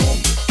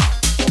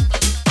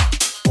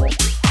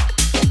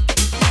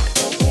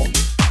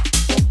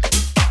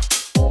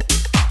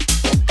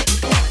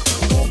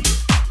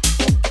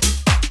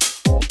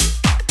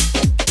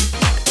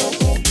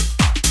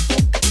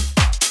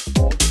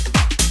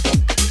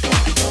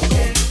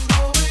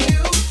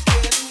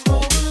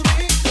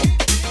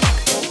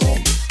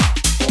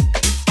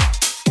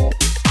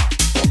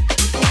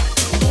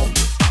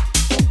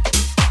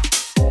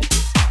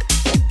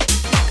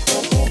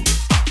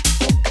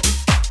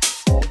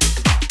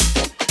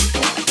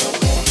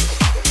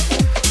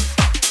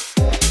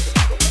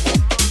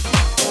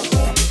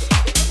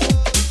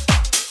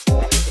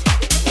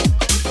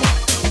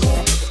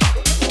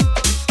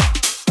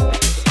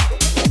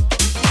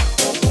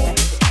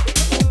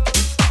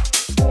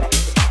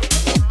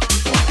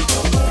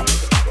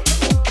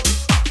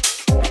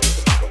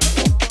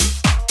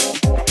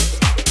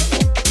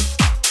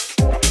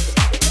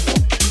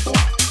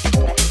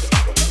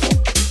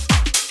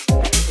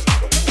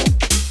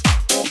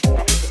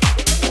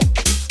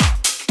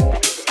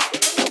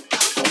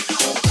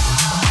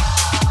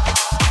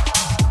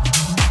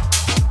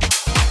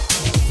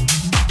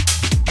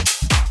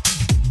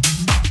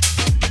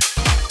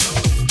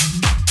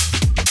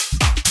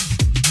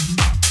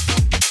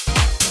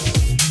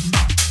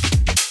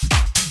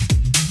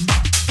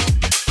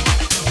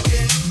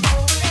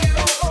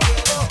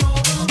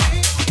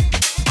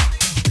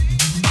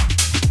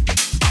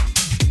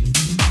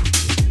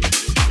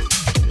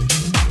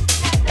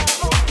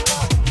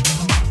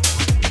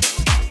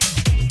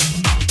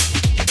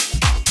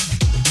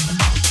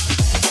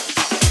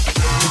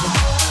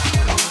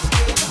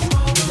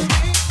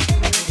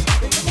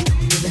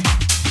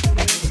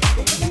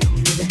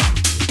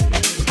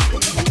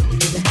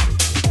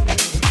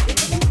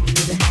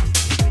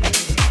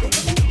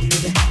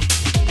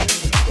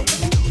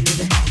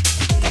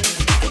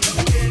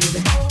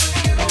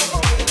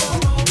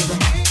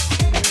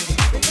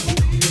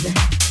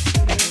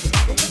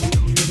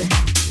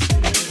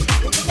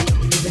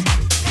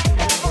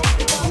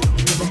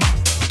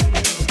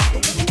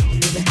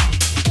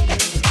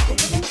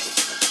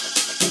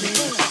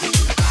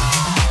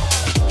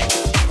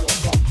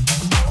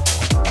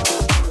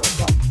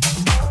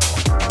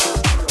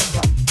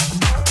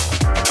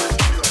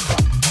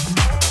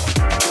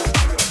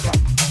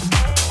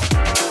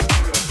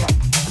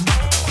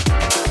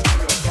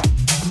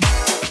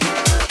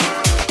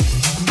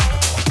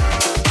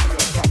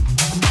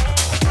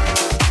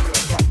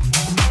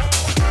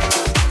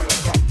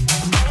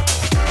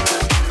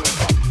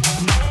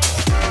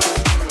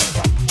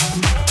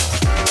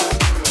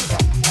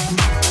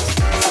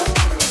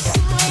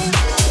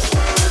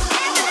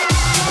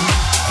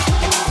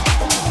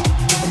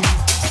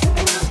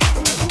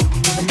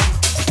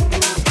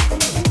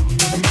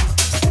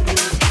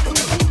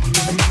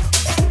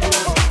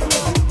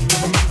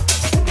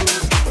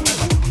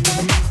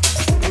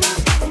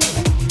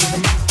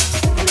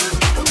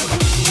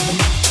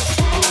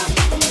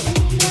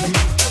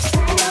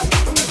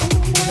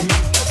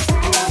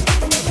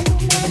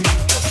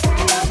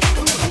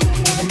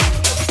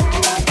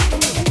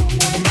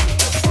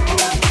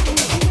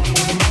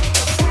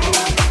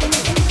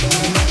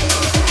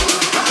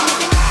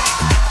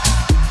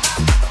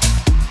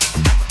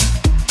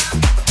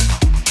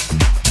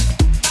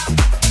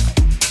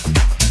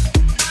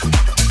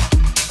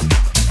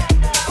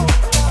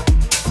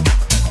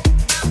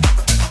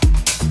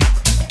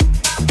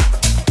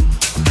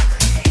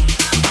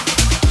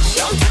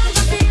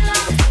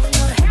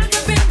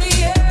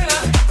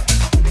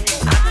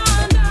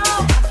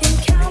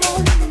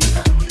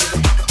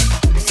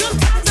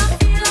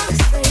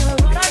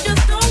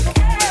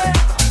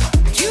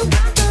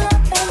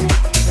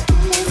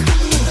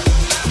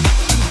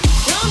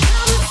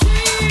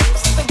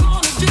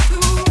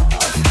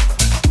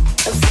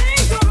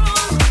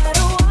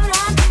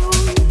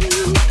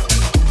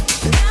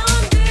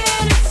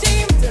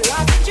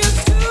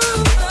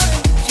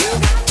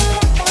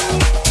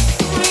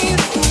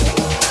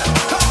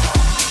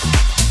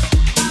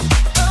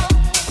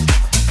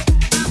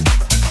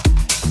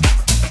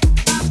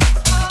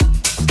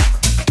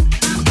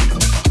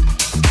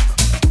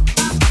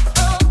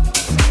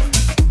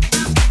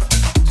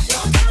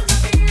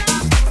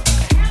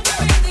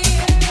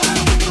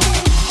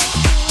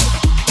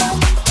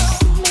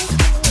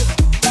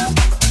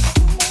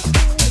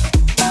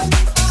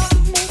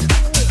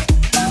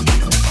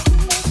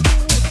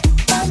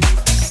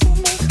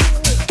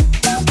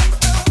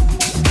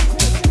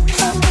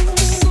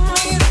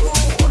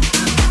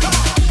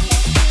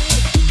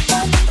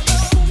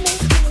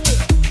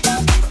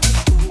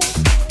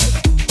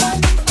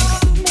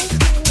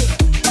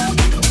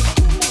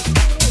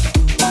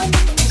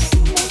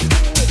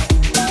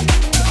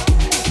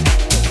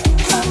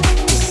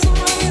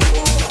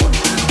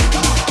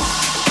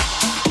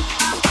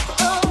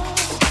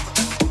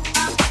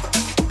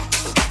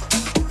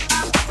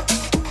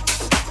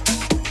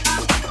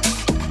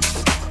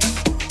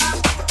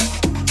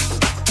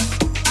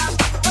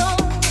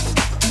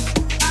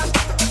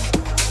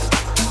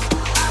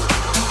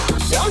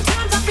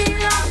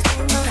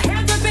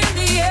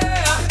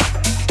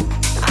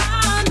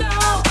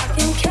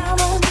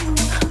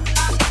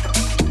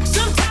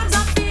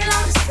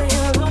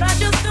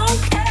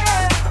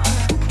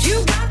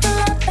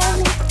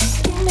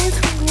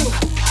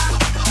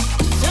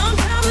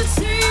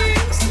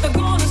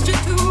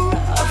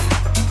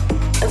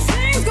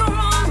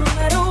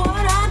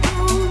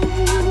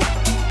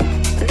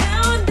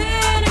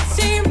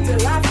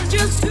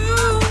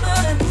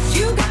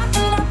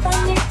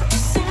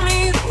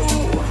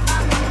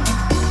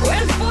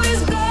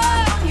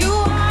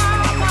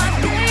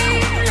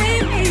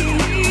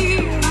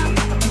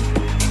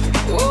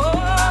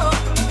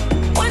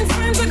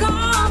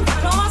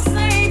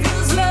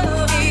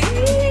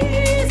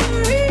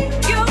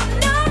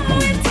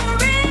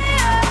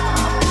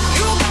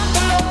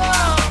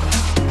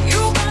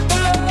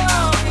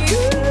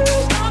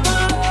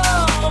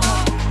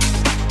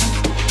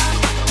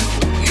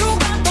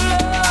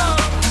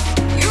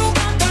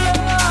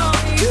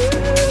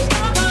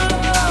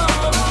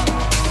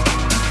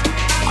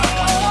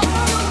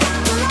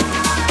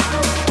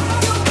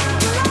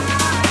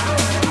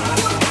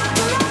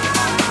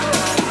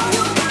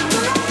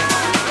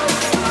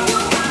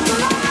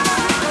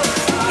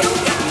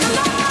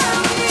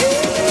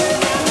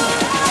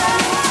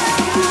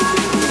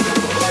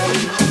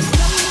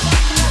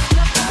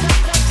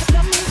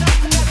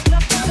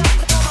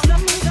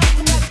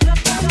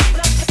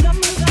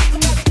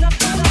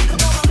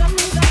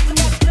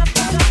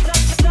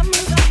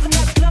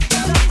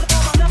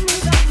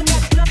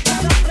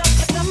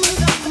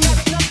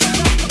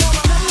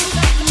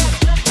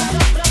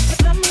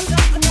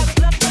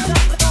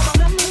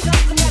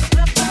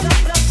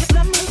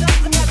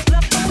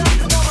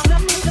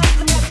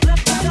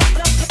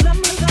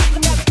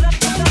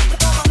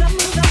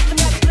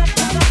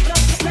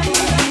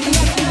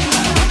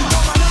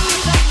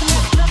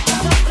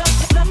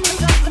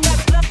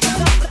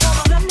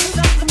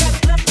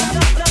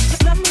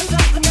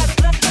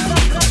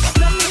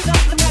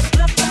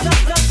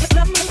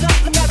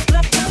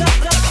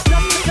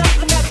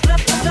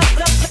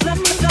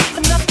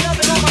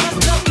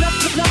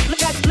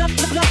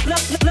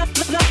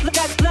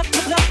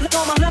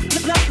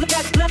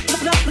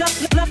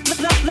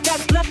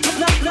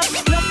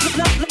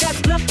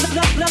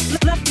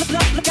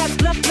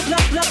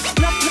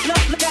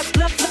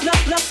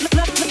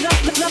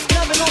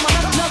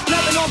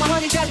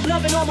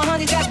all my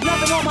honeys that's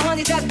loving all my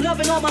honeys that's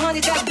loving all my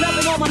honeys that's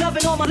loving all my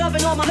loving all my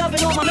loving all my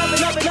loving all my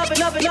loving loving loving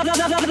loving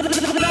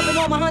loving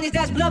all my honeys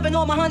that's loving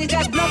all my honeys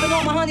that's loving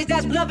all my honeys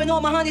that's loving all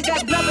my honeys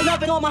that's loving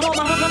loving all my honeys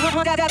that's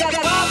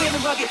wild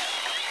and rugged.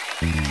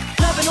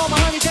 Loving all my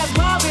honeys that's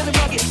wild and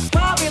rugged,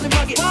 wild and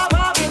rugged,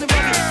 wild and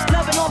rugged.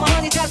 Loving all my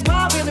honeys that's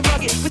wild and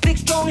rugged. With thick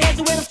strong hands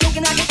and when I'm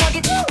stroking I can tug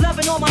it.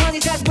 Loving all my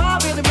honeys that's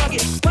wild and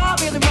rugged,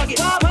 wild and rugged,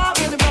 wild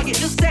and rugged.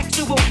 Just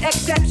sexual,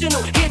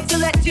 exceptional. Here to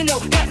let you know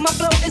that my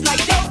flow is like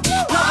dope.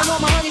 Loving all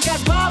my honeys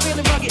that's wild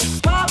and rugged,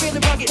 wild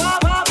and rugged,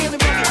 wild and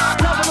rugged.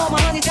 Loving all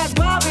my honeys that's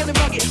wild and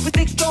rugged. With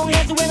thick strong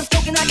hands and when I'm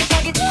stroking I can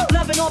tug it.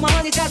 Loving all my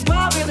honeys that's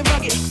wild and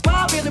rugged,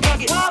 wild and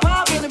rugged,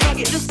 wild and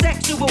rugged. Just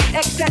sexual,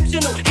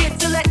 exceptional. Here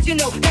to let you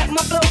know that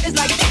my flow is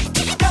like dope,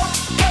 dope,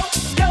 dope,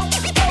 dope,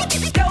 dope,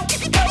 dope,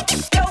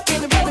 dope,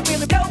 in the rhythm, in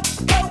the dope,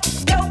 dope,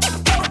 dope,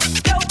 dope,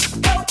 dope,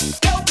 dope,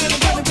 dope, in the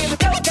rhythm, in the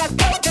dope, that's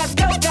dope, that's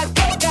dope, that's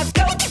dope, that's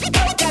dope,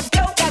 dope, that's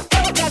dope, that's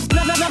dope, that's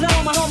love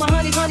all my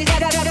honeys, honeys,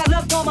 that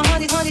love all my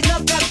honeys, honeys,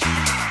 love that,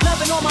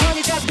 loving all my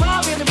honeys, that's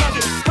wild in the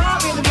rugged,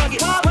 wild in the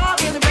rugged,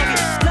 wild in the rugged,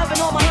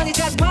 loving all my honeys,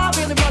 that's wild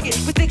in the rugged,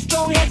 with thick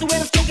strong hands, and when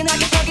I'm stroking I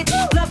can tug it,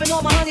 loving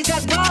all my honeys,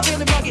 that's wild in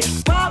the rugged,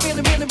 wild in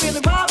the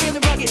rhythm, wild in the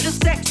rugged,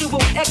 just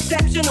sexual,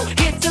 exceptional.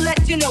 Here to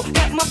let you know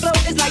that my flow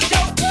is like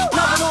dope.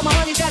 Loving all my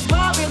honeys that's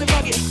wild in the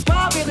rugged,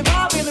 wild in the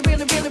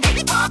rhythm,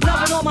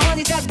 loving all my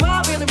honeys that's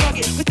wild in the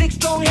rugged, with thick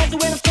strong hands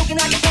and when I'm stroking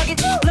I can tug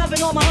it.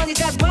 Loving all my honeys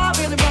that's wild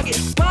in the rugged,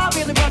 wild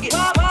in the rugged,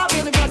 wild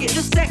in the rugged,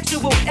 just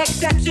sexual,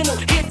 exceptional.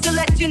 Here to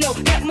let you know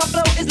that my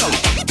flow is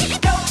like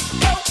dope,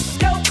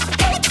 dope, dope, dope,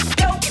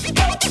 dope,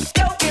 dope,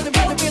 dope, in the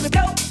rhythm,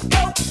 dope,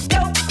 dope, dope,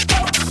 dope,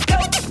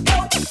 dope,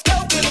 dope,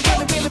 dope, in the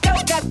rhythm,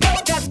 dope, that's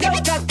dope, that's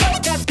dope, that's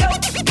dope, that's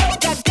dope, dope,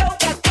 that's dope,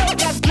 that's dope,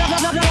 that's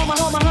love all my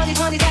honeys,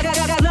 honeys,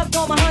 that love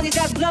all my honeys,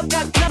 that's love,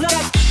 that's love,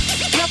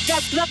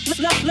 that's love, that's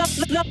love, love,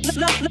 love, love,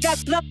 love,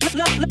 that's love,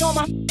 love, all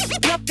my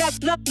love,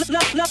 that's love,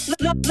 love, love,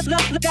 love, love,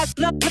 that's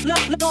love,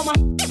 love, all my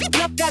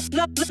love, that's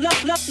love,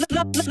 love, love,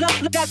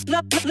 love, love, that's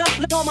love,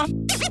 love, all my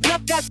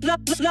love, that's love,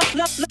 love,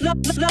 love,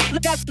 love,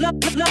 love, that's love, love,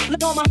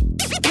 all my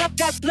love,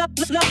 that's love,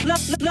 love, love,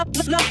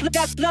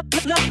 love, love,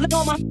 that's love, love, all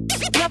my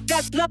love,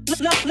 that's love, love,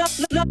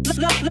 love,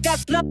 love, love, that's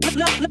love, love, all my love,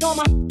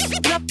 that's love, love, love, love, love,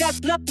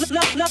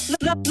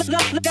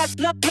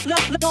 that's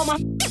love, love, all my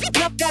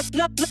love, that's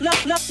love,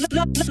 love, love,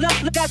 love, love,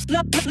 that's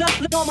love,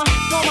 love, all my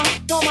love, all my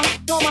love,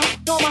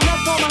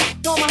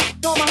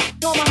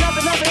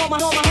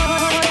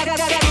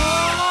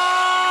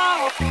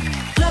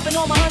 loving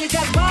all my honeys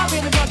that's wild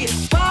in the rugged,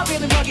 wild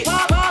in the rugged,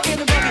 wild in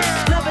the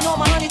rugged, loving all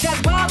my honeys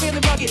that's wild in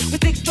the rugged,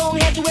 with thick strong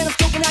hands and when I'm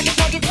stroking I can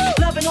tug it,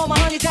 loving all my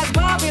honeys that's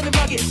wild in the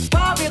rugged,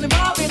 wild in the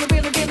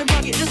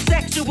rugged, just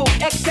sexual,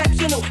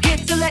 exceptional. Here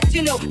to let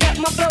you know that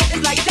my flow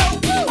is like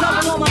dope.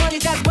 Loving all my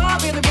honeys that's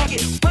wild in the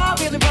rugged, wild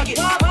in the rugged,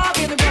 wild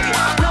in the rugged,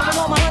 loving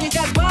all my honeys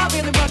that's wild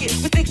in the rugged,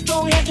 with thick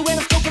strong hands and when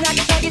I'm stroking I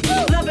can tug it,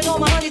 loving all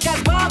my honeys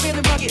that's wild in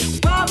the rugged,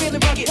 wild in the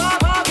rugged,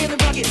 wild in the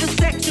rugged, just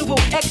sexual,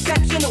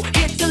 exceptional.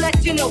 Here to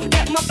let you know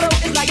that my flow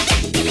is like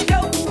dope, dope,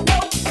 dope,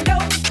 dope,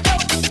 dope,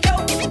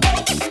 dope,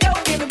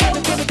 dope, in the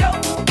rhythm, in the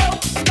dope,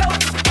 dope, dope,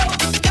 dope,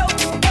 dope,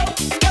 dope,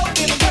 dope,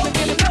 in the rhythm,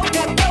 in the dope,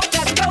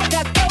 that's dope,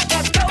 that's dope,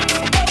 that's dope, that's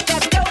dope,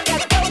 that's dope,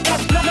 that's dope,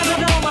 that's love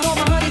all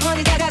my honeys,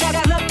 honeys,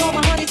 that love all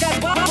my honeys that's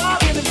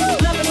wild in the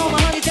rugged, loving all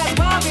my honeys that's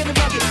wild in the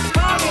rugged,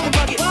 wild in the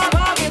rugged,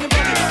 wild in the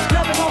rugged,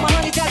 loving all my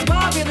honeys that's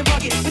wild in the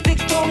rugged, with thick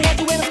strong hands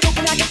and when I'm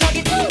stroking I can tug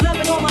it,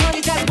 loving all my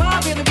honeys that's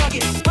wild in the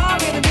rugged, wild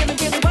in the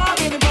rhythm, wild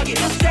in the rugged,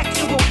 just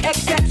sexual,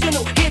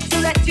 exceptional. Here to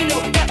let you know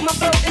that my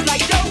flow is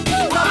like dope.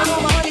 Loving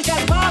all my honeys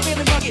that's wild in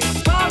the rugged,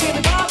 wild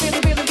in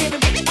the rhythm,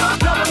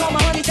 loving all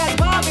my honeys that's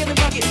wild in the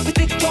rugged, with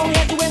thick strong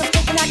hands and when I'm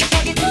stroking I can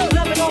tug it,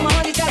 loving all my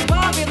honeys that's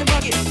wild in the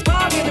rugged,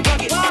 wild in the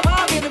rugged,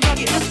 wild in the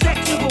rugged, just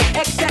sexual,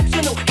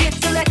 exceptional. Here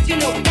to let you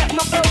know that my flow is like dope, dope, dope, dope,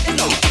 dope, dope, dope, in the rhythm, in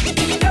the dope, dope,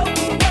 dope, dope, dope, dope,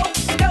 dope, in the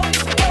rhythm, in the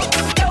dope,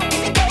 that's dope, that's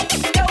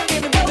dope, that's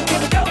dope,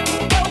 that's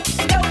dope, that's dope, that's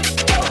dope, that's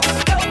love all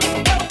my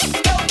honeys,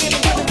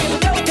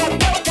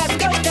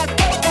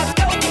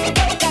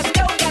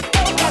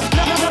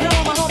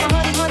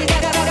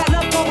 honeys,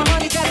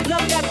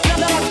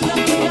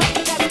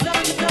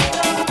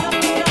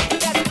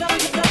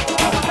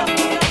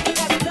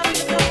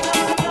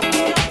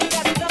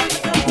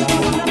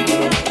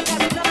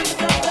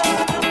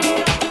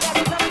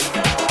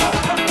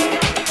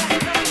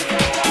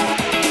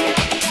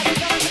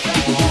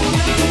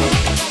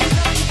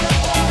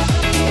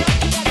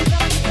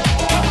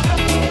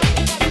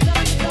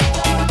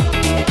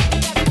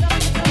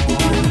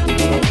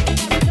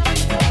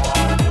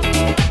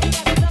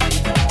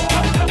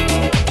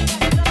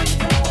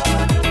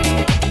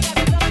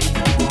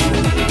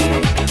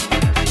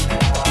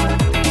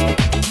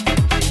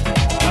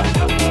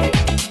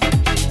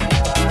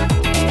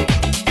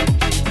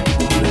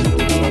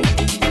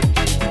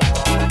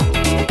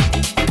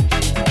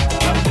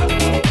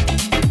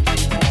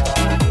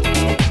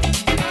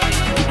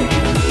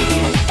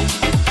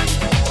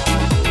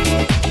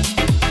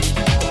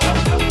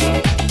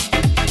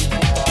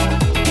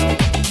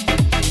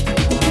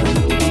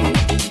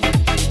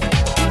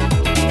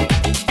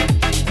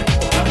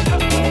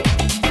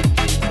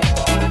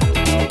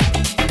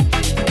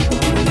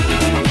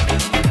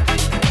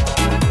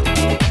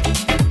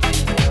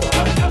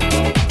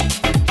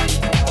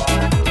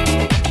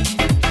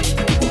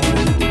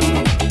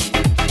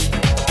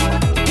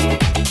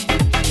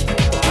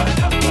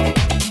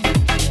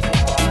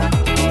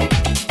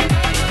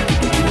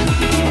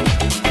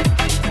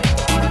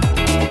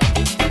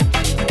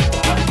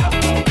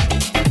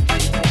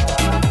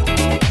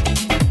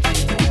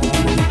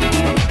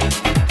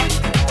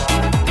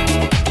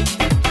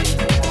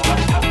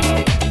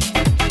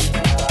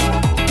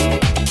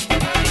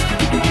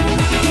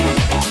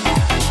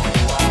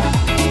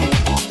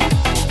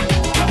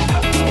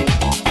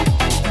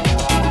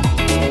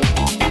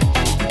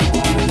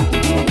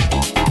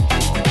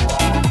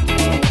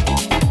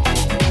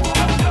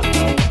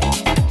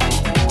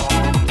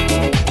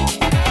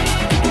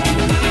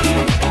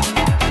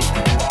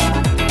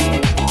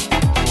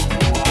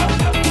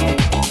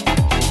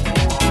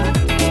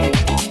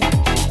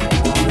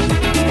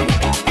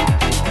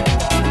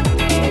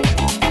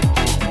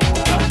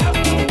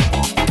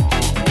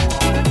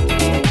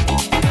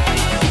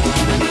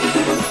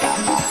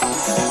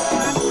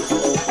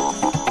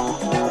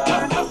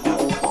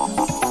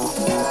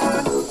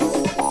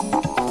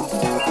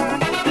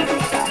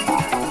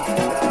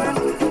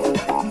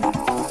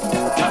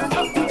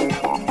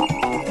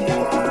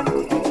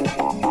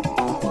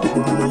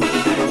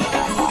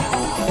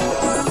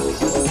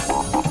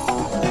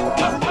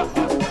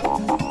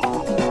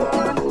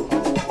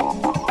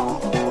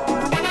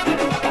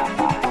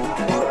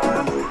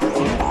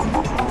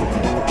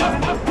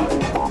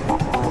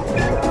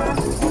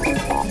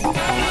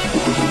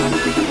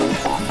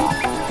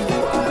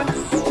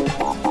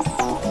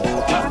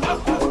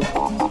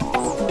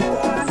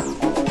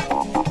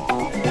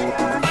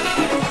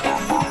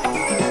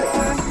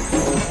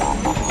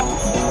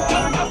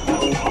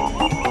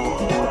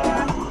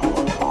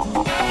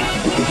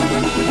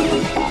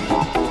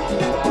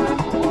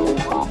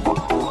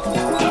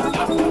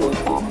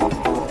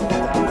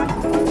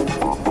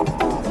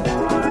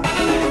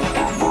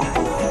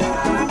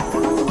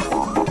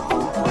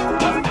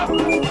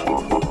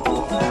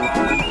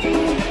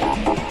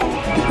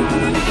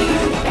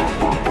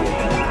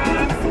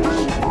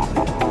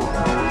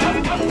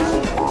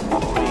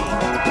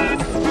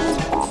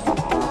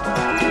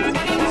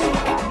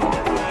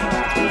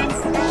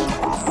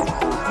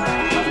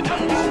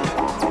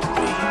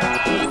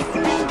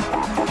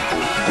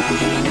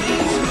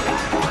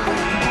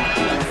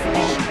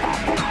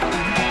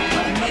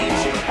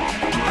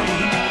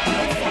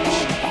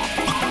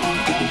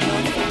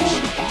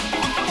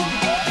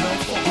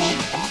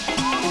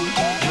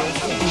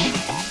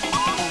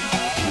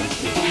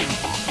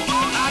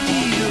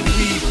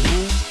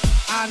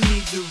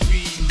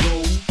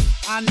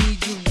 I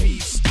need to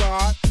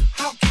restart.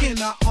 How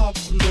can I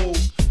upload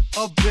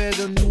a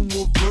better,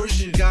 newer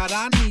version? God,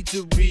 I need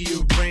to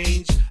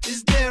rearrange.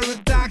 Is there a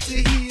doctor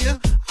here?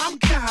 I'm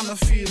kinda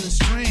feeling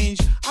strange.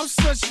 I'm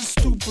such a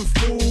stupid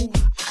fool.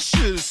 I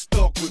should've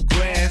stuck with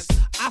grass.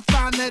 I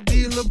find that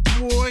dealer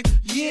boy,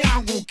 yeah,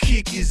 I'm gonna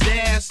kick his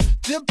ass.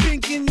 The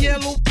pink and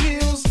yellow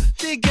pills,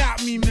 they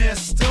got me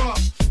messed up.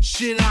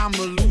 Shit, I'm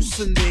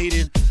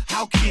hallucinating.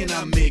 How can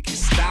I make it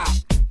stop?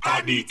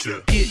 I need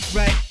to get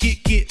right,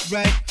 get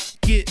right,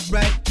 get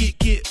right,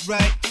 get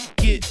right,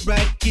 get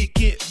right,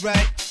 get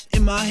right.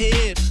 In my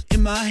head,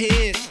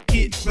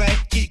 get right,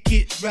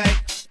 get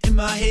right. In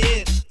my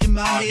head,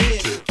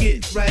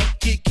 get right,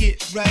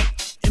 get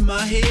right. In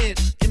my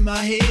head,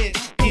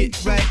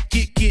 get right,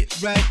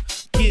 get right,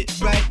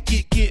 get right,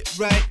 get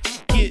right,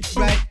 get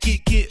right,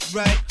 get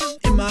right.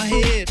 In my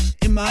head,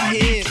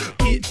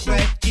 get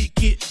right,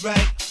 get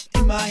right.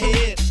 In my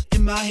head,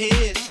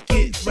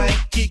 get right,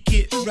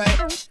 get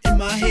right. In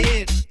my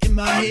head,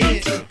 I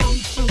need to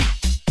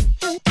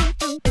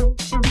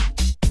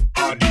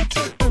I need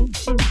to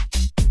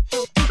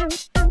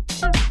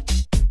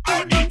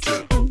I need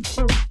to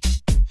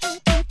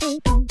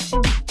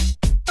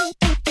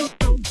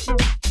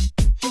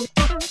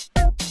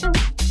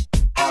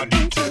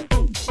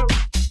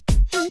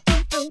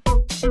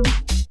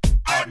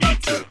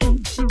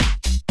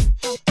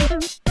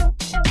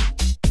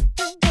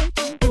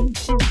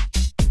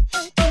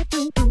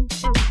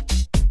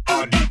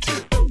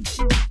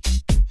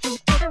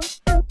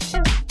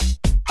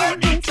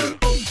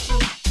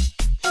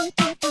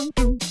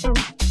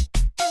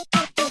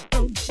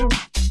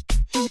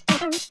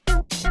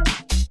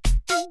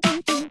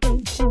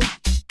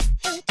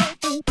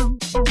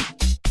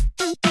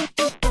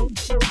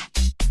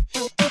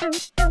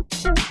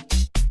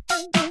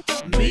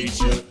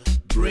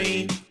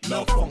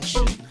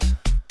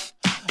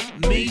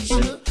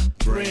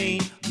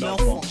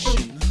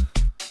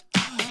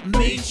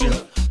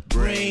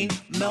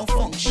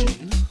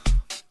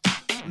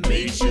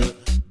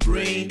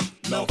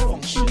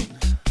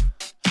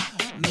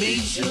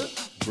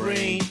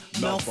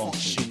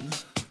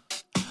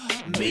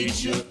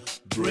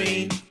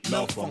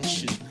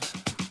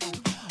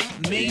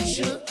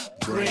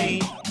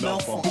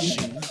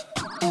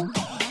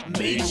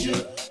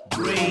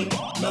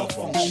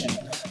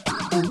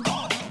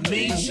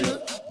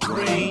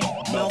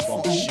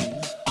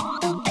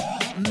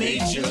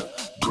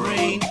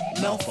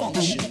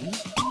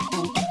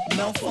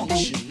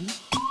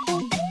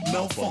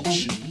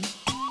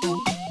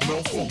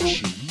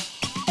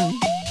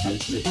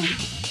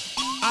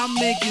I'm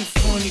making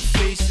funny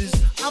faces,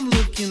 I'm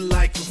looking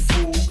like a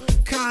fool.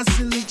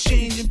 Constantly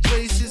changing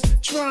places,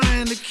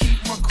 trying to keep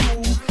my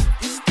cool.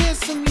 Is there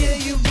some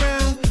yay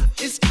around?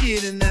 It's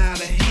getting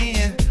out of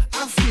hand.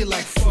 I feel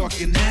like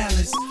fucking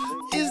Alice.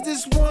 Is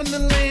this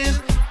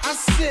Wonderland? I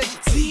said,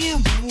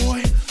 damn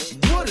boy,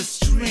 what a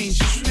strange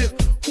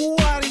trip. Who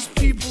are these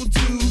people,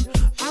 dude?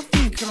 I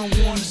think I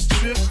wanna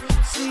strip.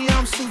 See,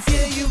 I'm so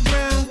yay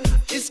around.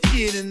 It's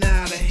getting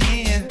out of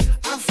hand.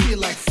 I feel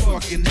like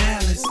fucking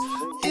Alice.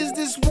 Is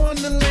this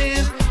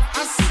Wonderland?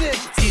 I said,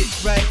 get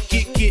right,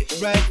 get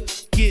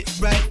right,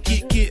 get right,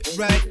 get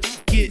right,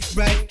 get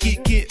right,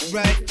 get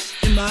right.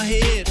 In my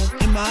head,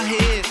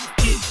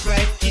 get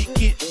right,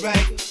 get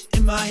right.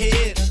 In my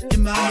head,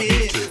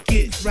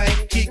 get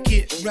right,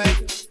 get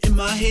right. In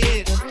my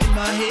head,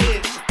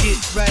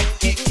 get right,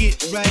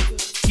 get right,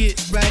 get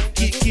right,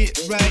 get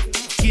right,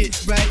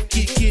 get right,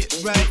 get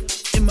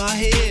right. In my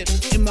head,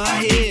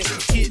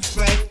 get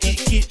right,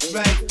 get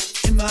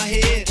right. In my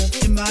head,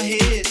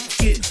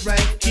 get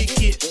right,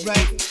 get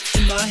right.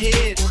 In my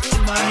head,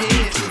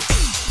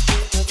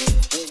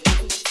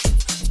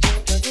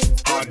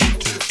 I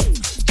need to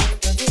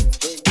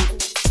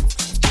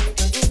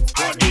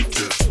I need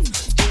to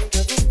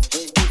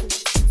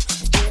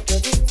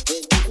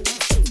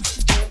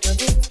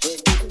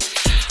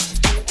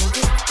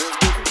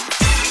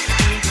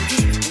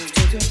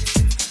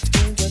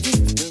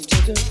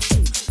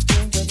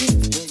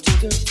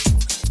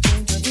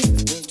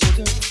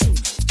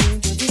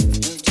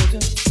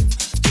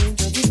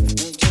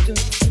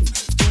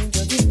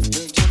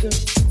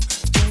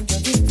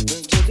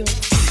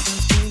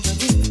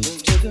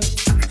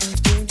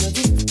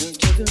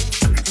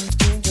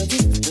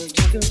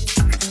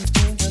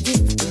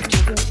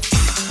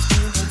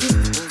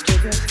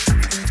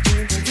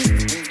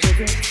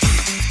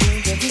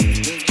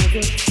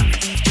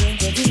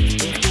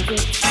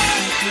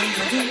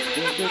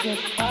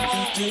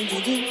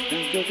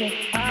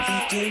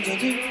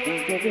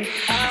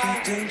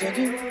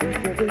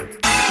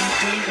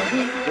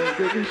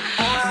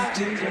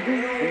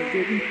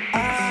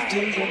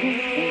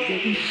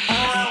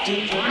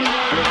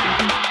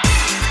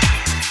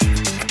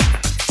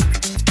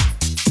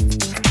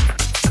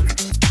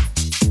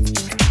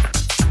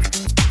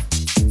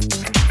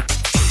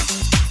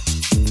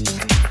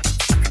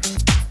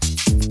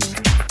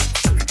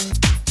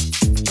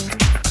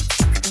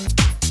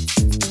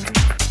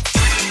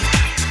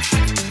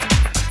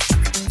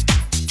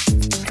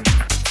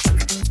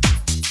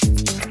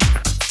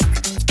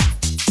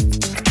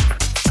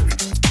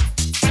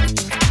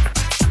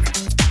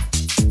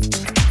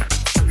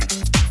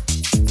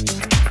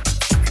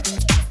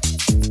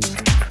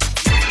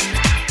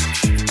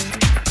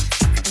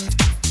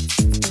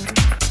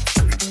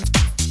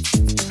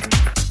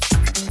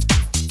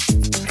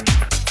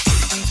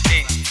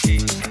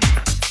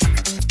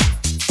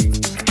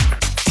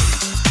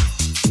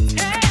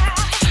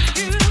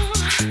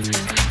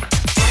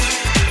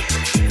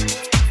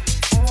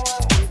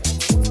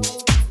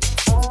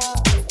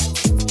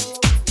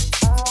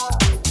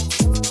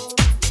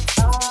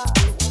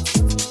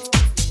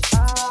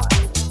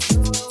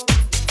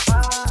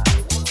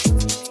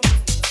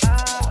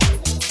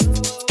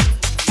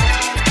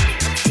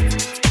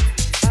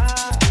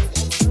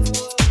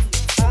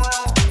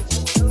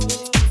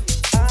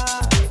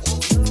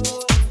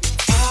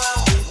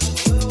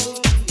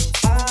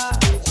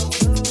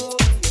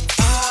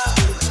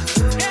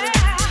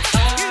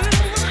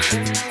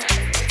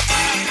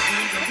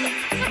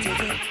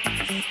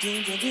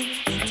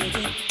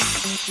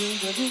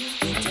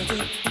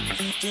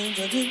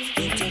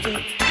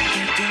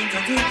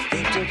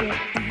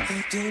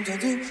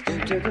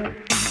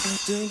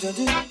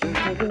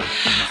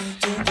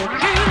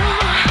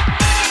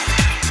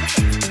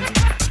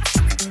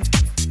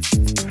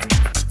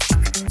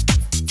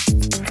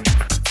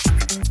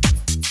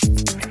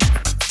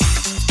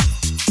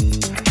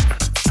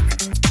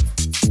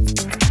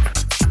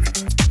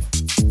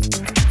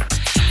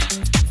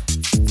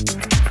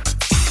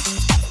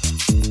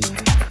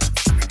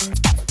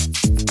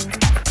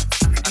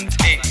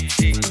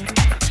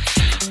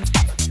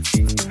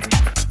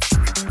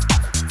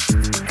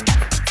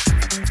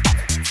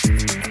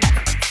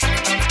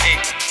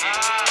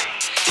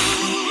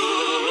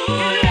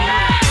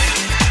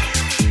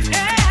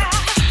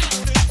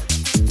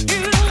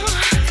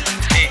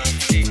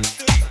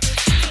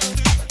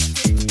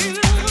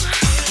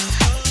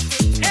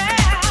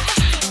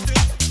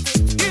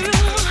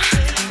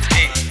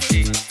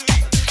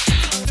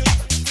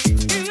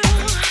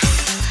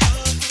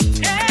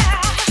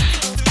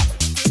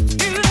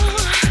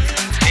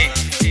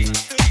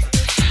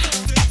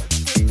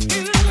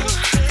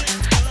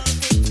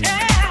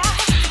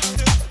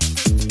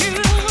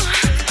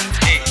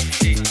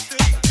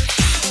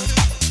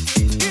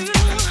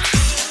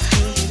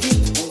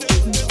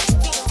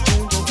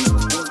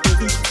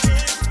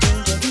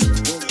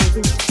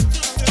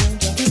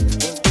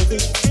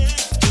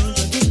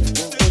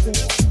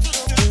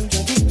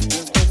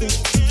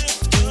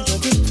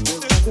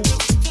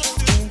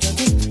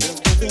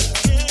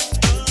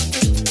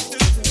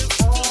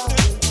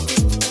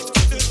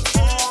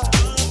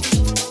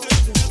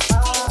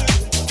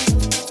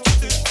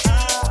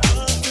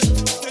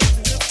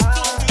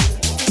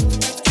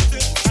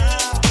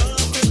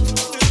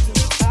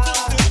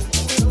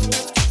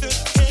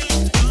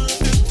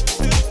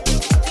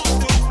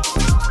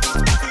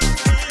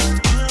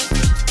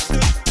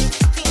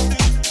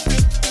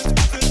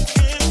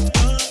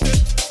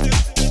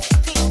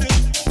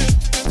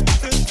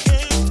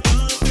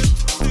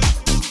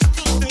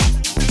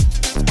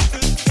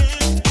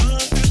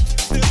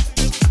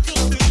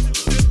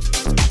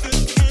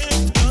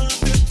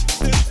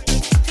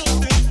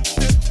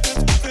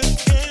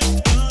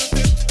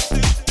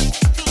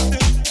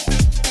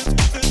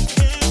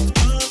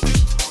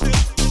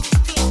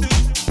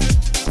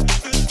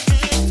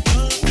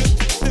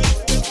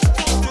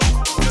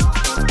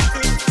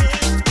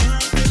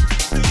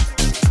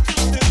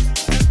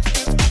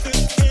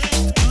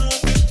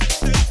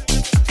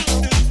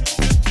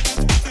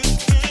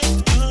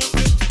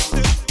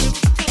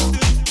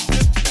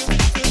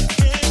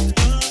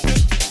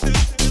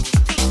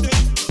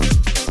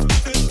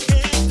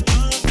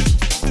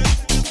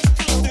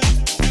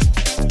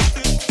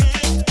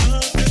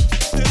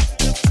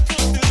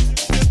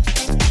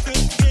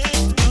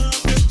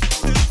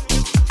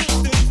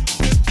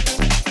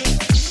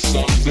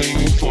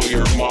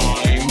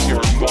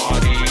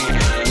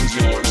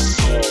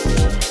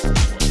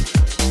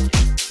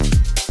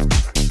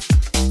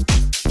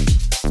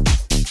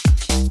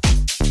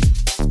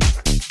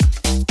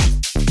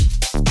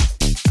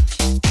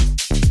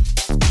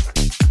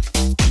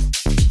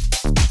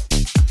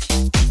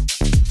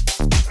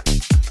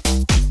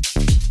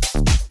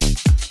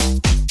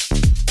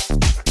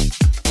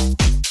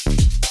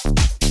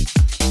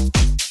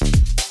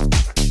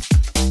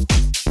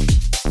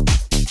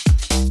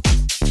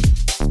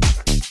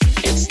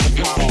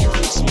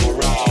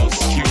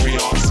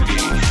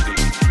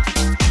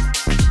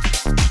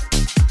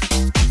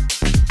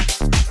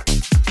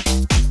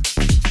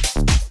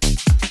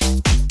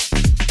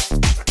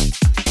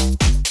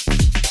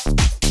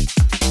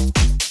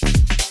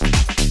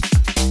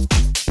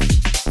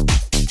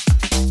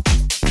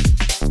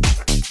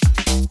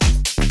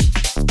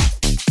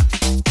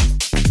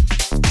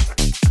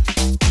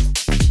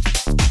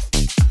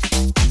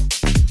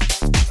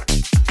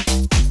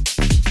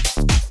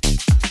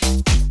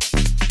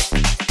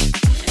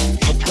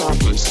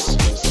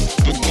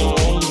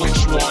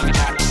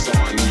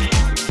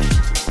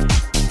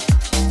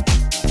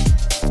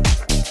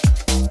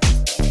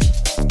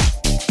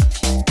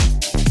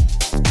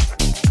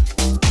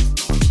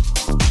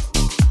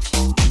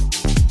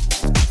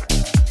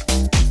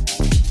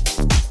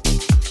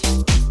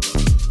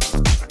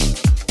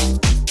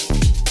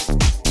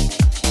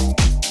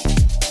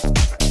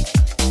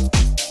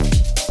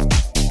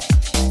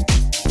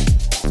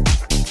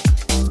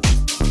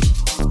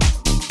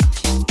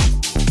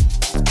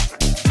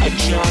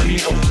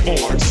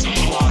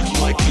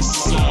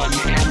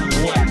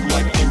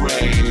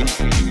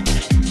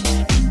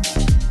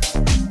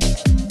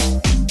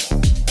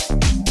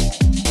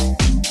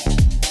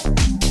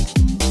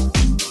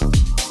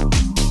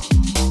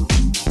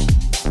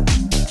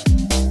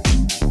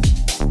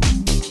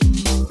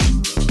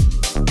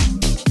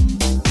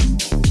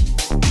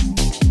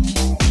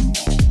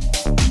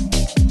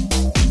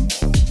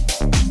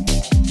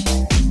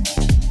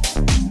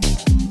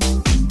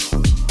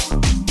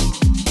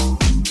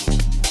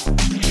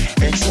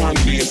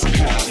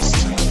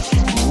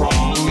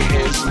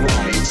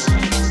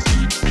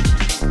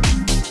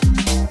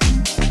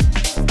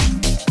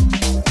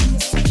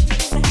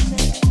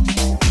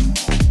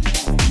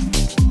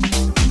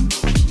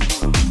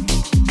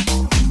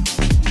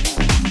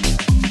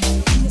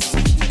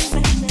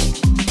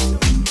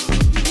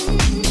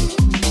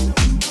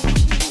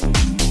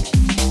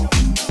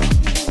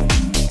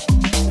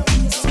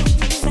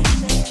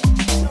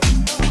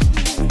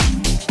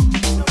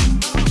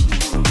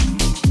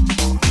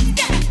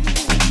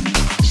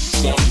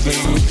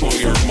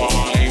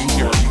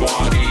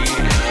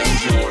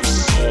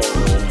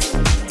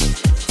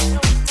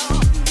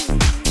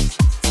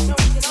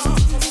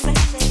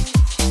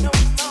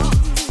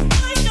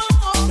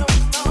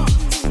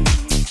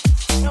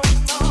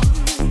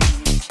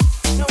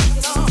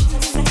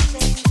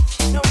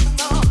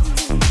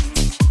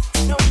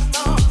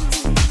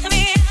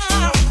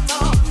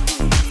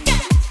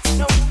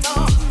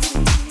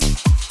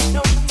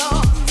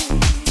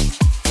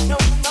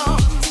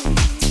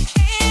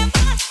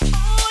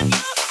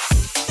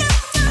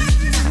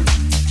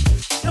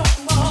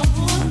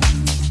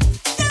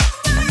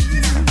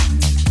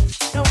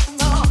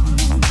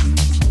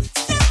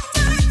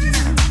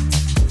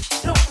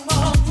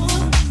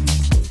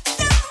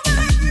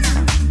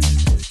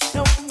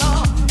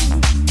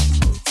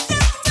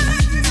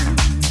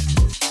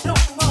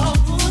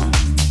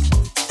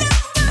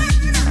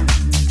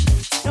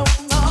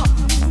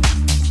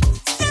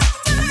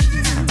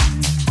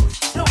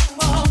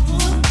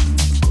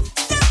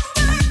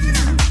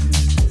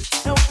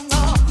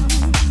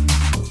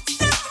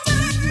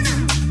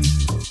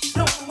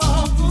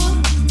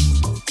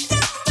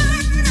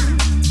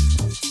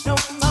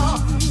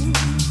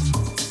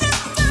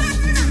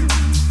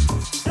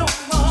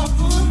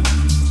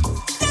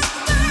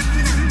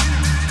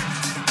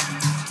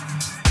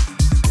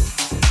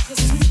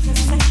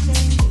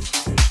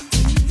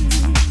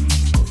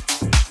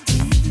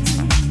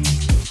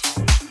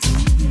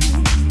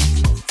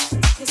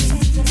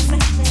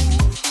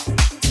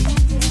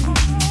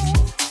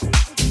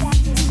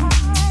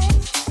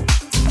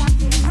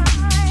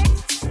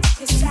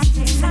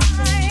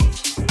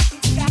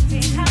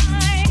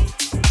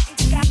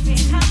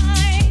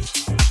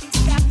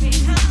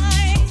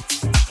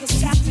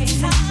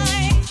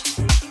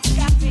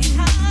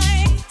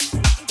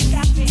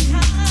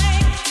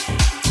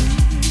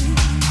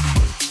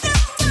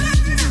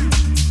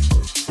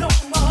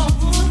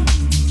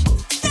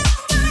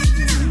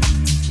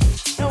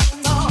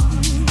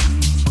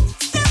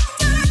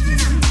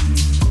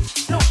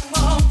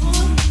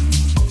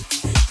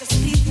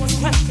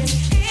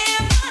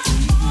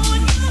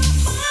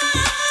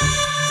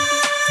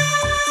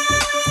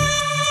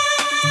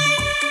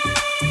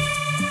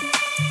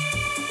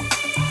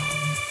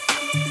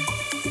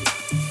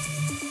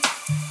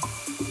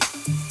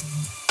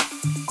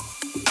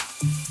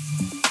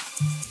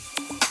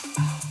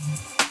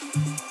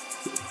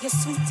Your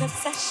sweet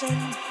obsession,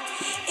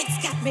 it's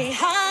got me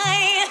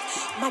high.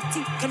 My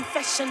deep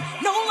confession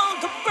no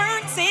longer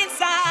burns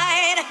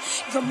inside.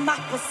 You're my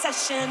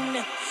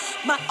possession,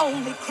 my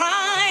only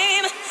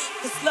crime.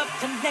 This love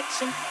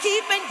connection,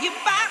 keeping you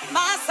by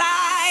my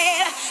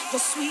side. Your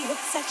sweet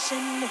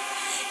obsession,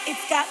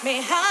 it's got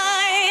me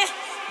high.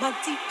 My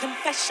deep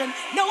confession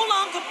no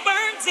longer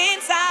burns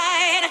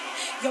inside.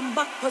 You're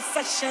my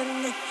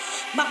possession,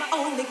 my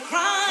only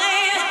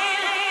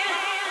crime.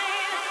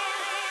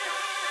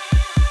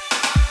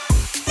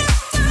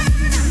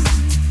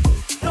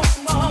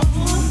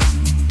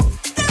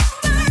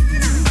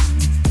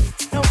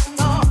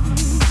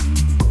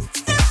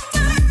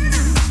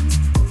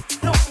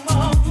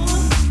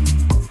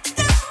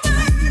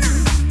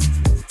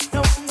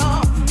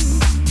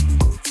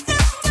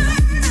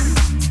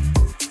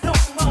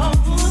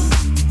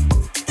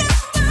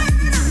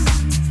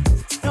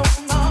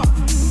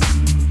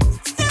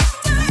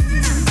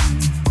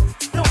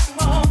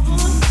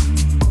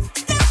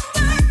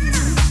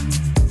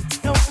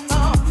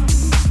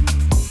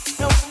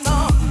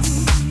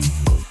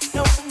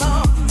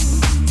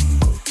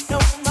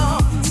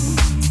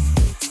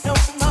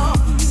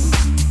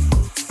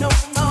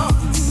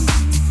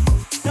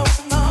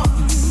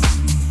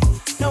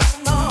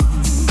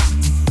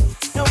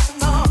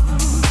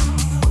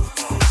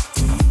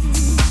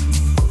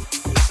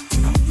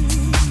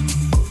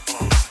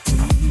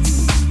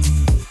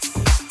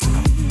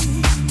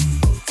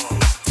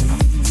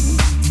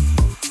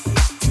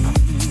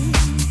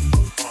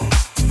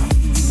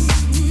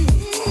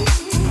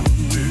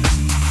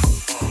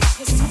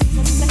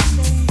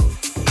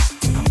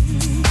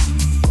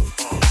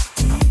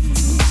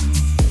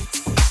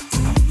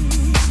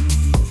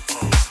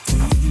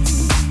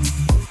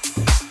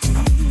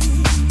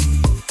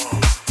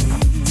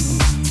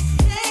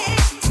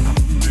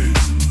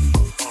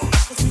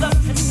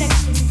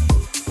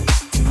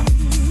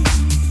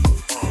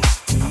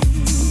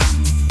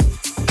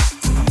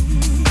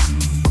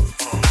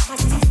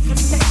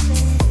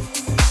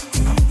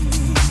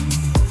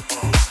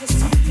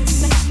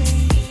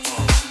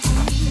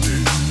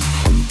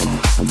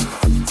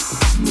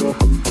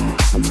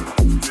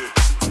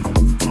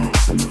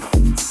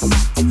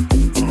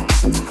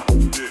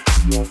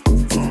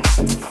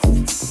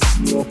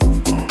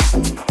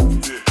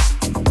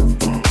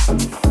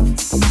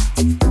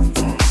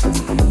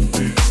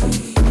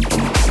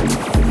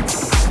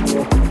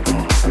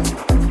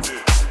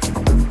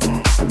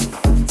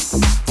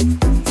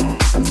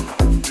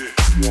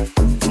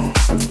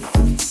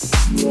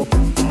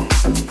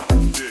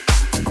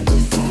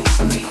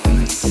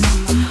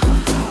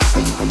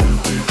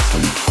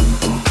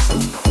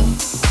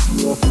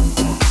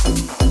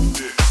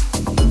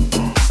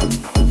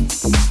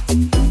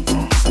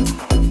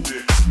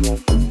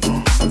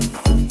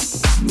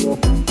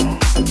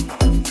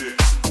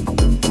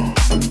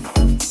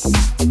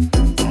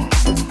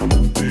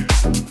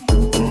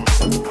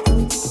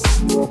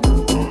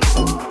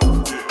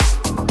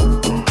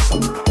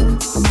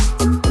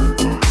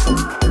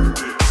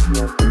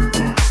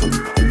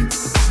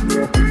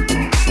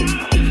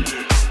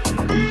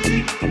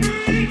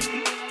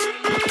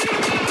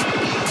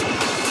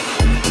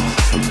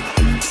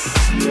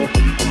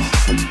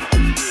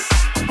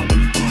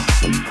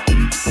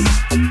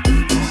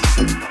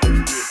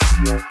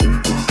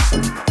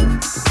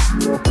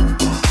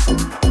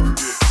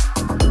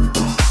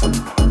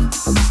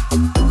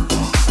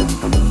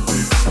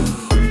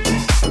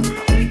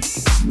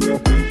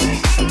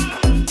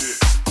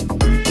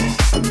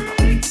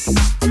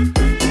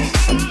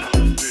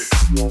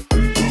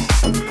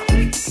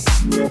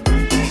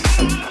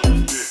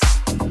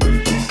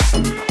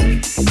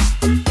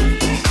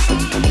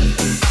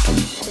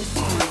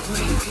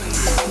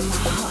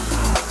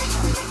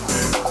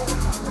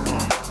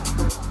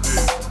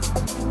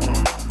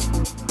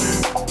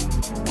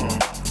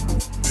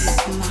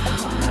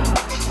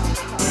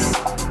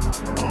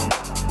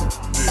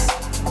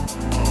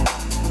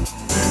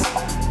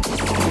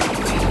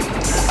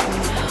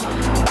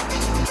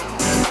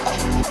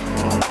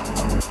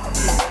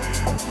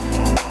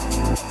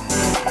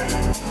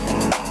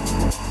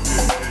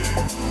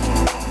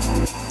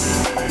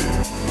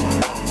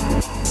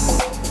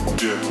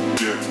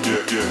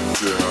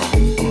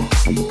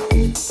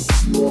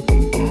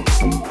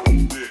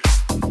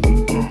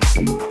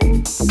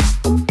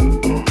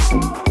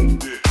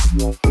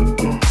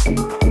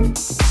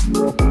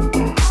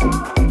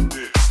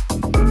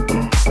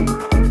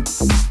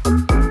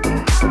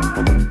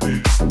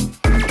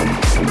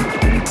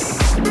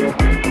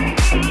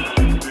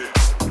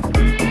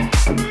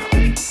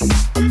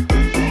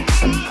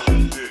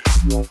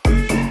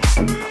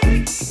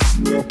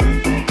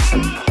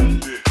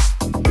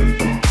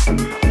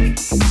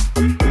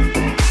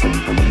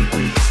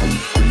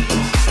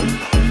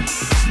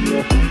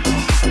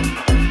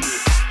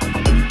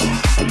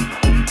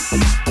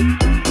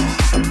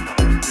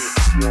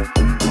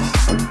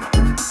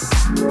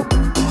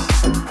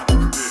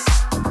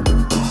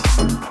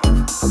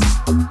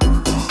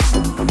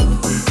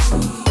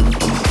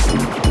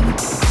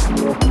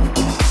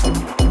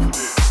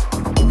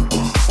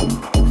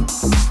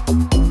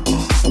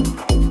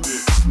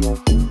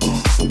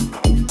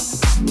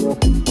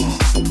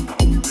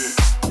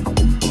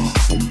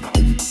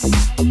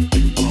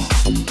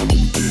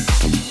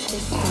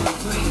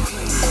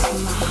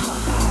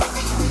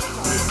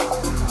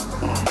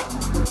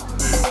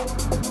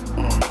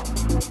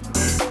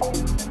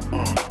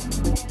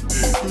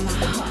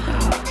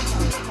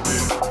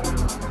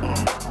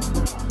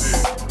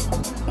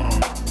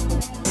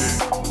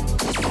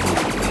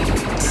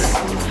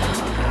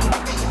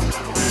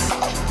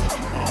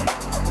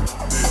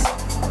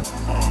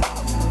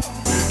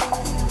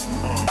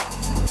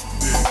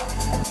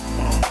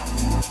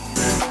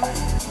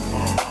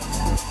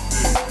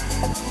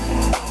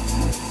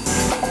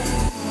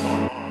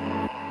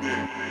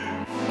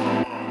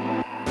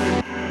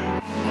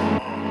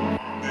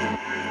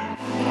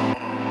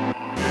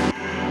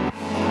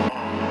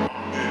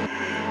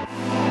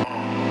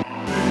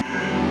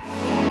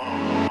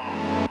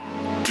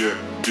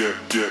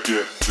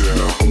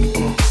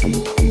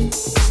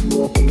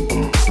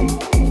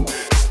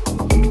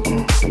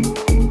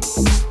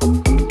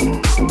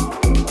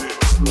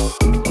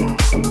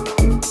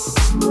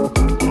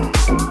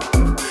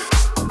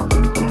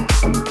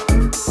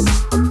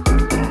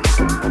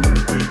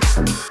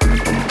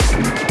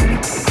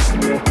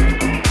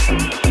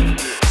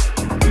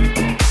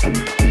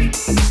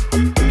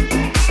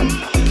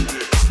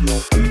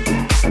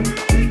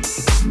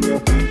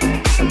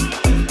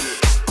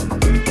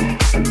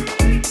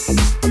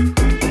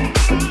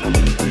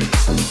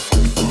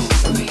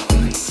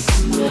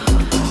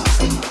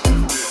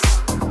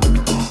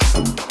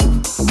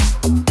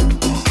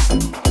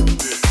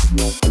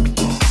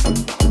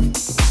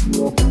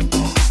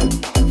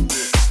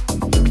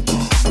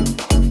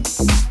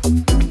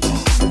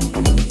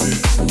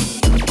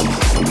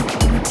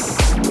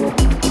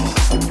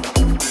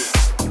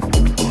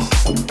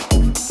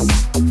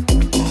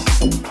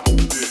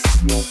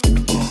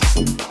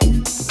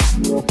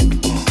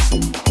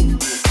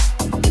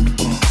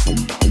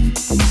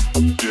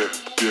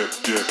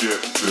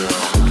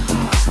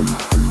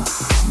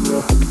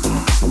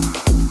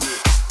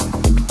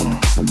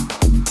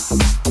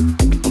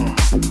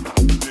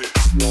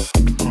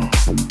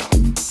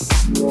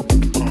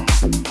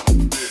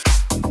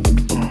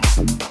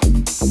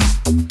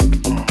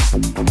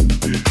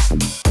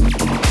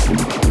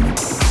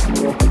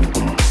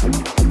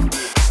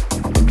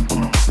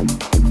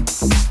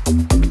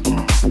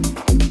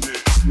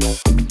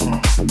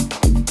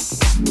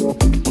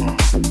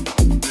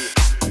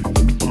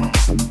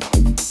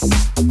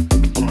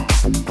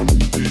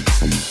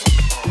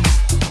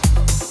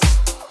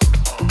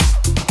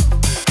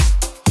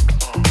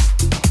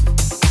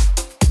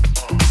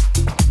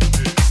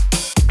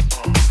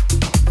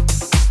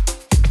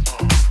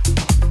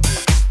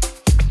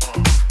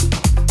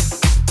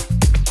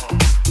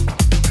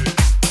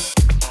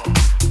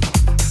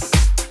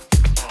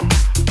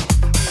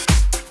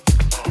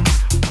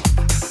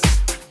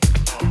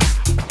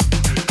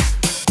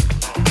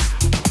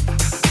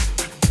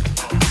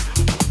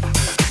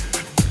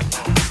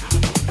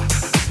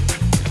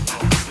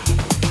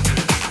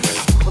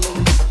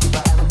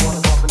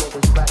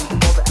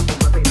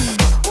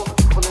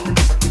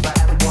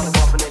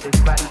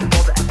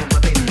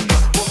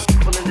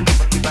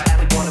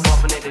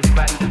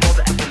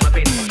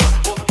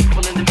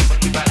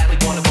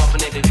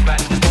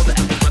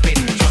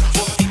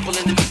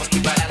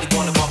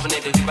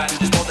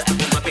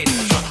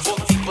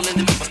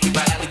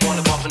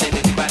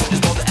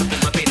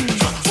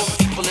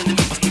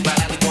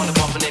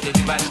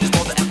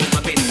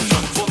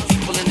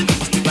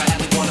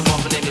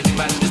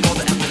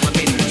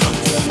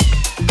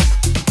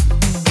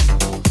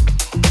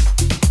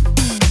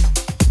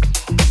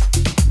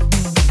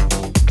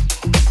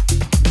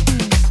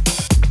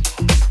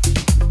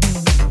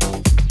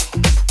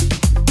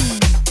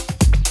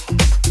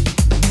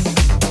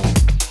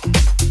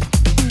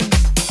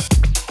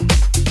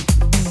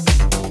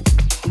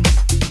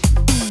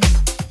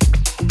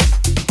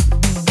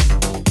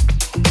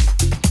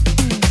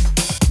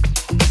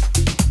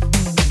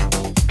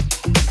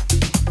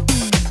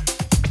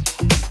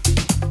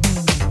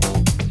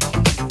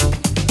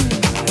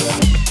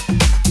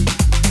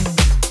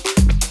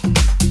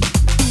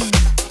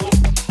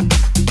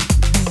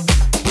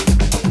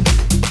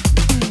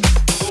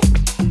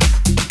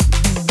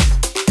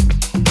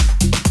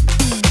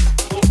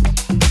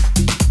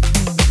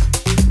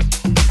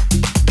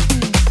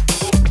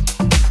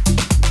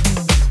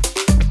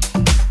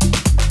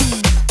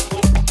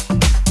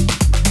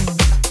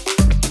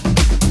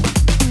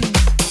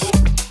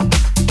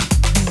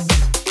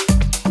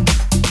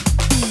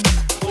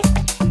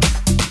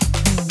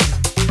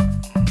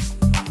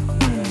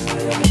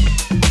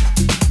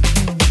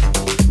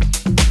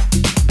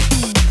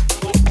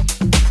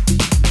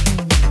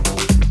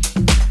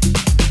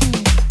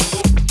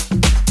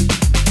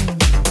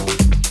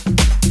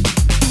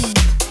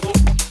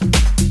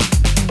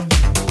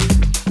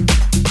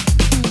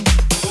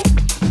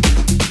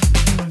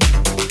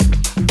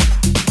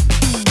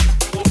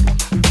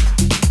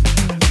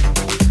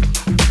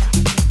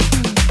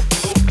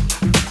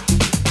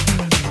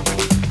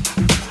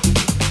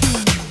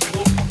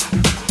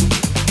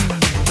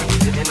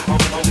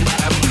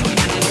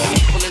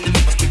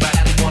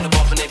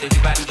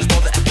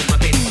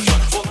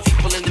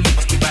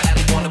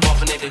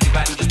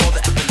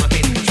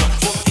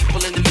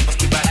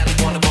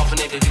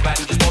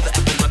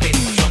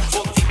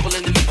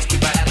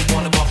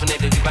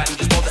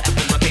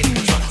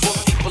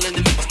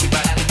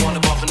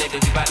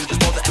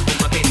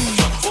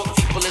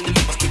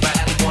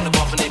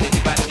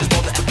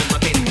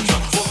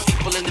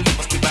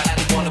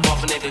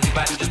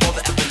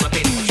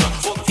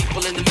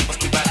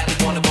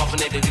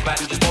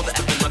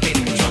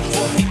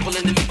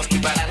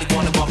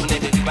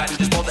 Everybody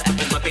just want the app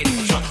in my baby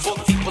truck. 4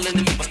 people in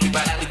the mix, keep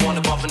right alley,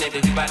 wanna walk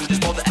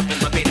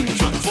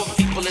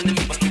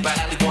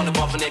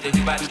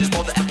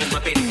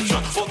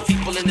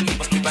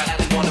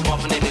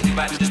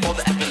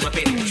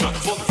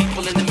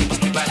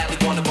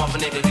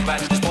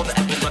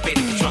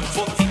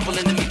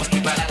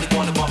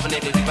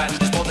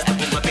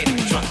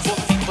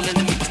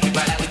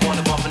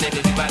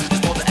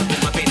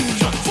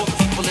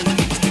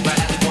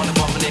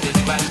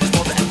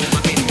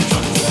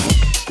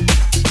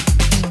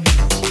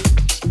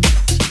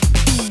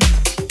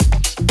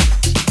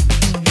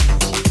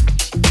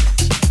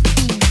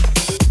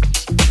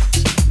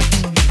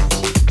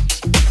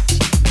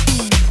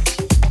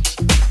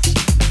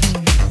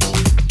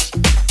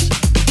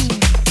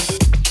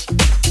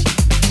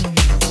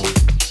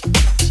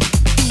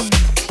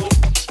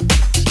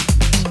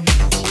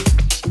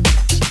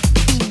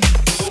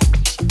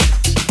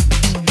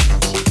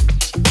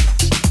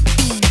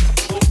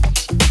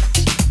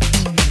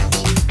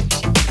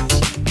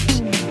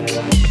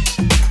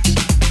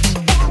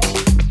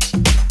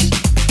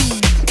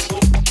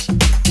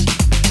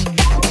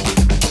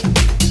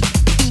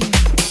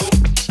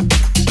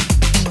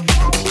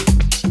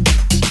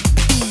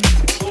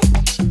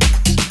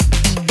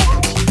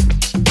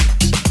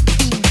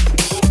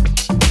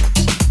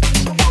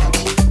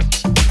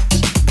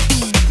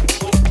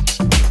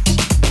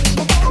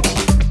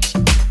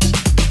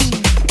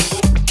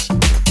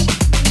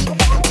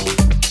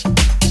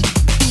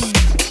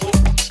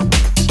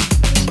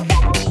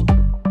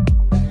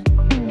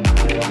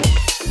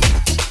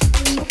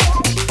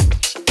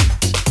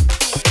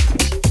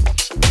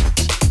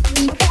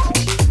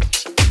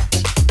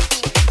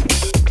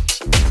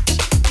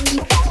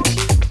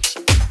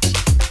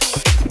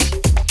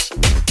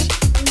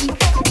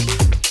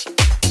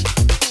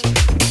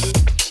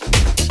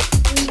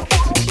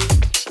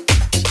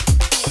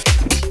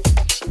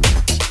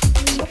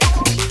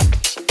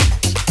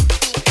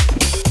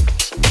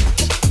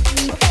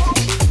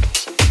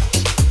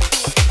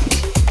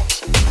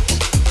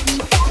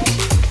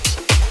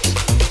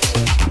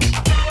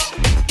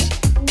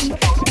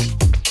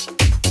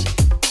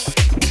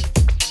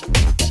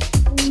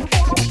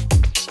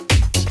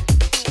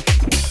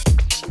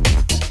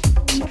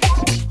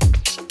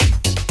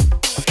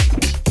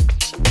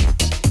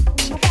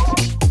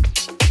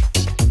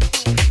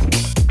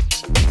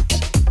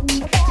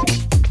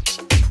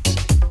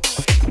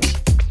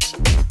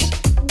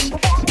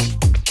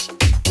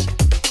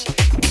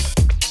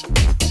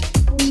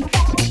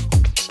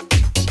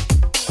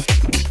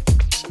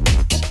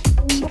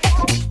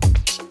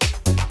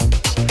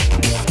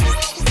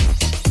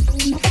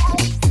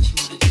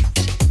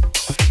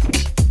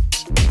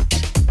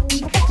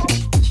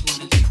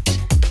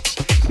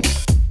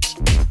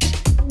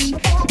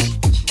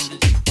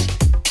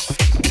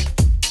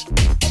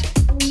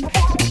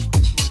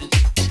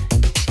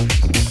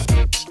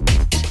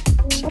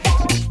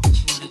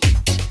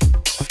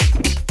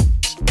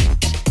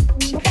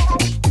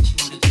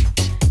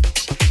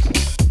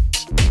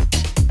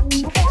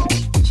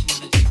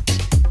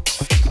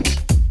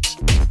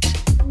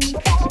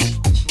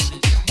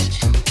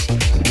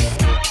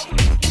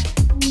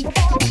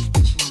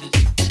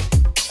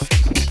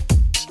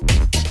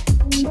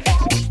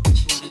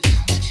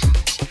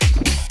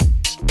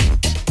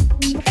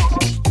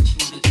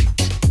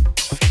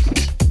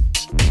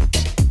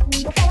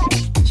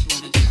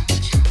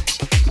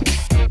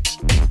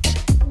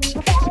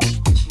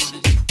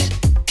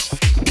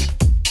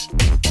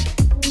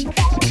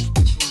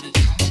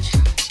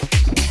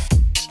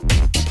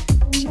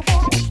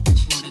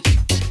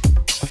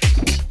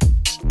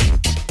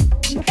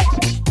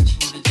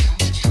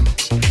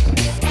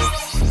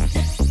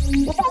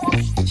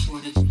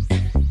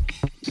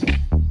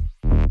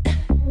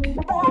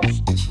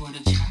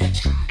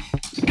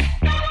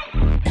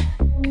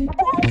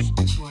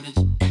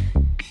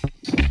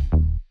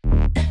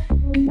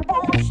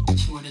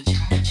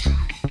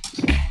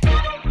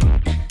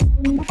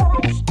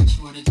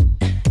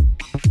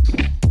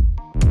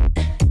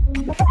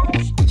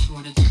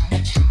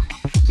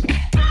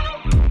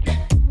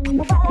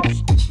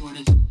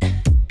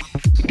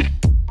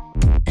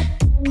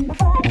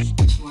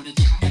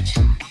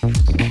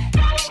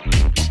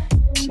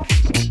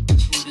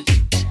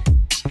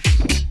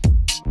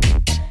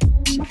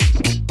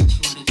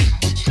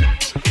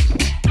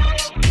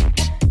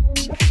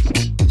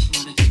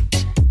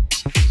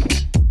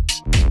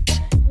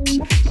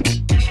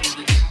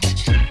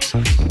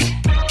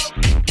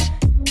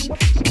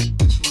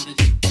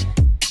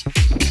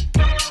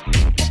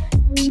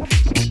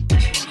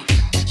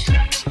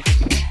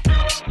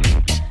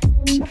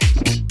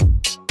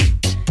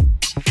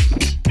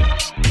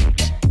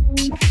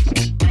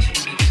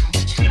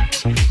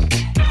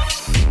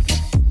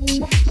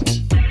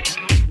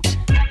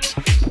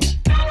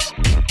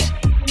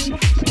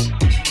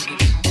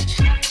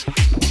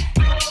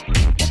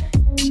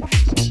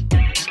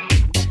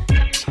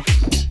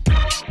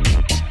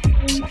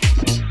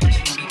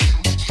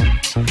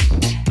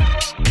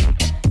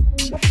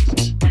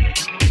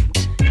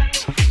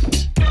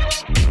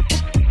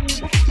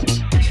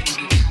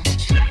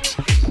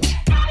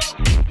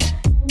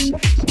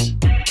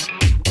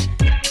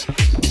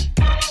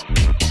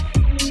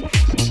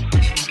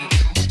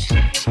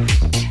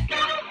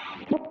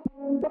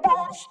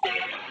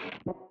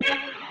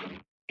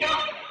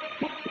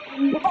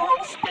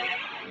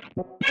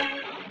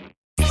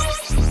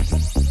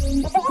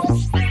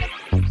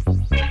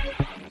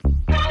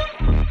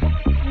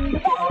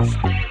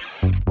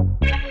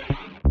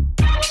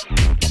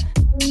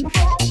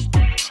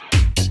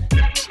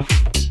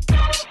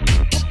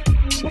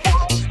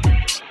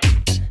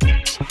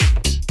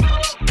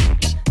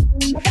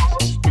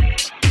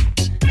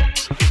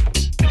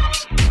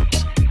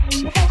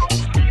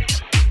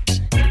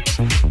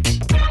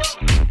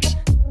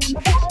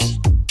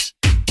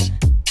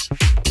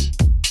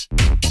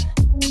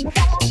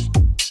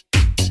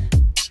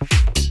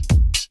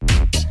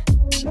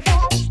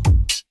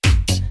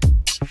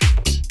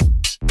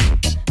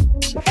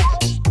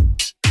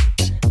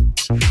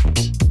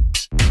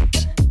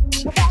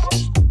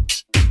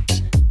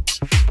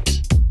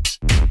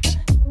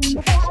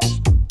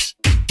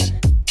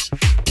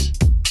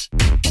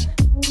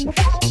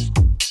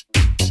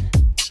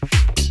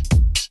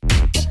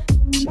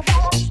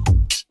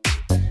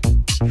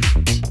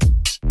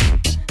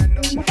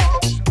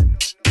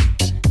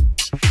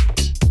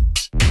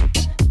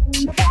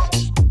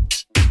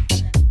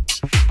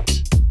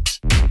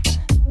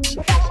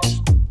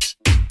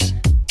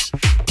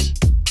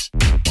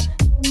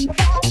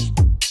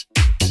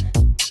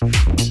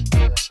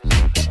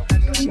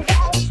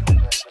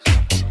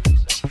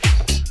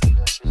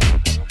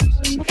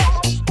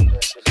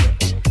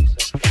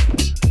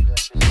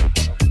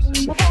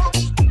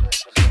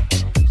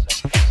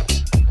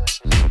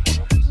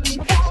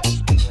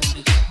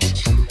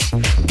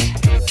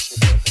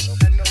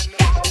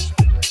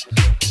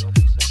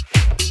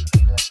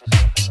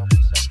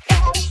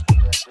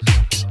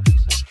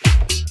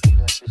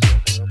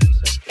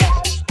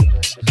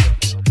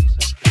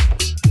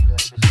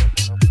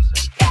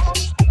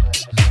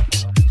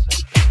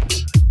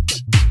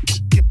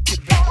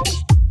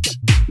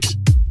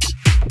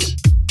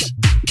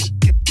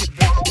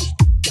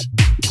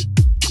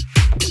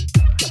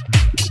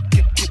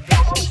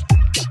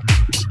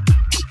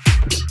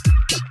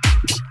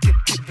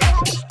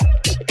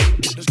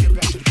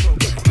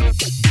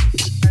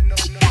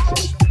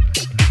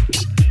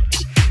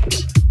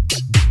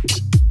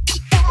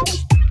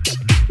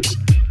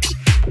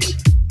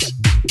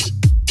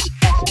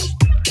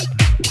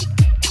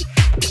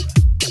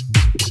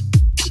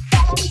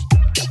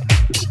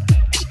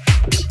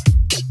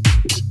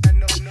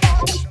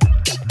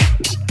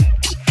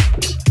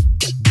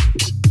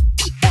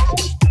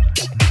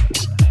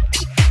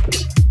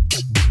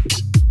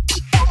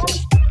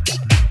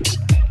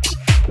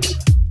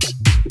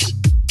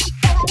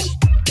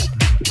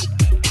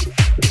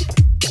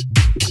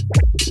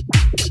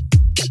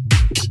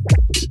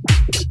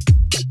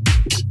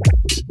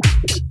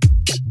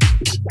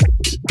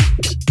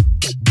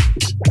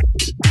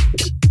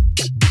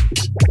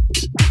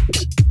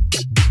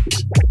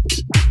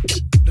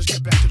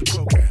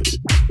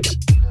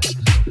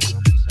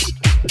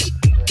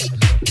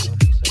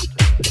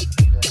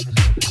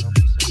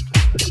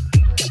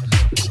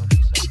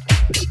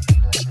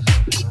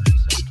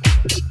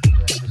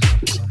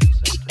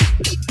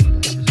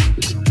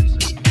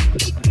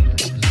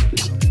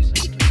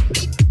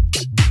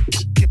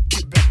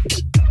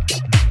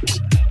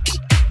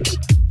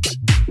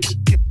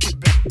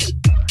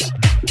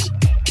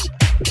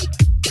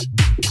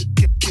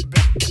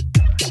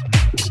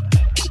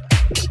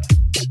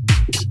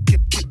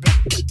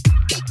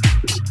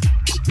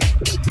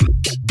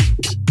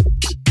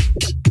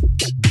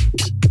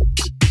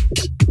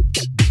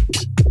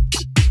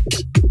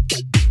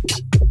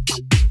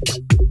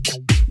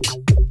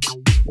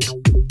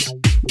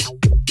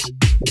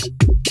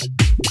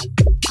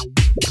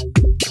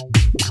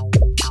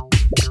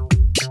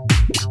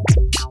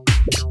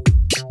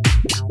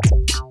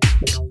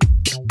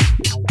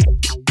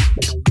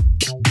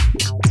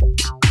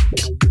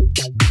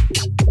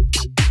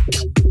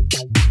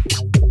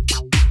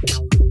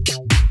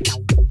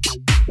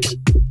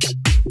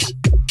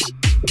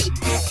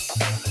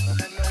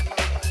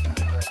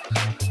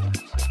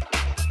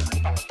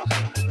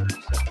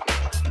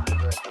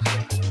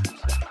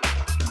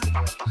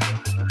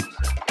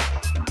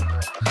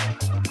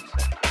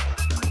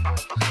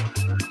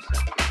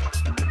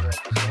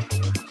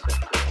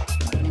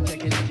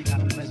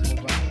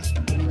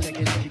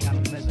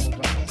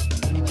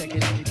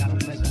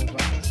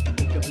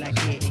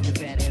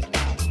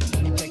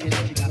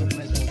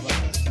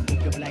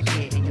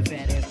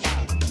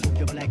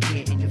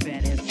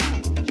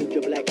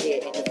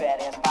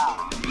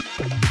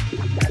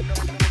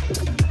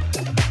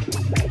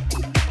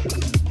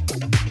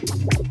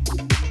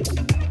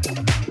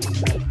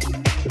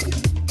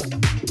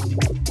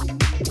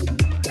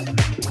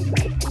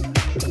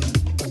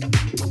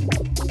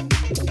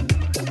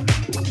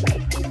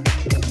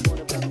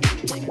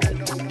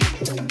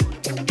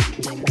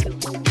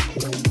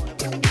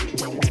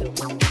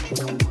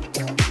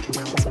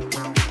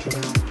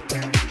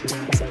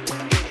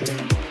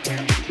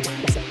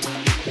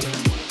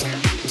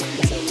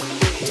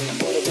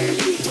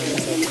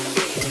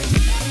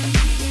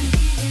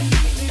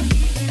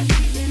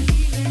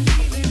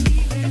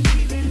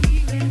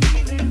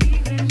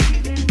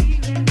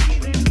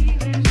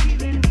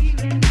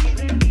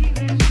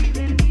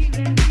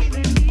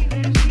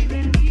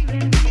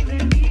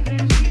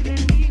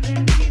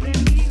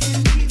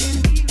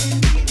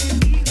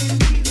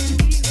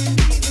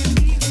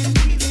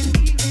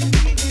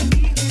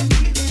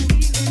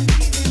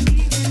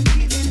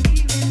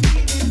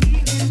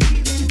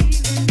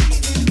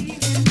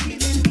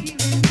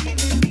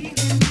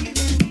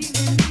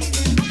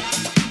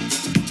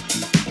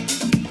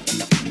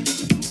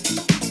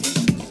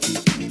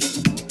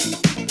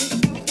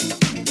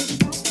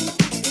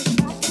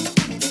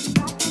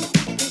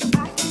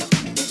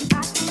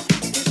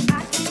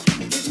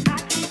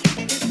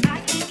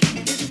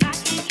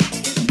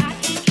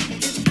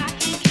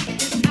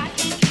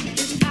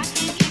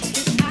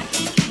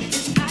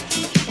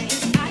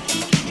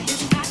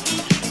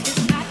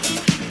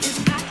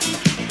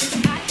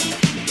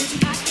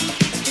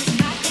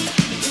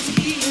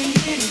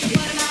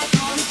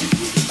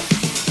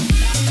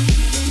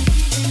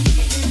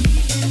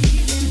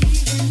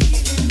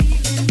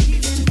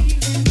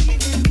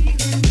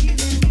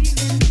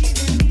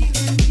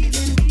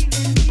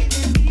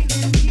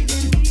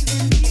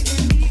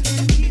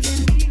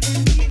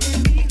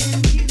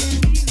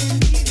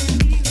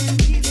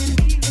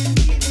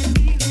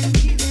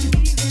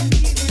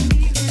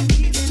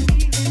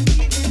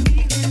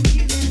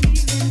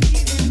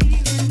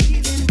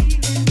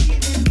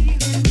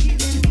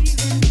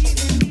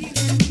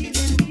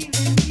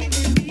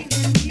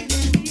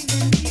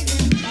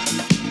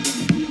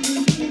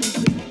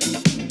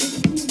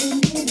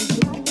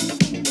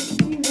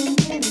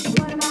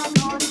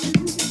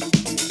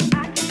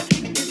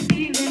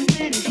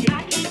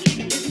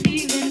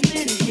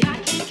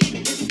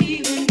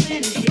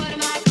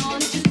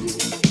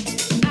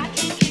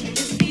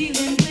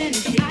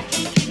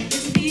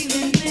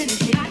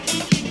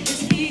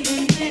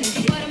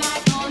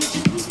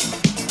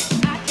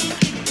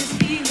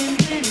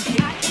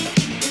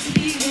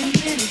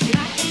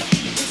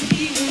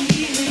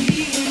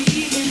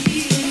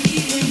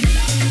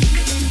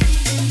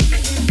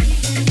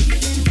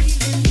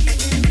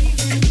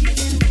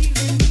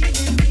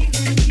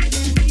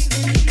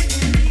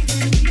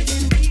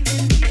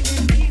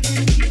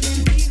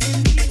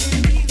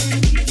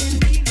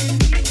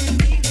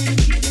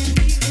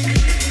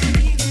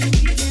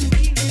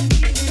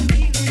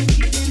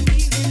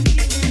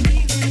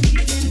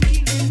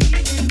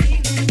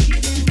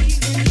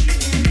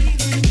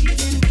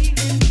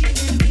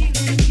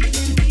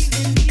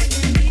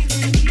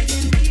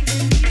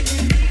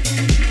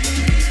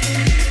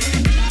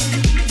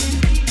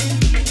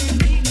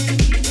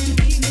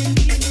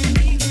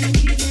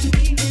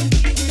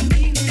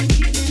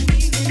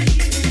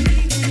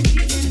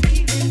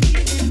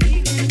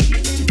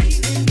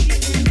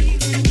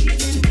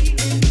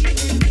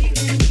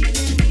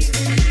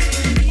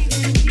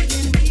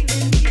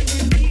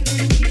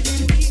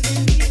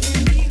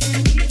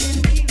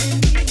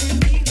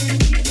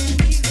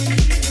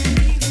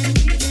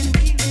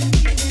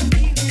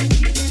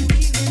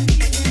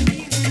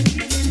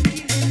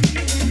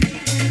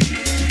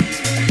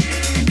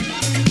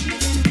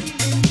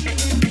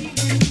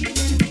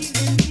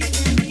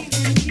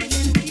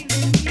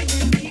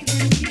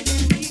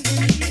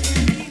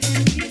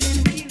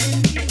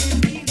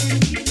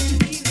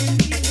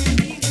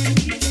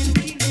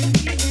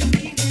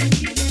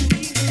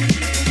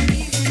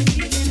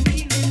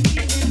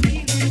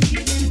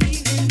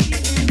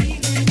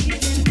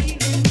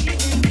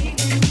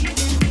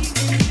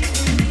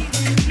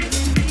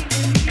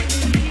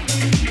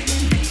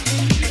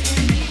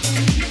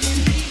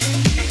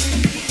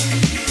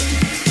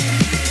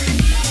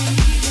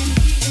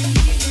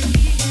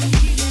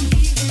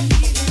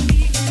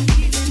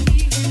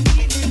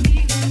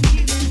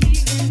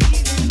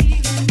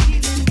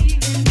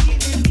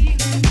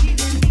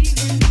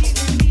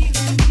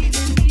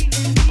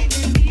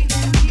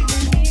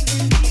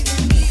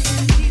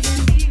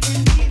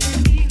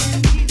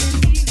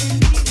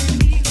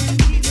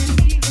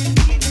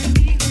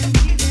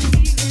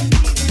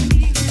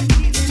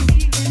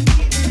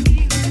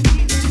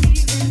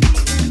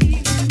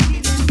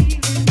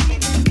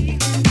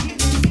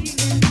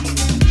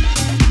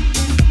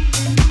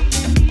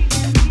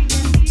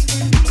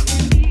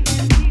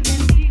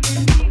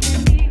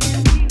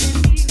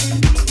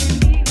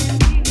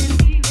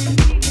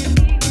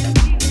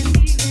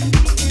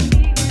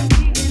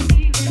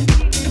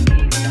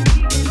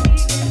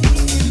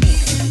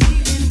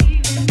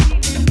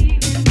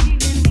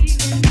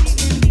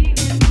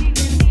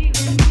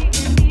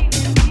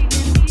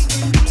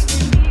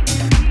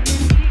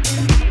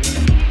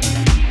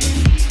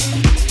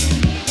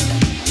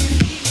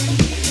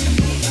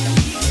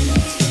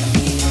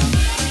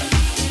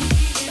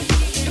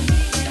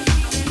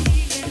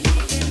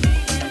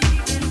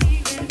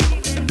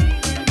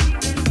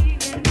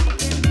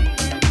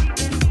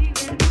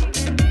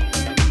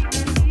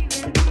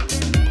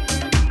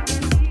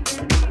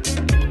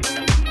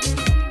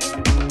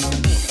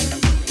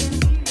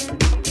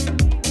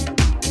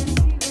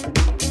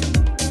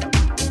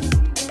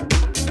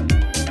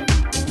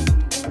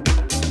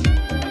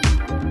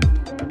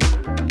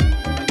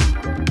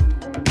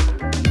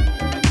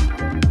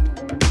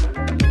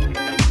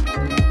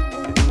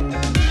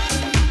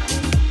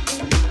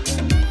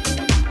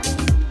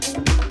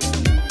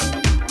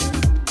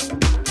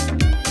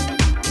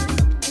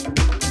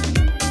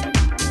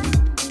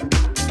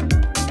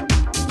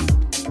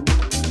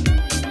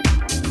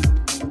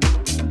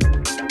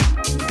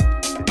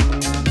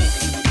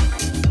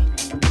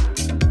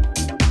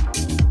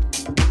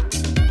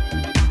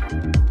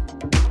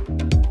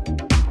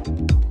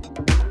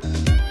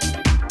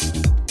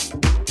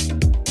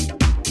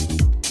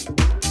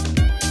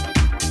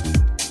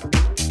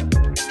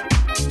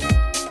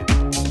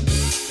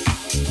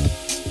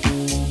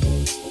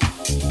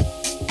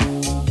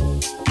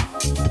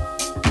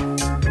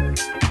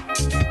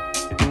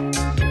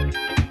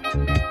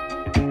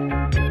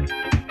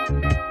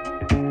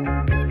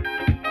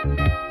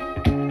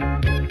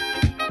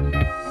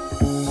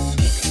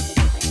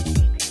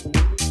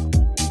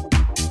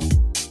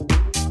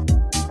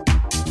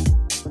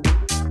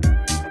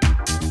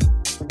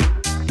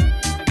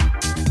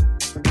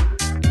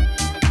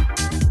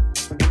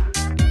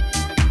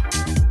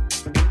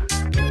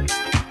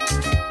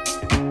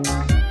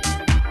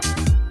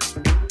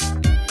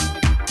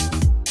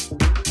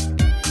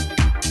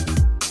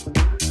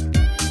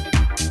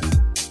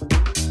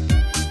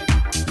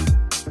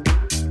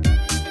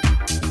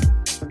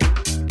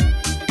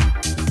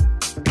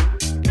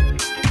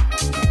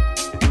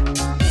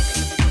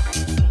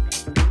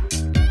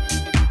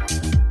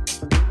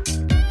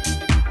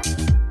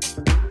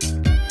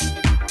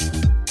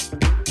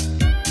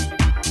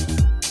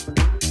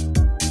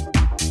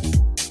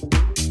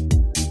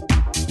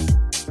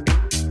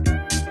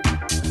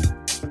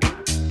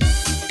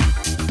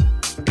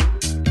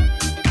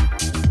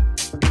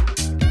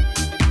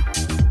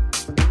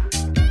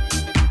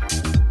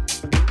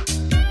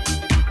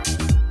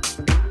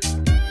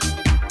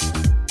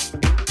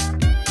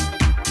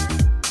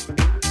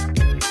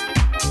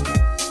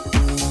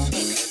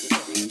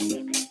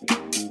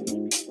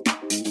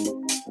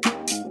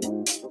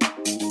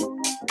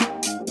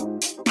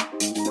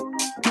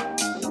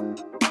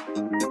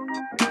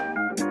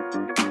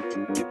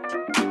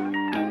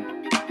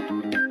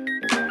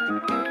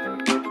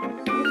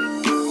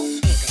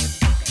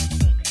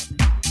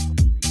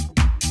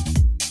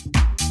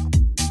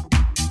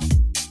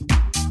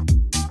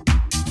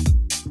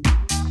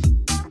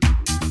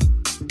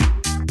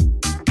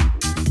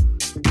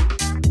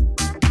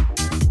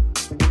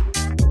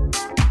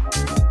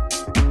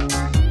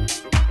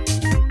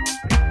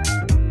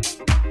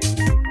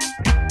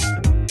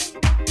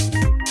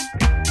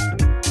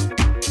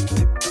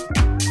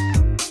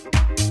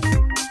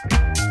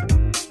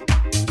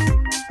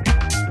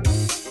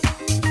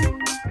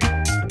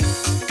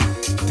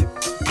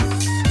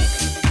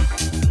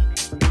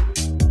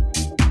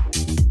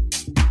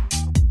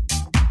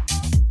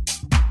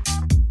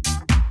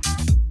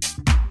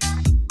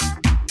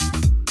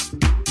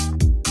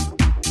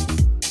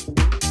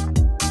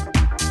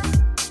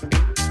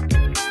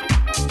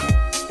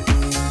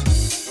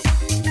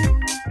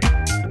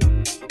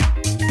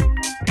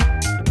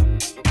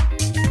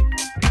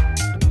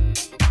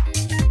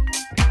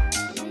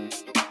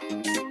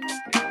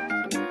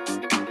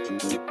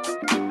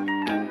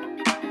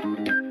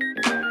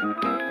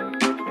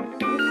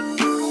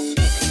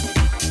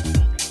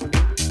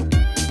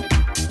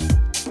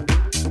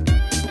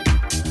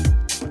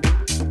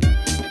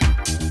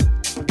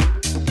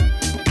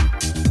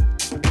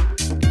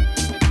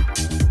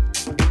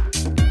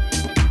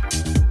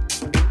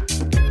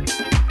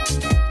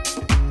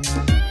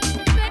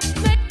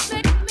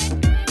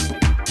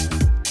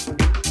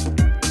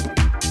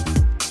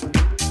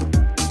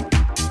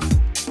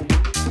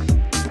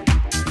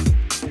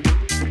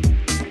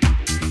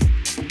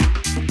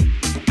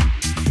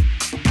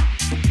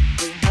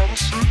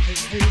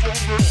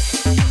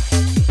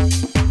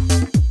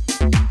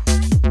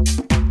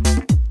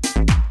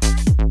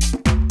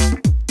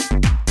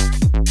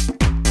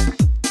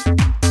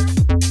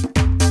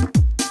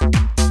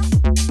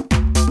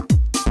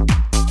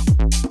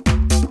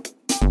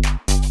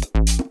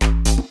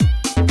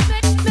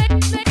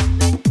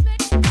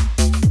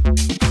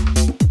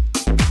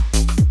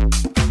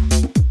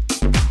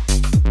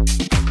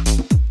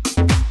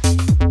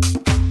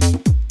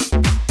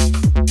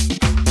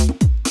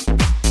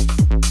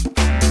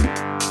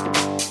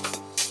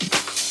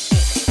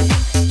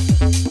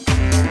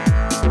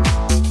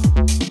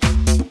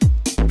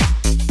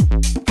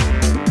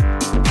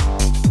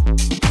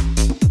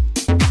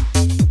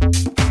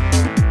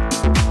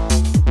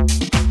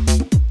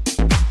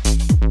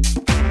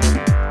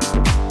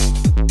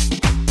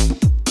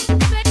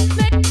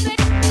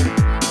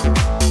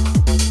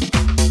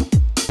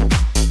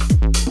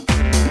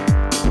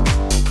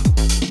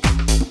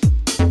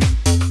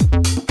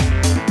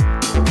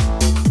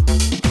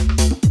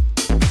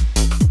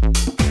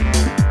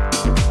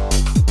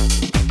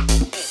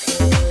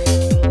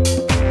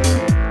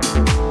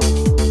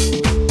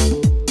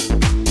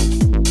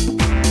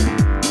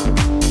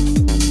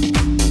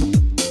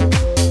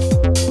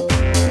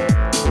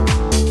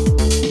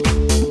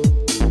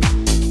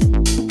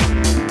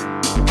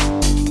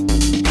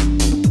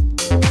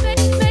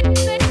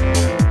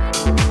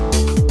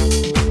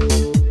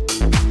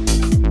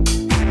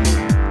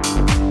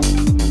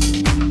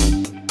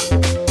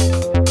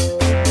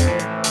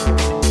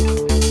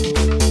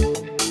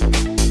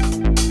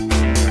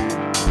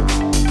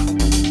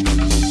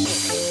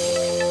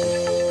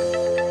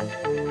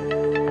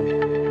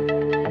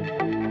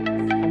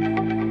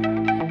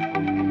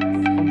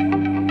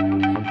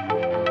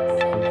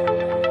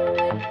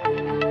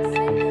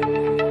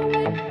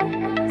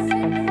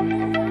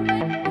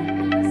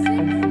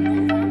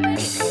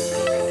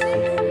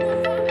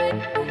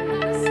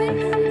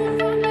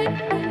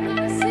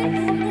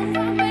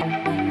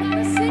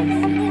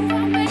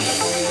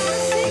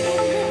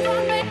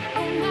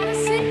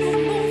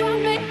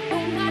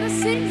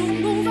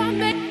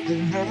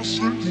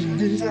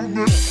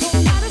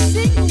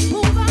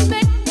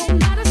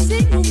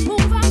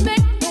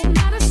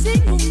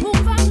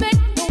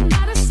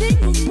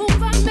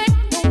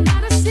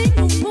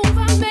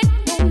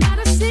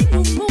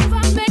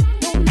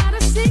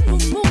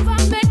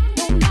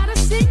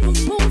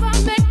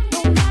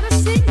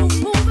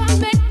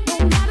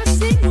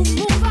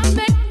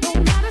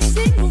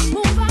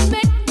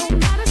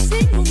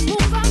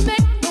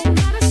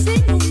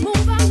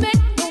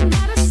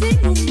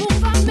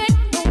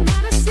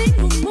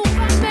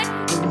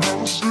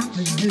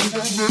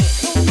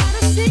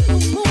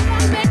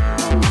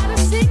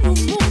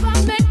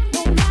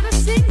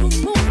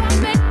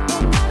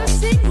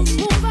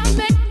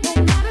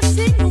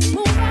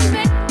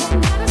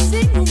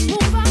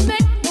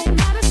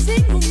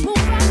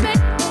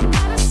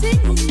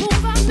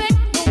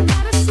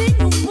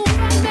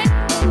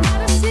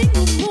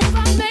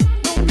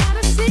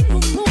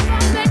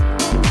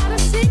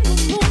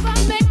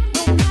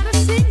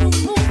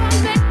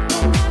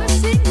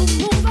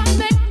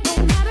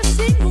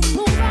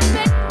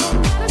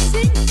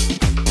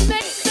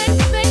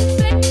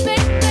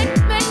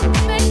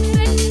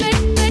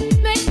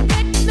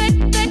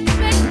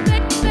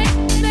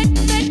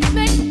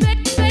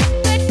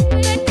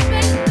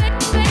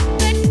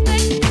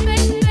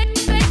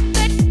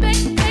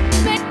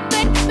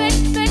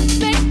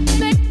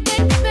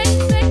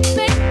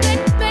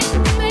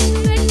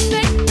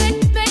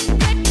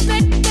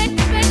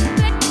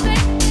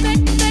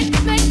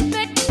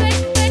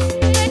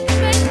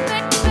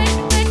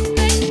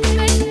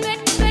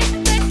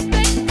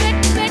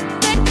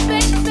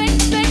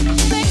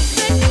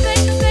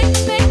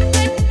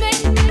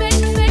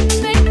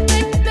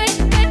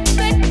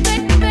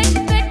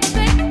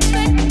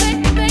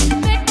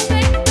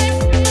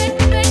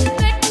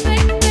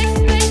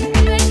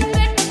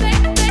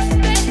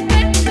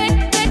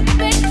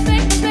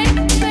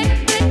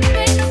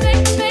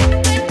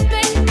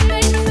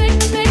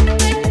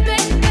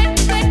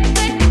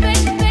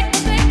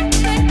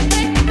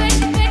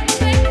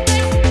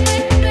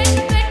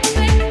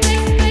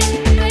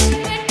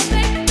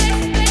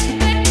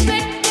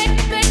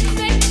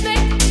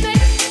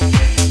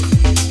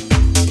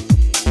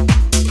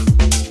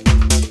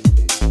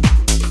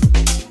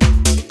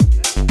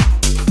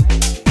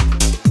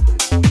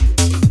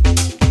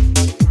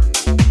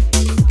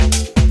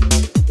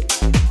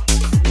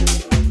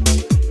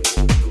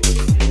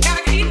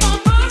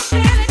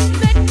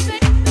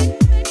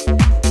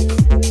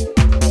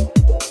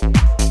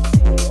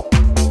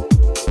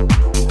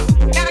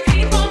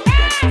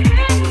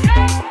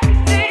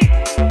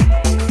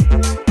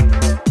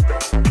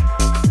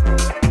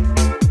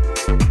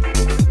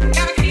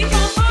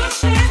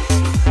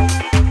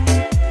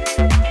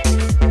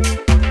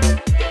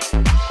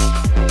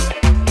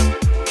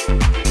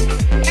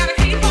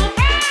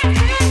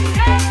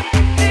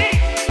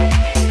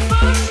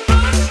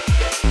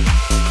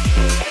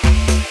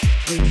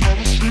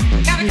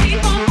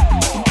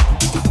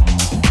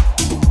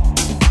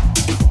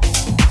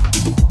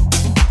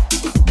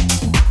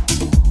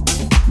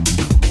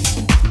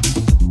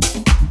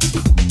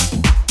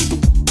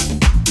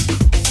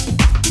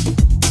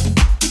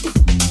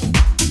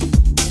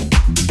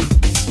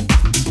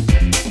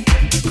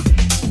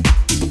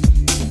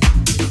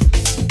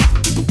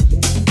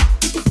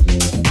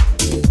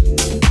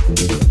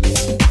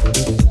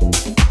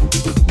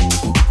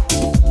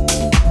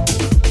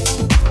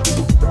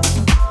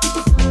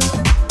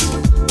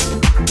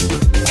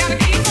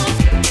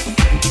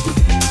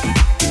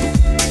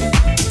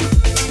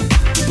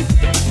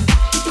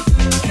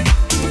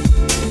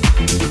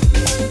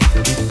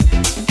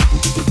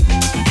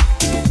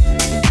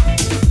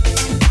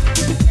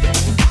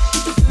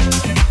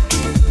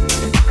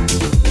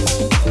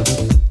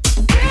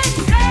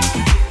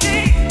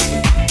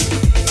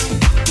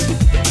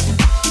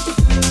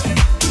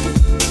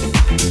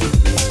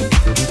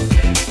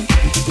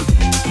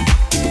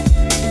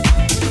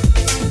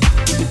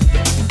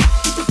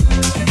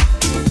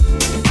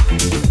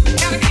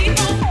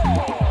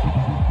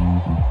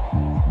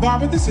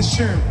Barbara, this is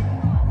Shirley.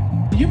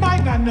 You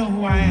might not know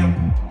who I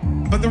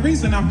am, but the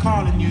reason I'm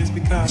calling you is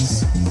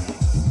because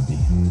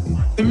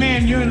the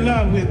man you're in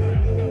love with,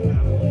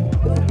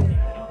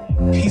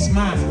 he's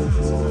mine.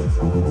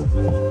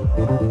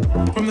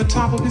 From the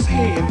top of his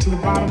head to the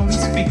bottom of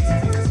his feet,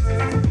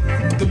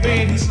 the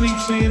bed he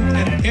sleeps in,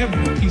 and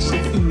every piece of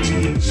food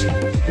he eats.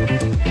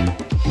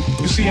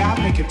 You see, I'll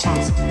make it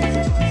possible.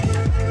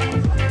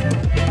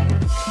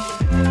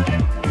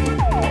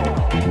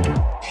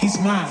 He's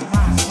mine.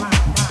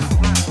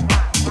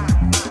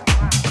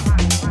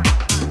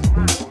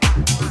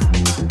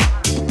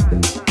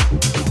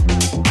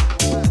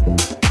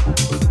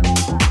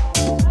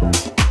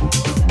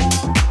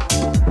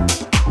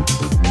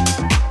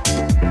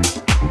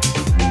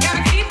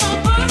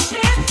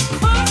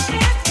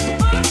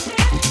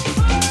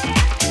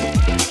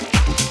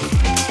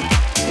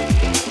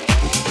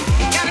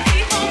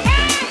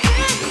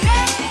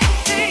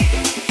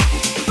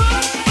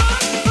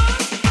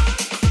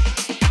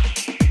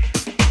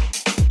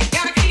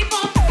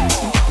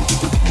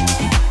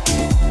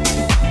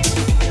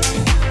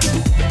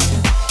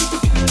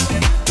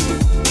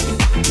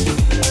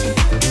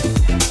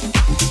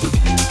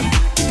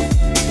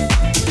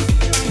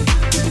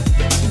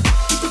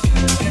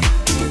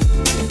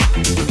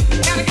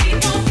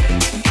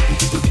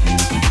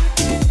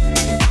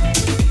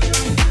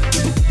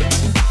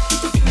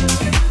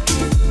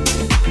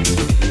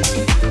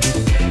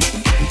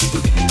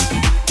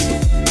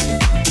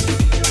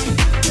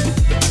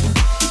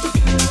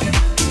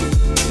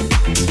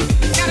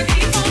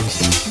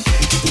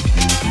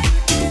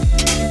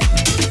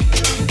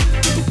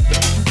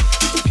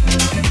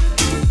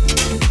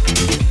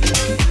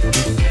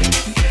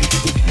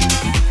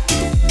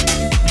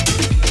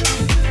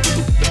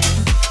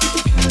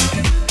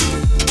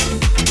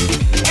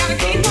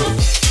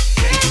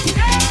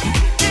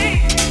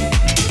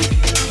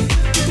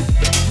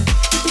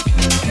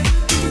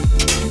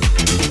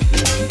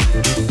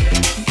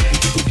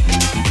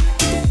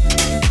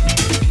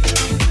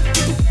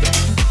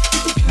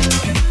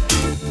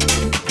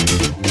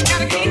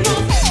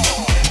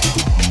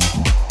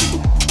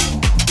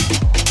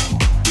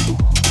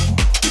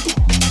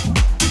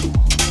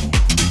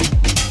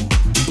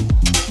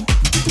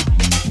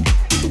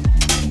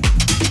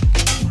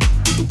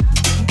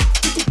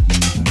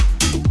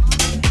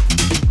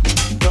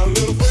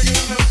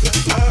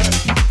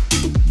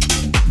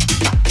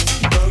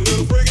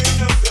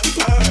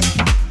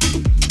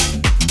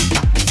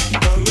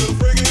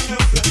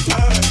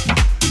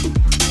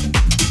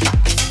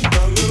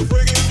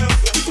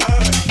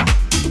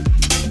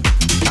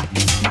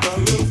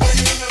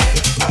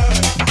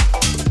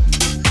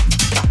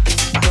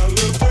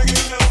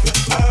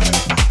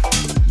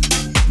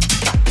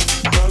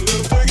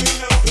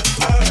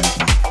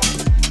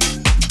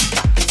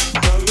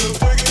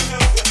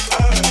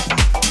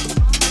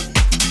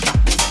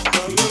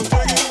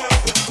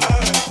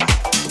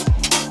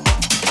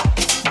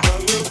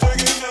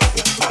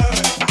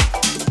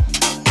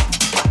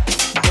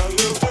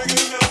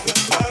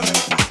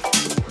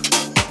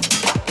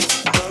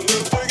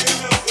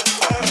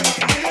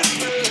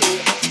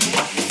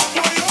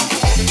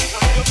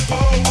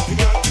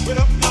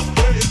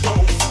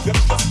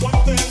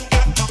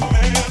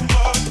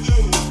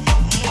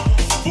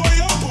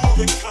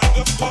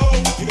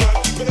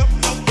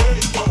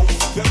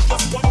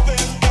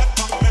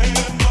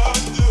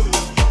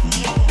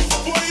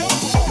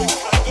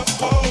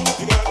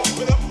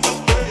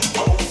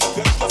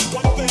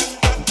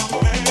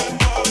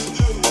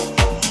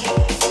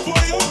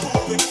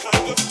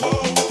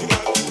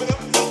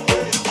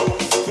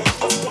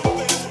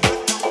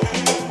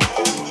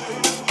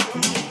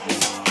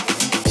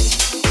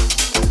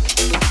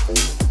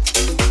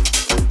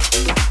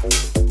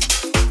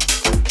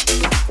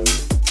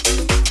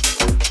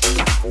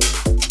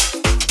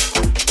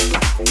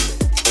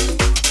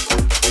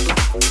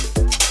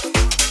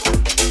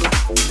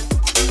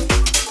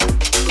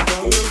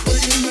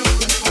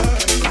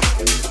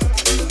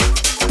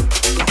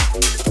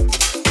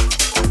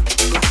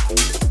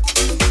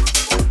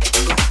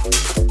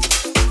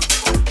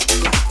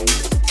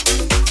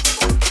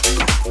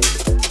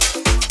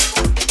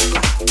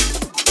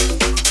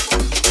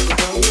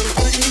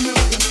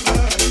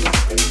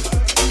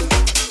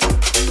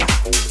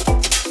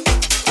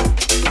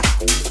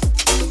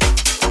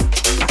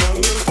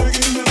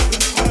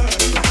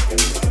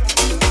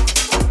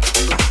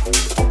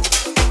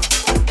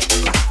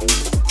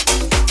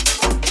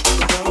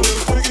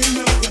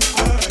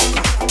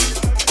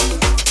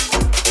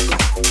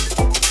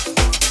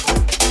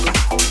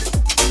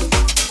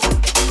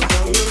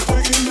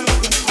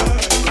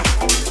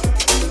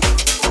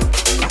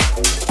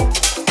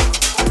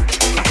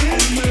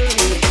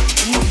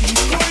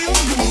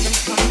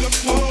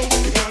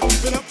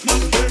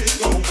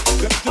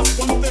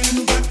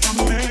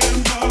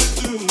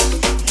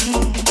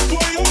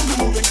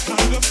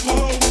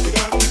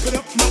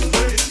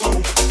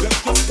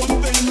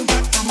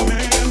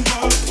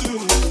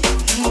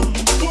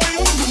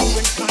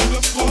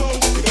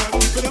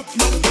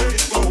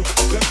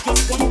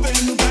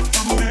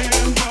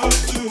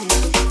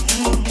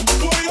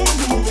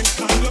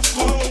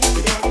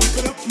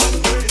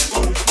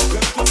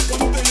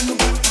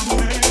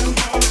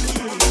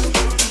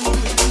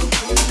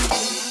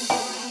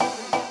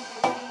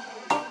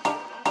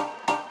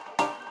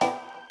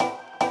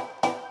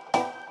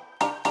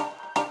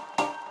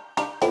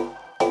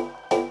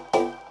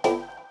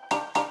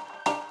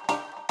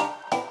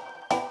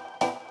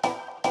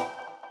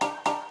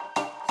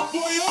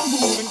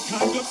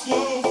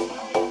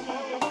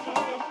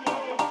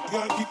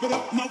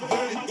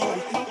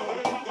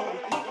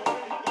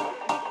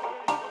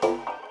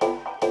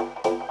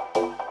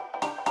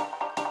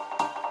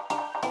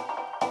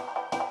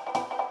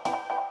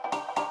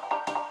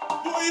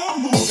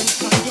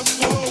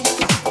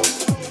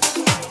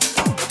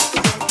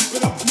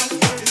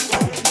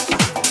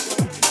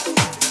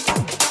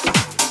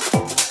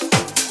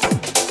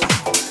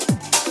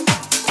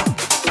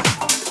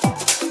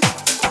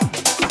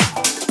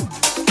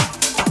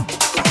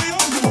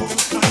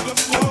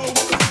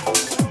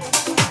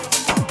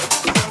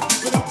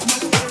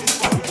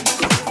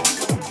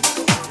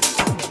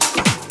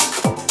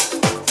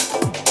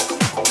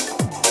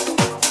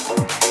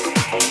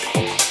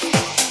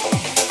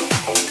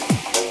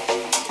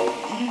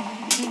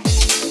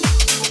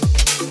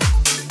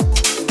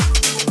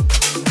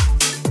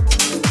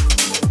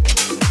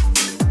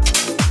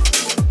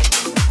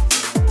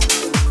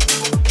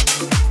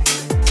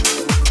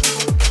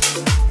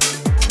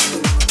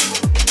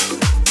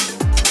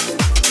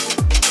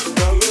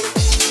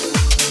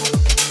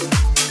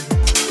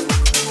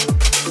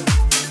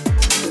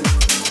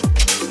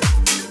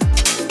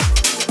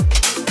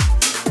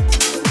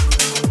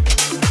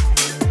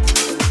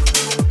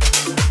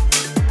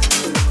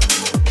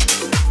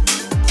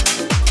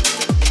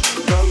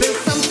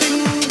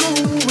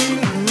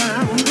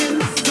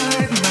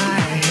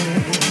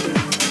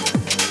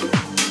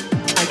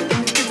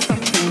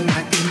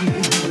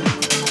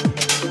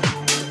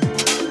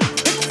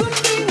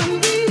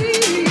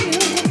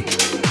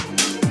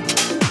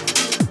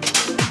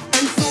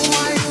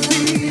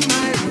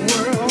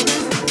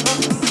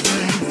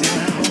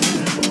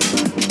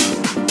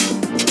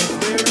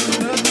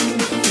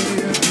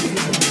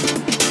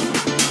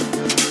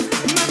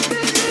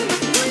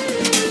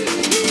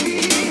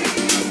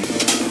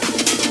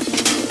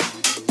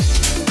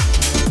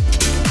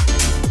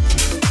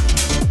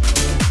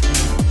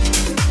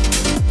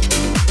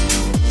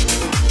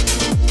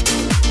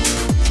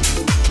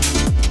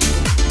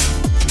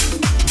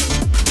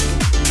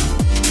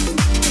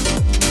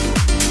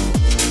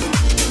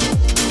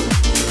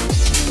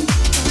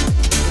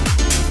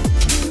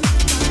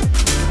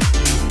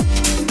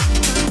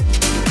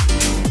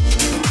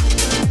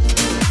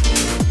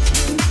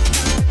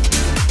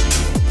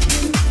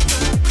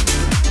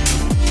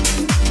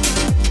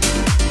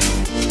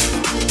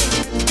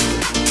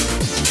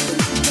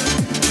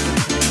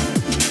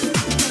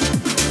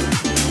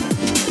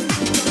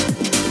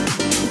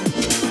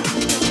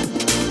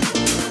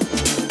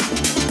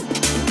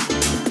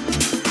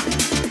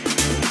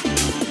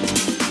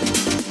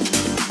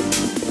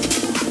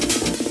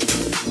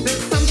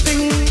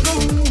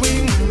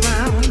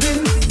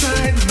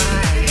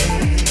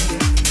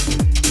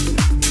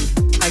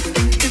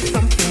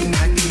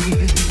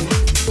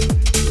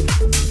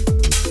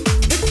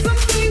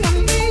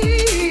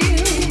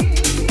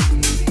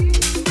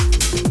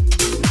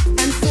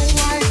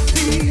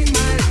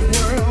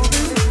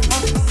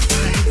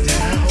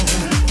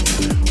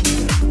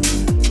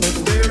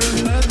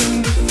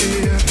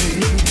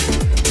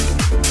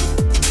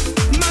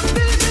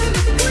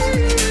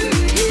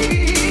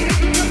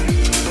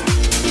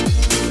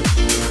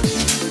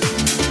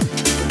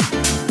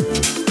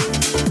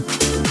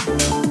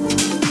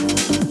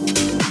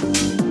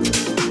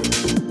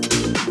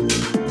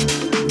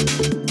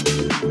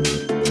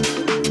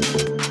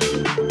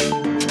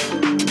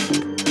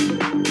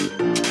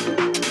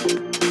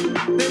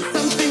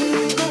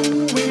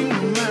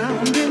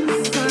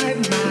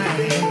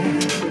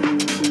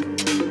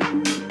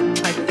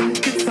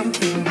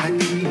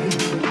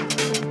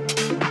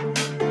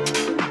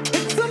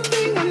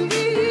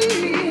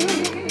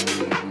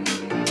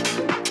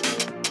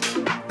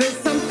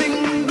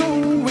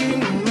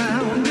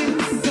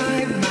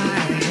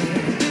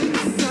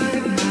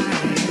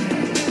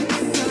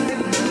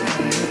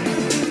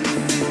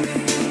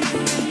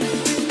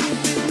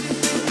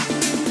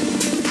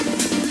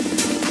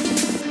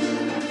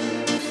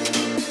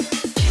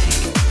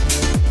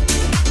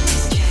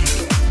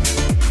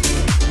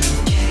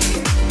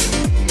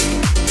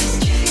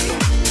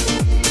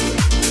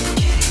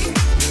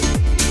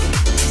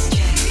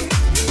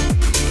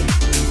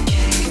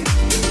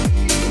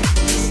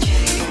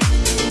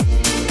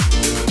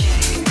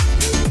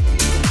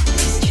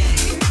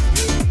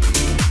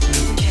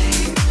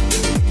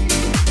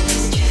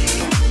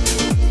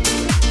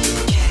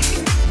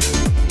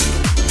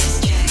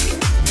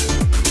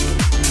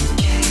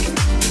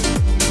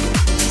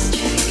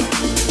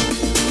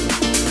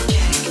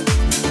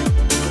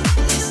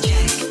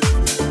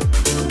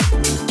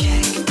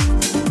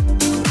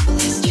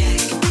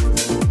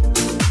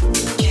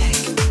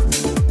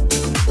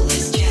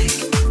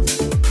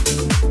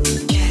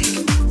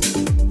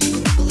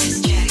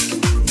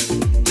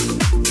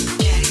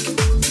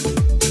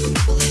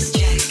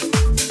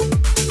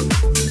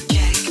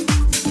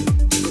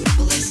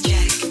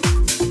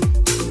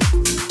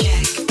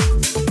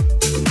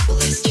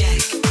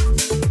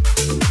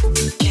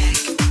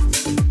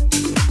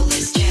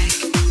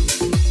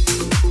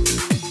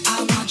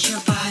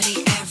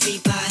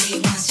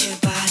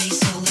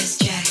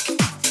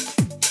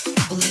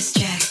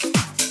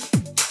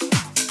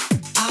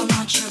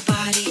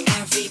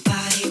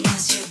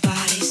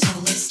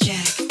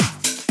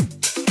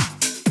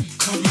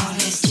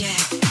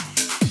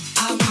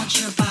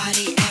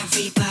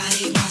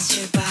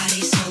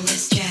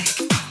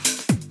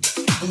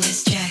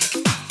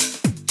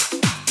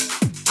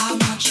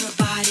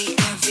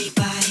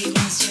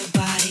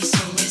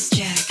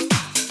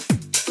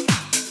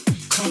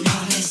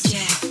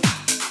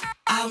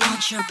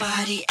 your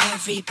body,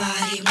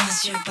 everybody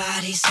wants your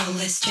body, so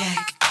let's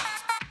check.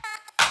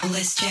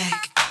 Let's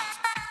check.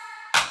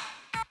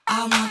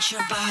 I want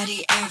your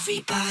body,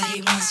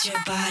 everybody wants your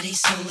body,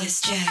 so let's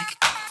check.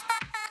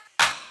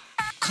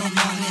 Come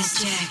on,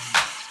 let's check.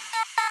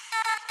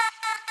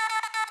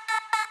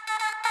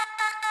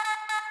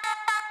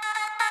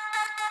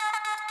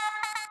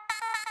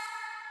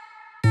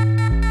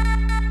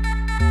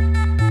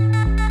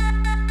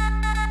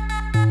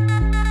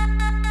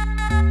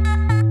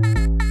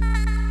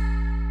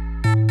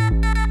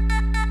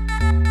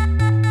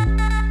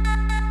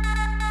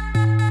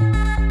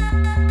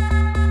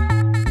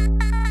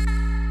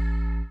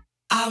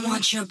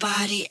 Your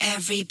body,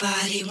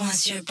 everybody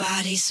wants your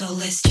body, so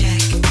let's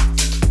check.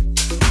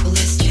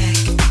 Let's check.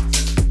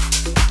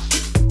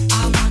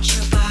 I want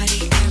your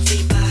body,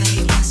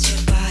 everybody wants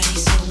your body,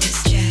 so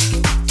let's check.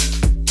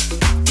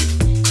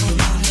 Come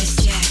on, let's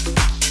check.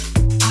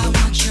 I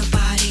want your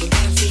body,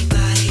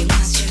 everybody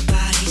wants your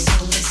body, so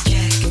let's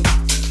check.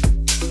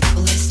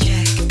 Let's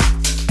check.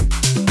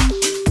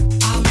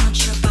 I want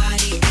your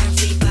body,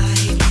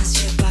 everybody wants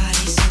your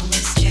body, so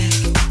let's check.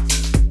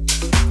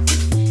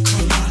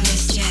 Come on,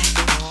 let's check.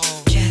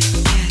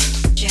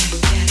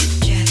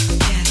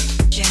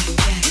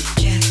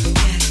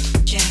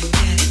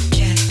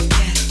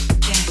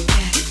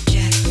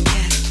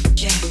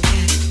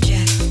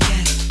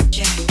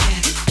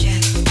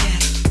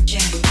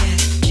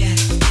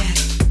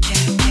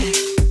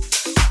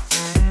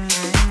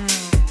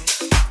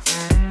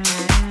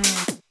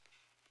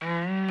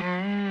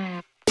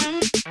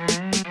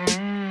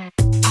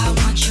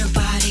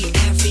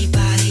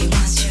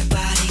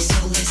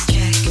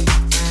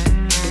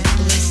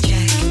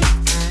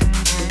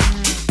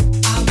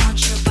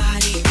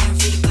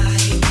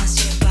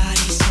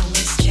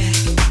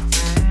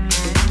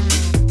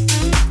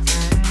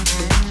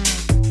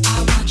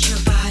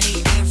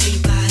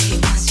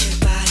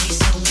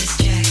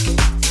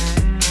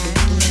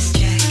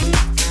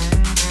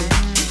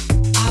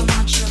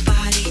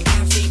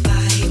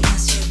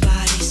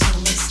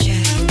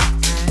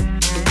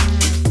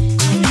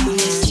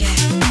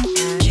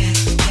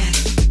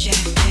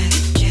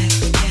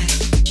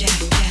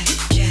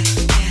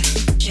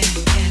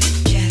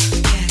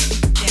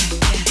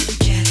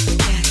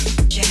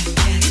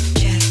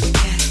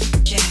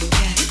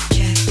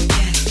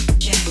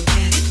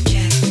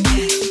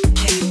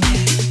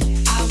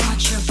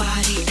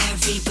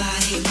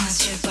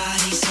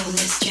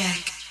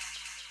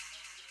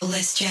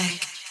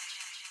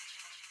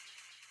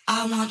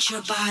 I want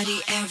your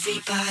body,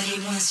 everybody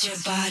wants your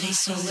body,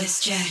 so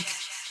let's check.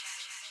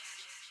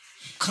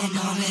 Come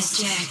on, let's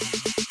check.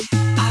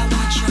 I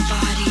want your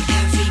body,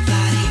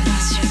 everybody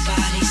wants your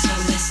body, so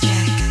let's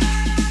check.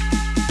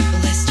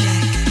 Let's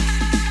check.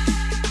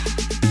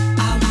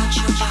 I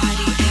want your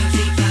body,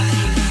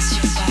 everybody wants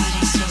your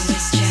body, so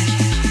let's check.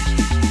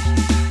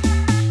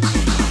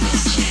 Come on,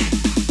 let's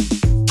check. I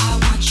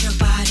want your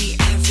body,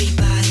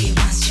 everybody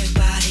wants your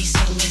body,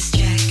 so let's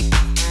check.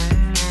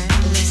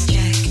 Let's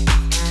check.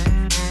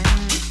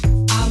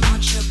 I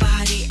want your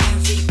body,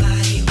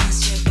 everybody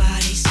wants your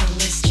body, so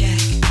let's check.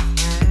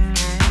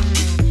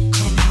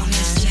 Come on,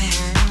 let's check.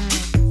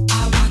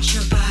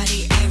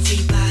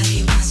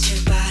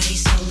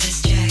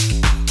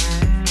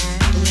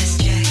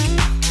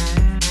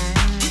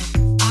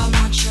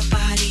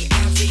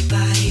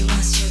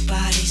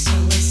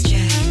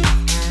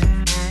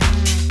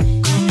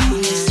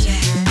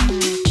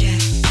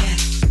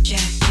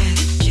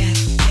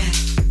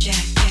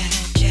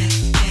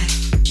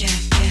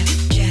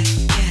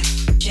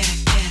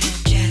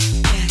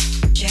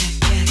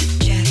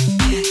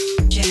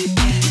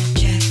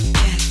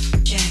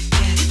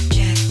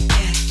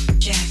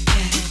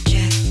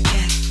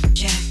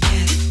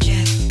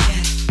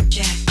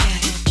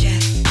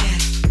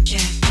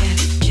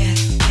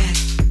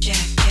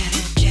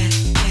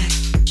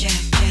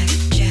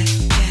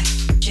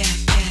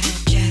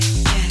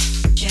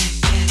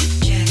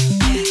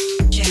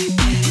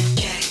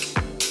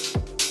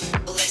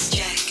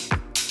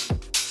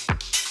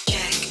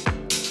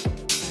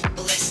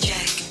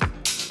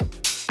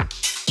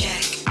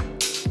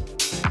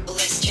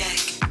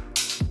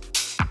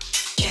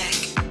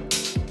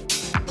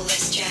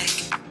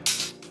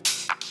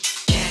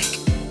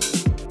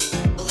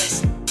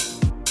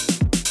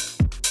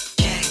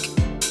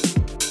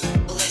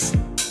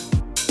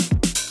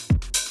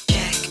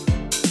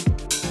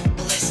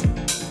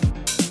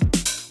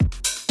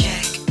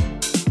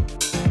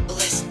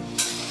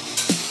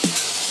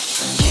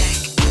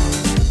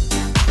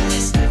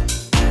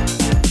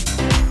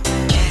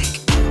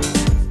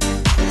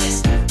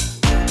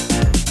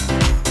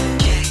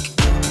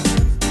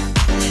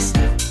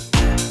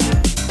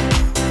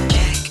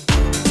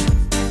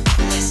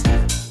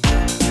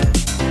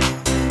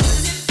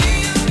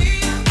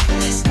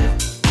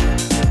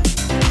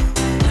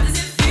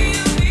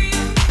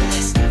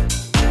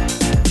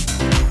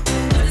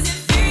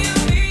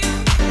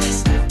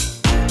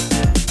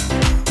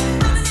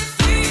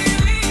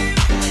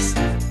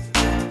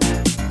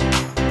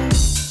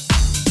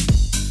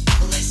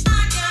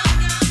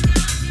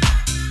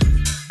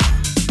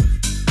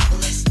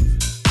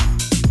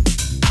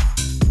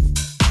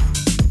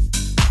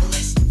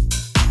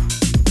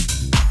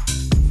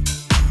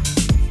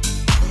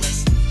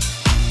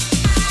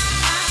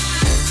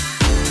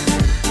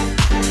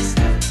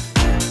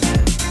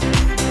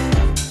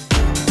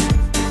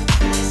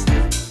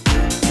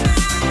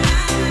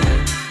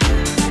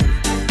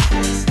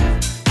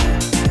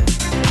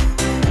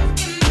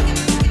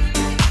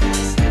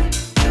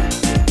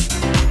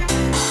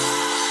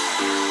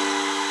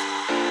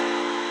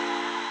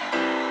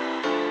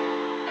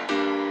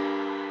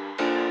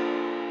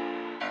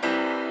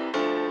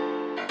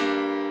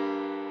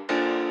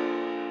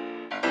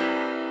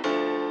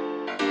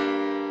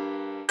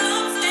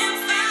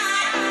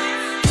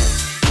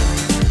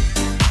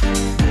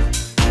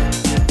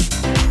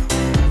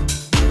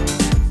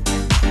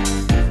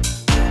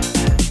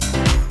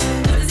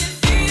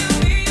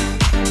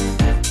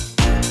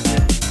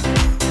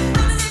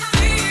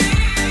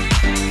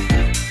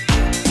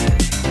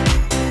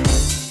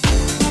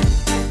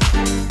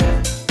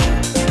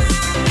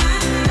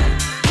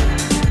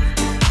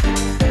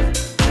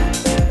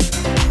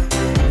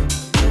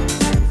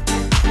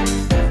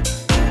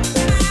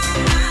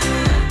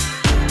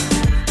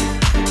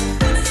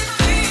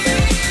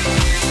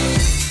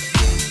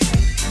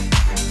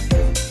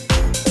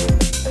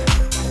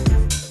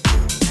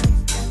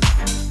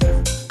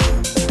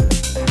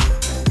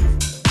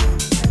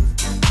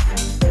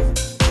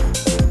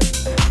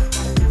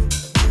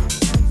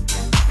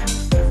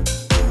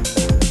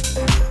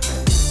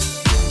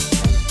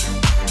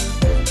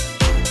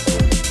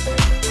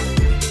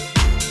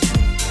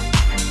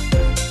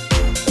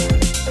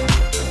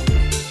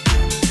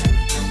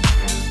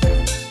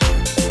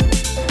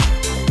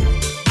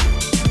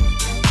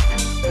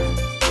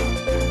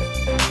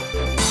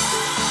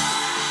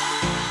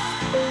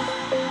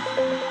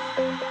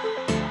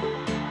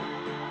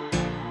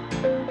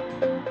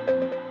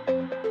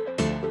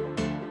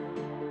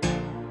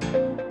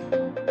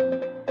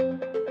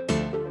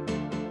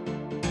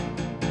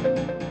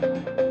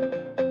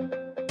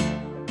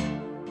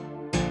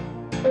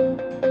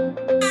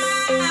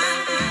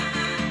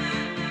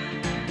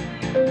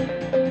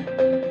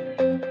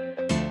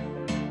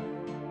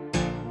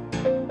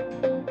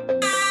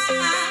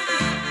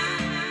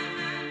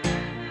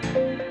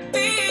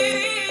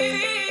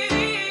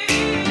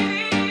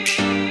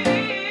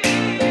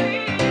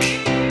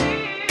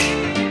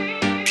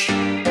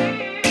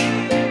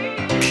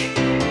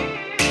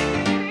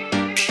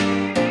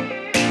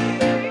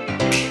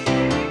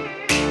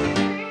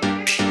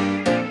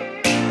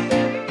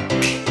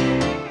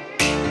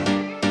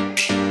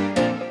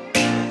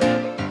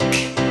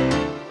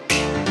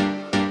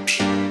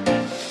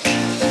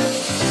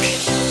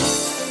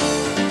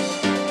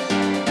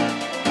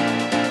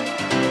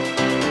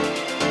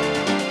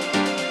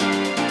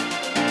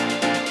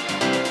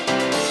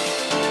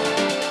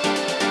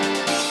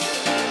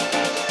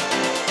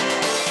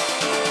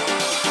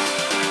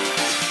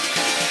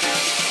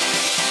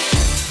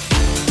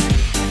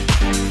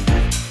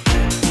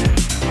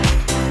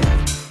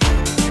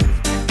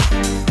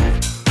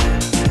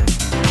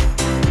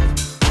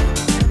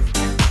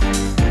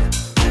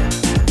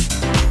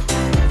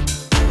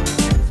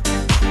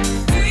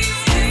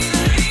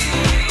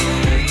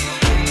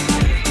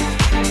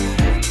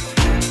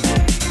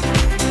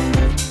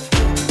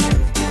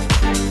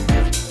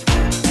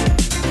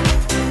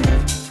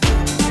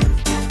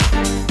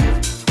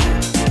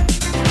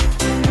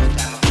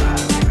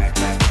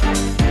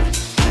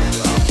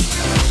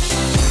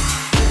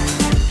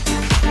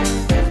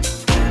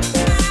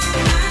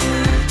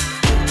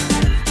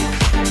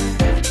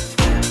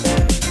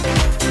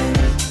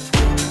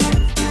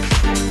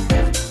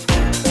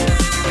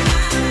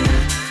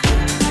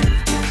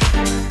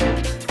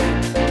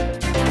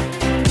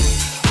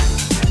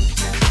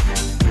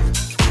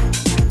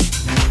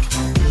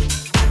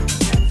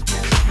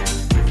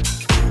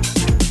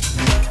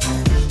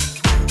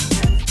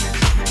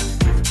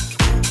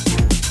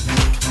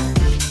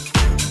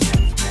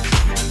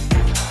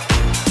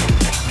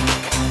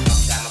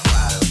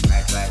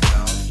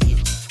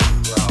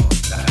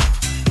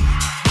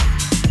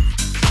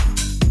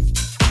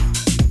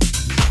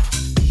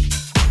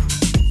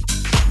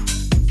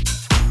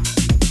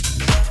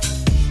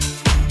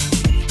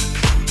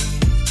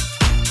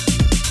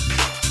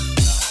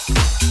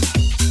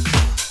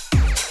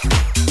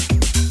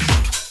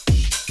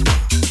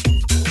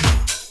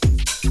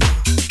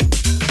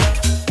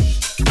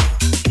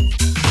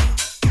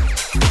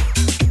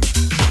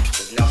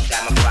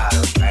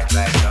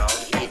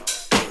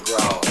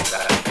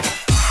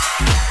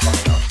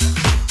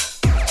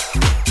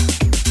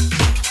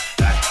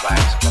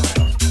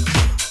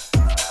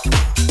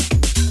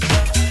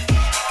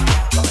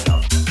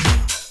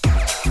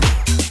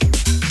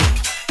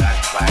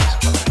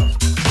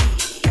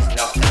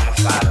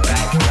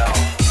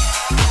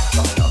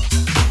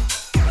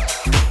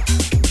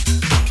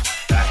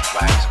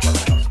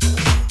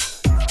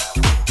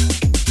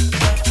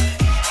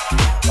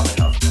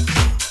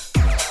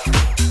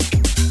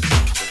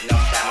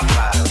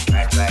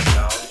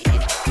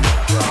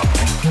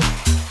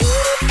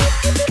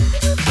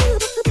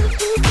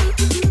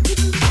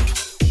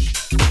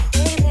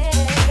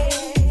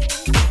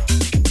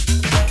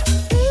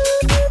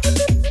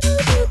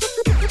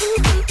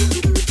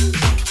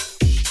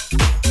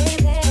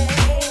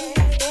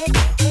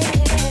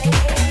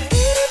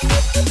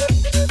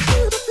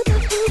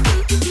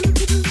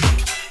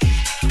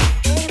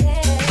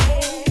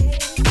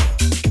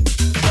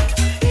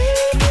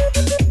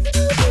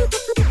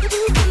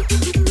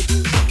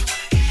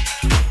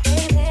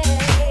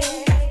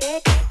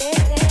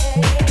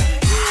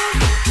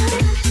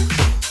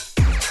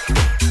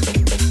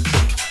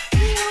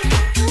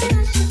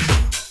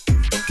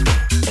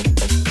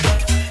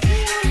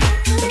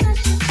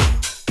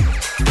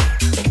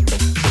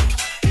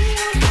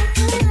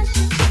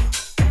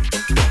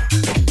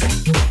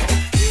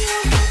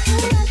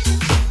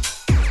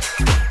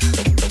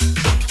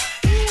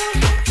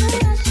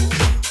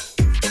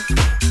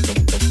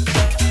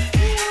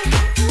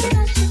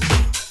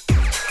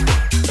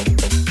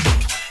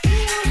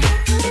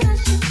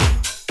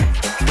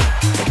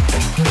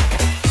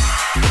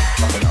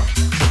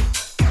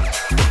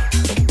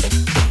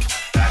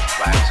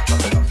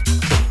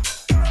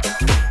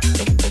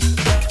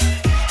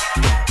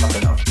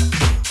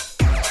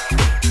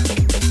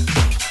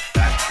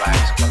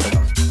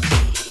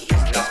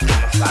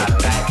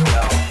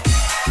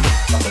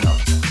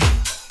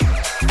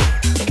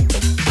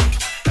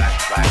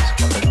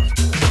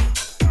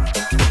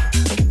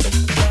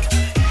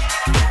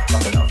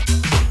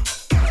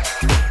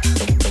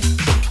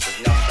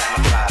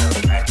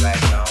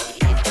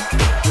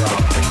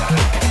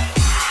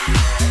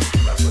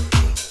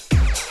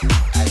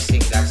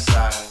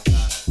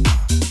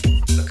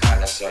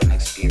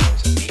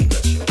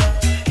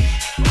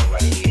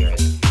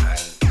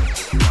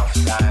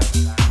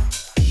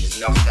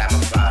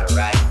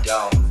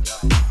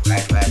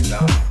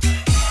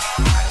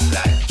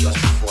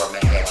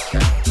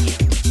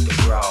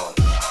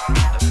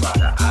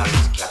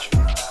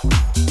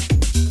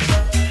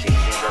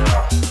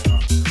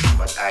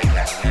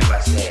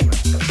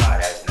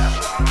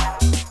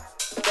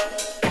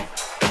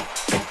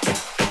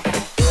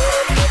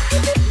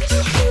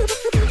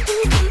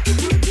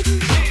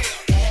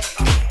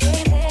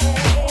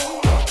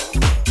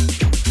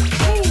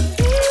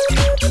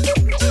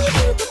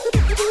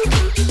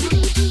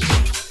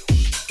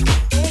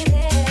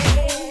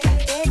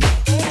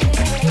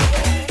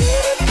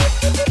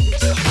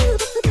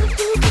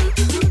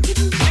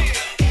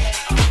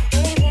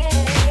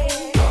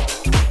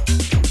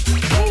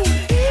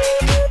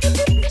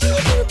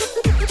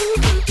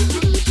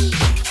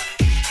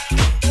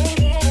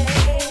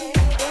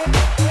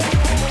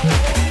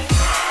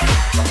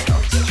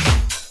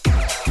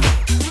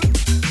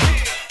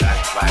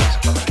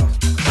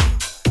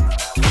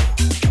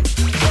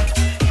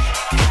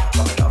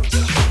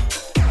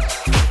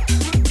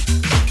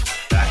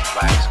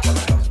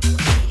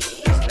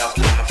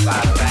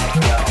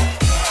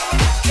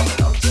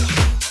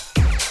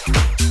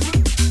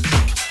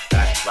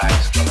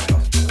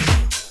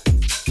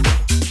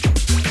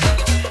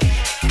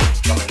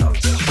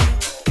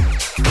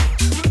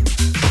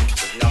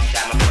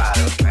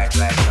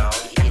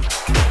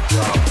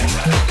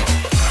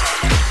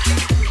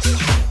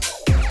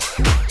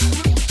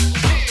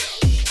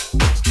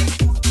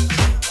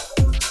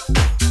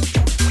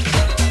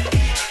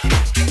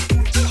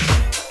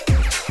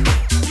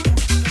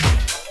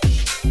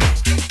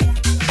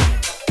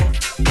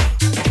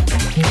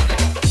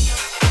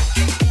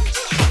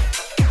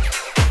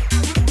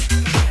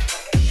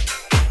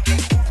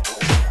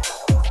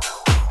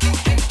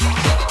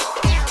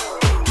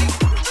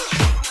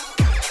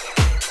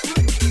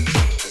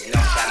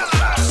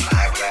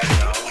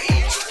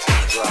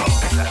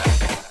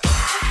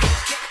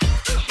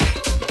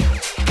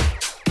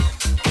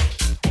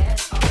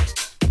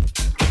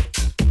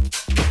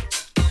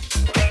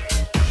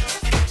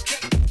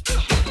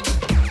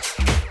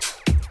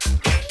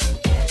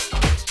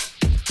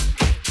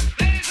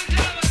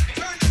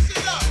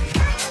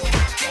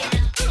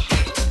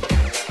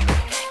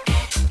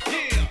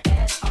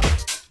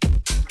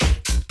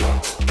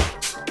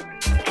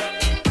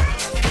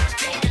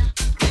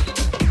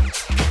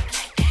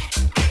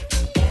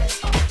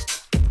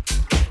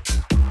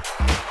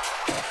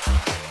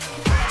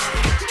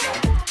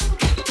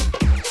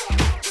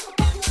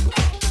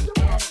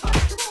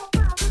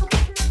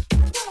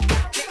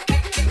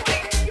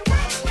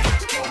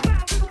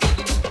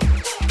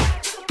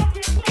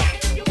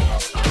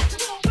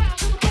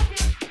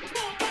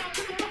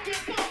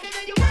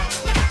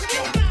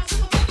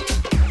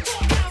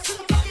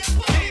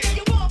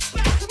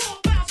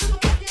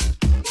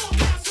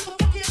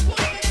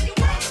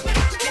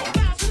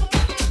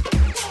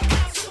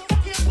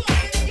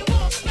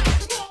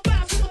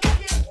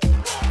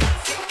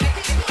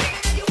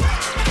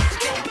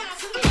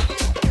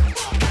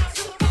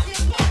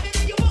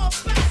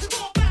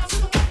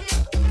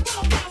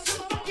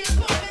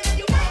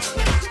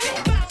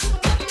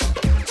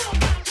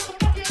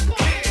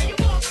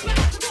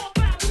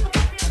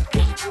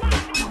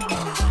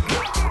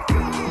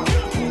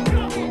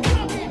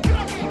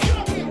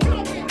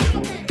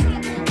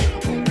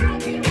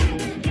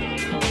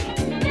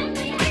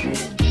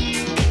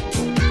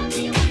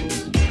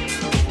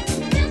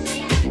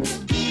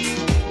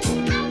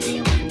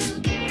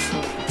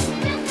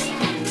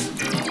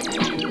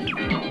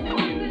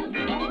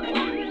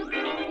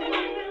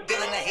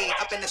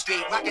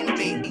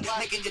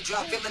 making you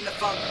drunk, feeling the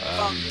funk,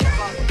 funk,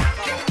 funk,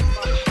 funk, funk.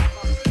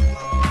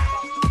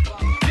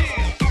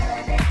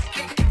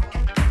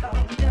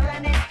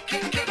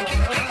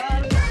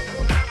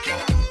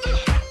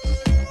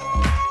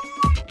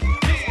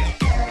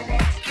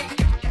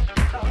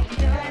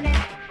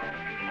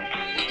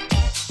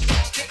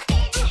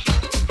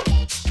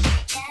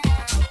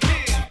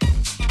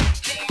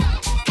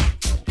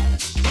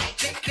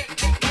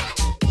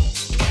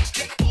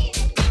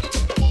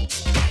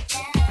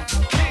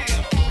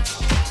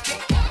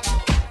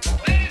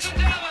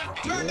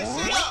 Turn this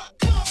shit up.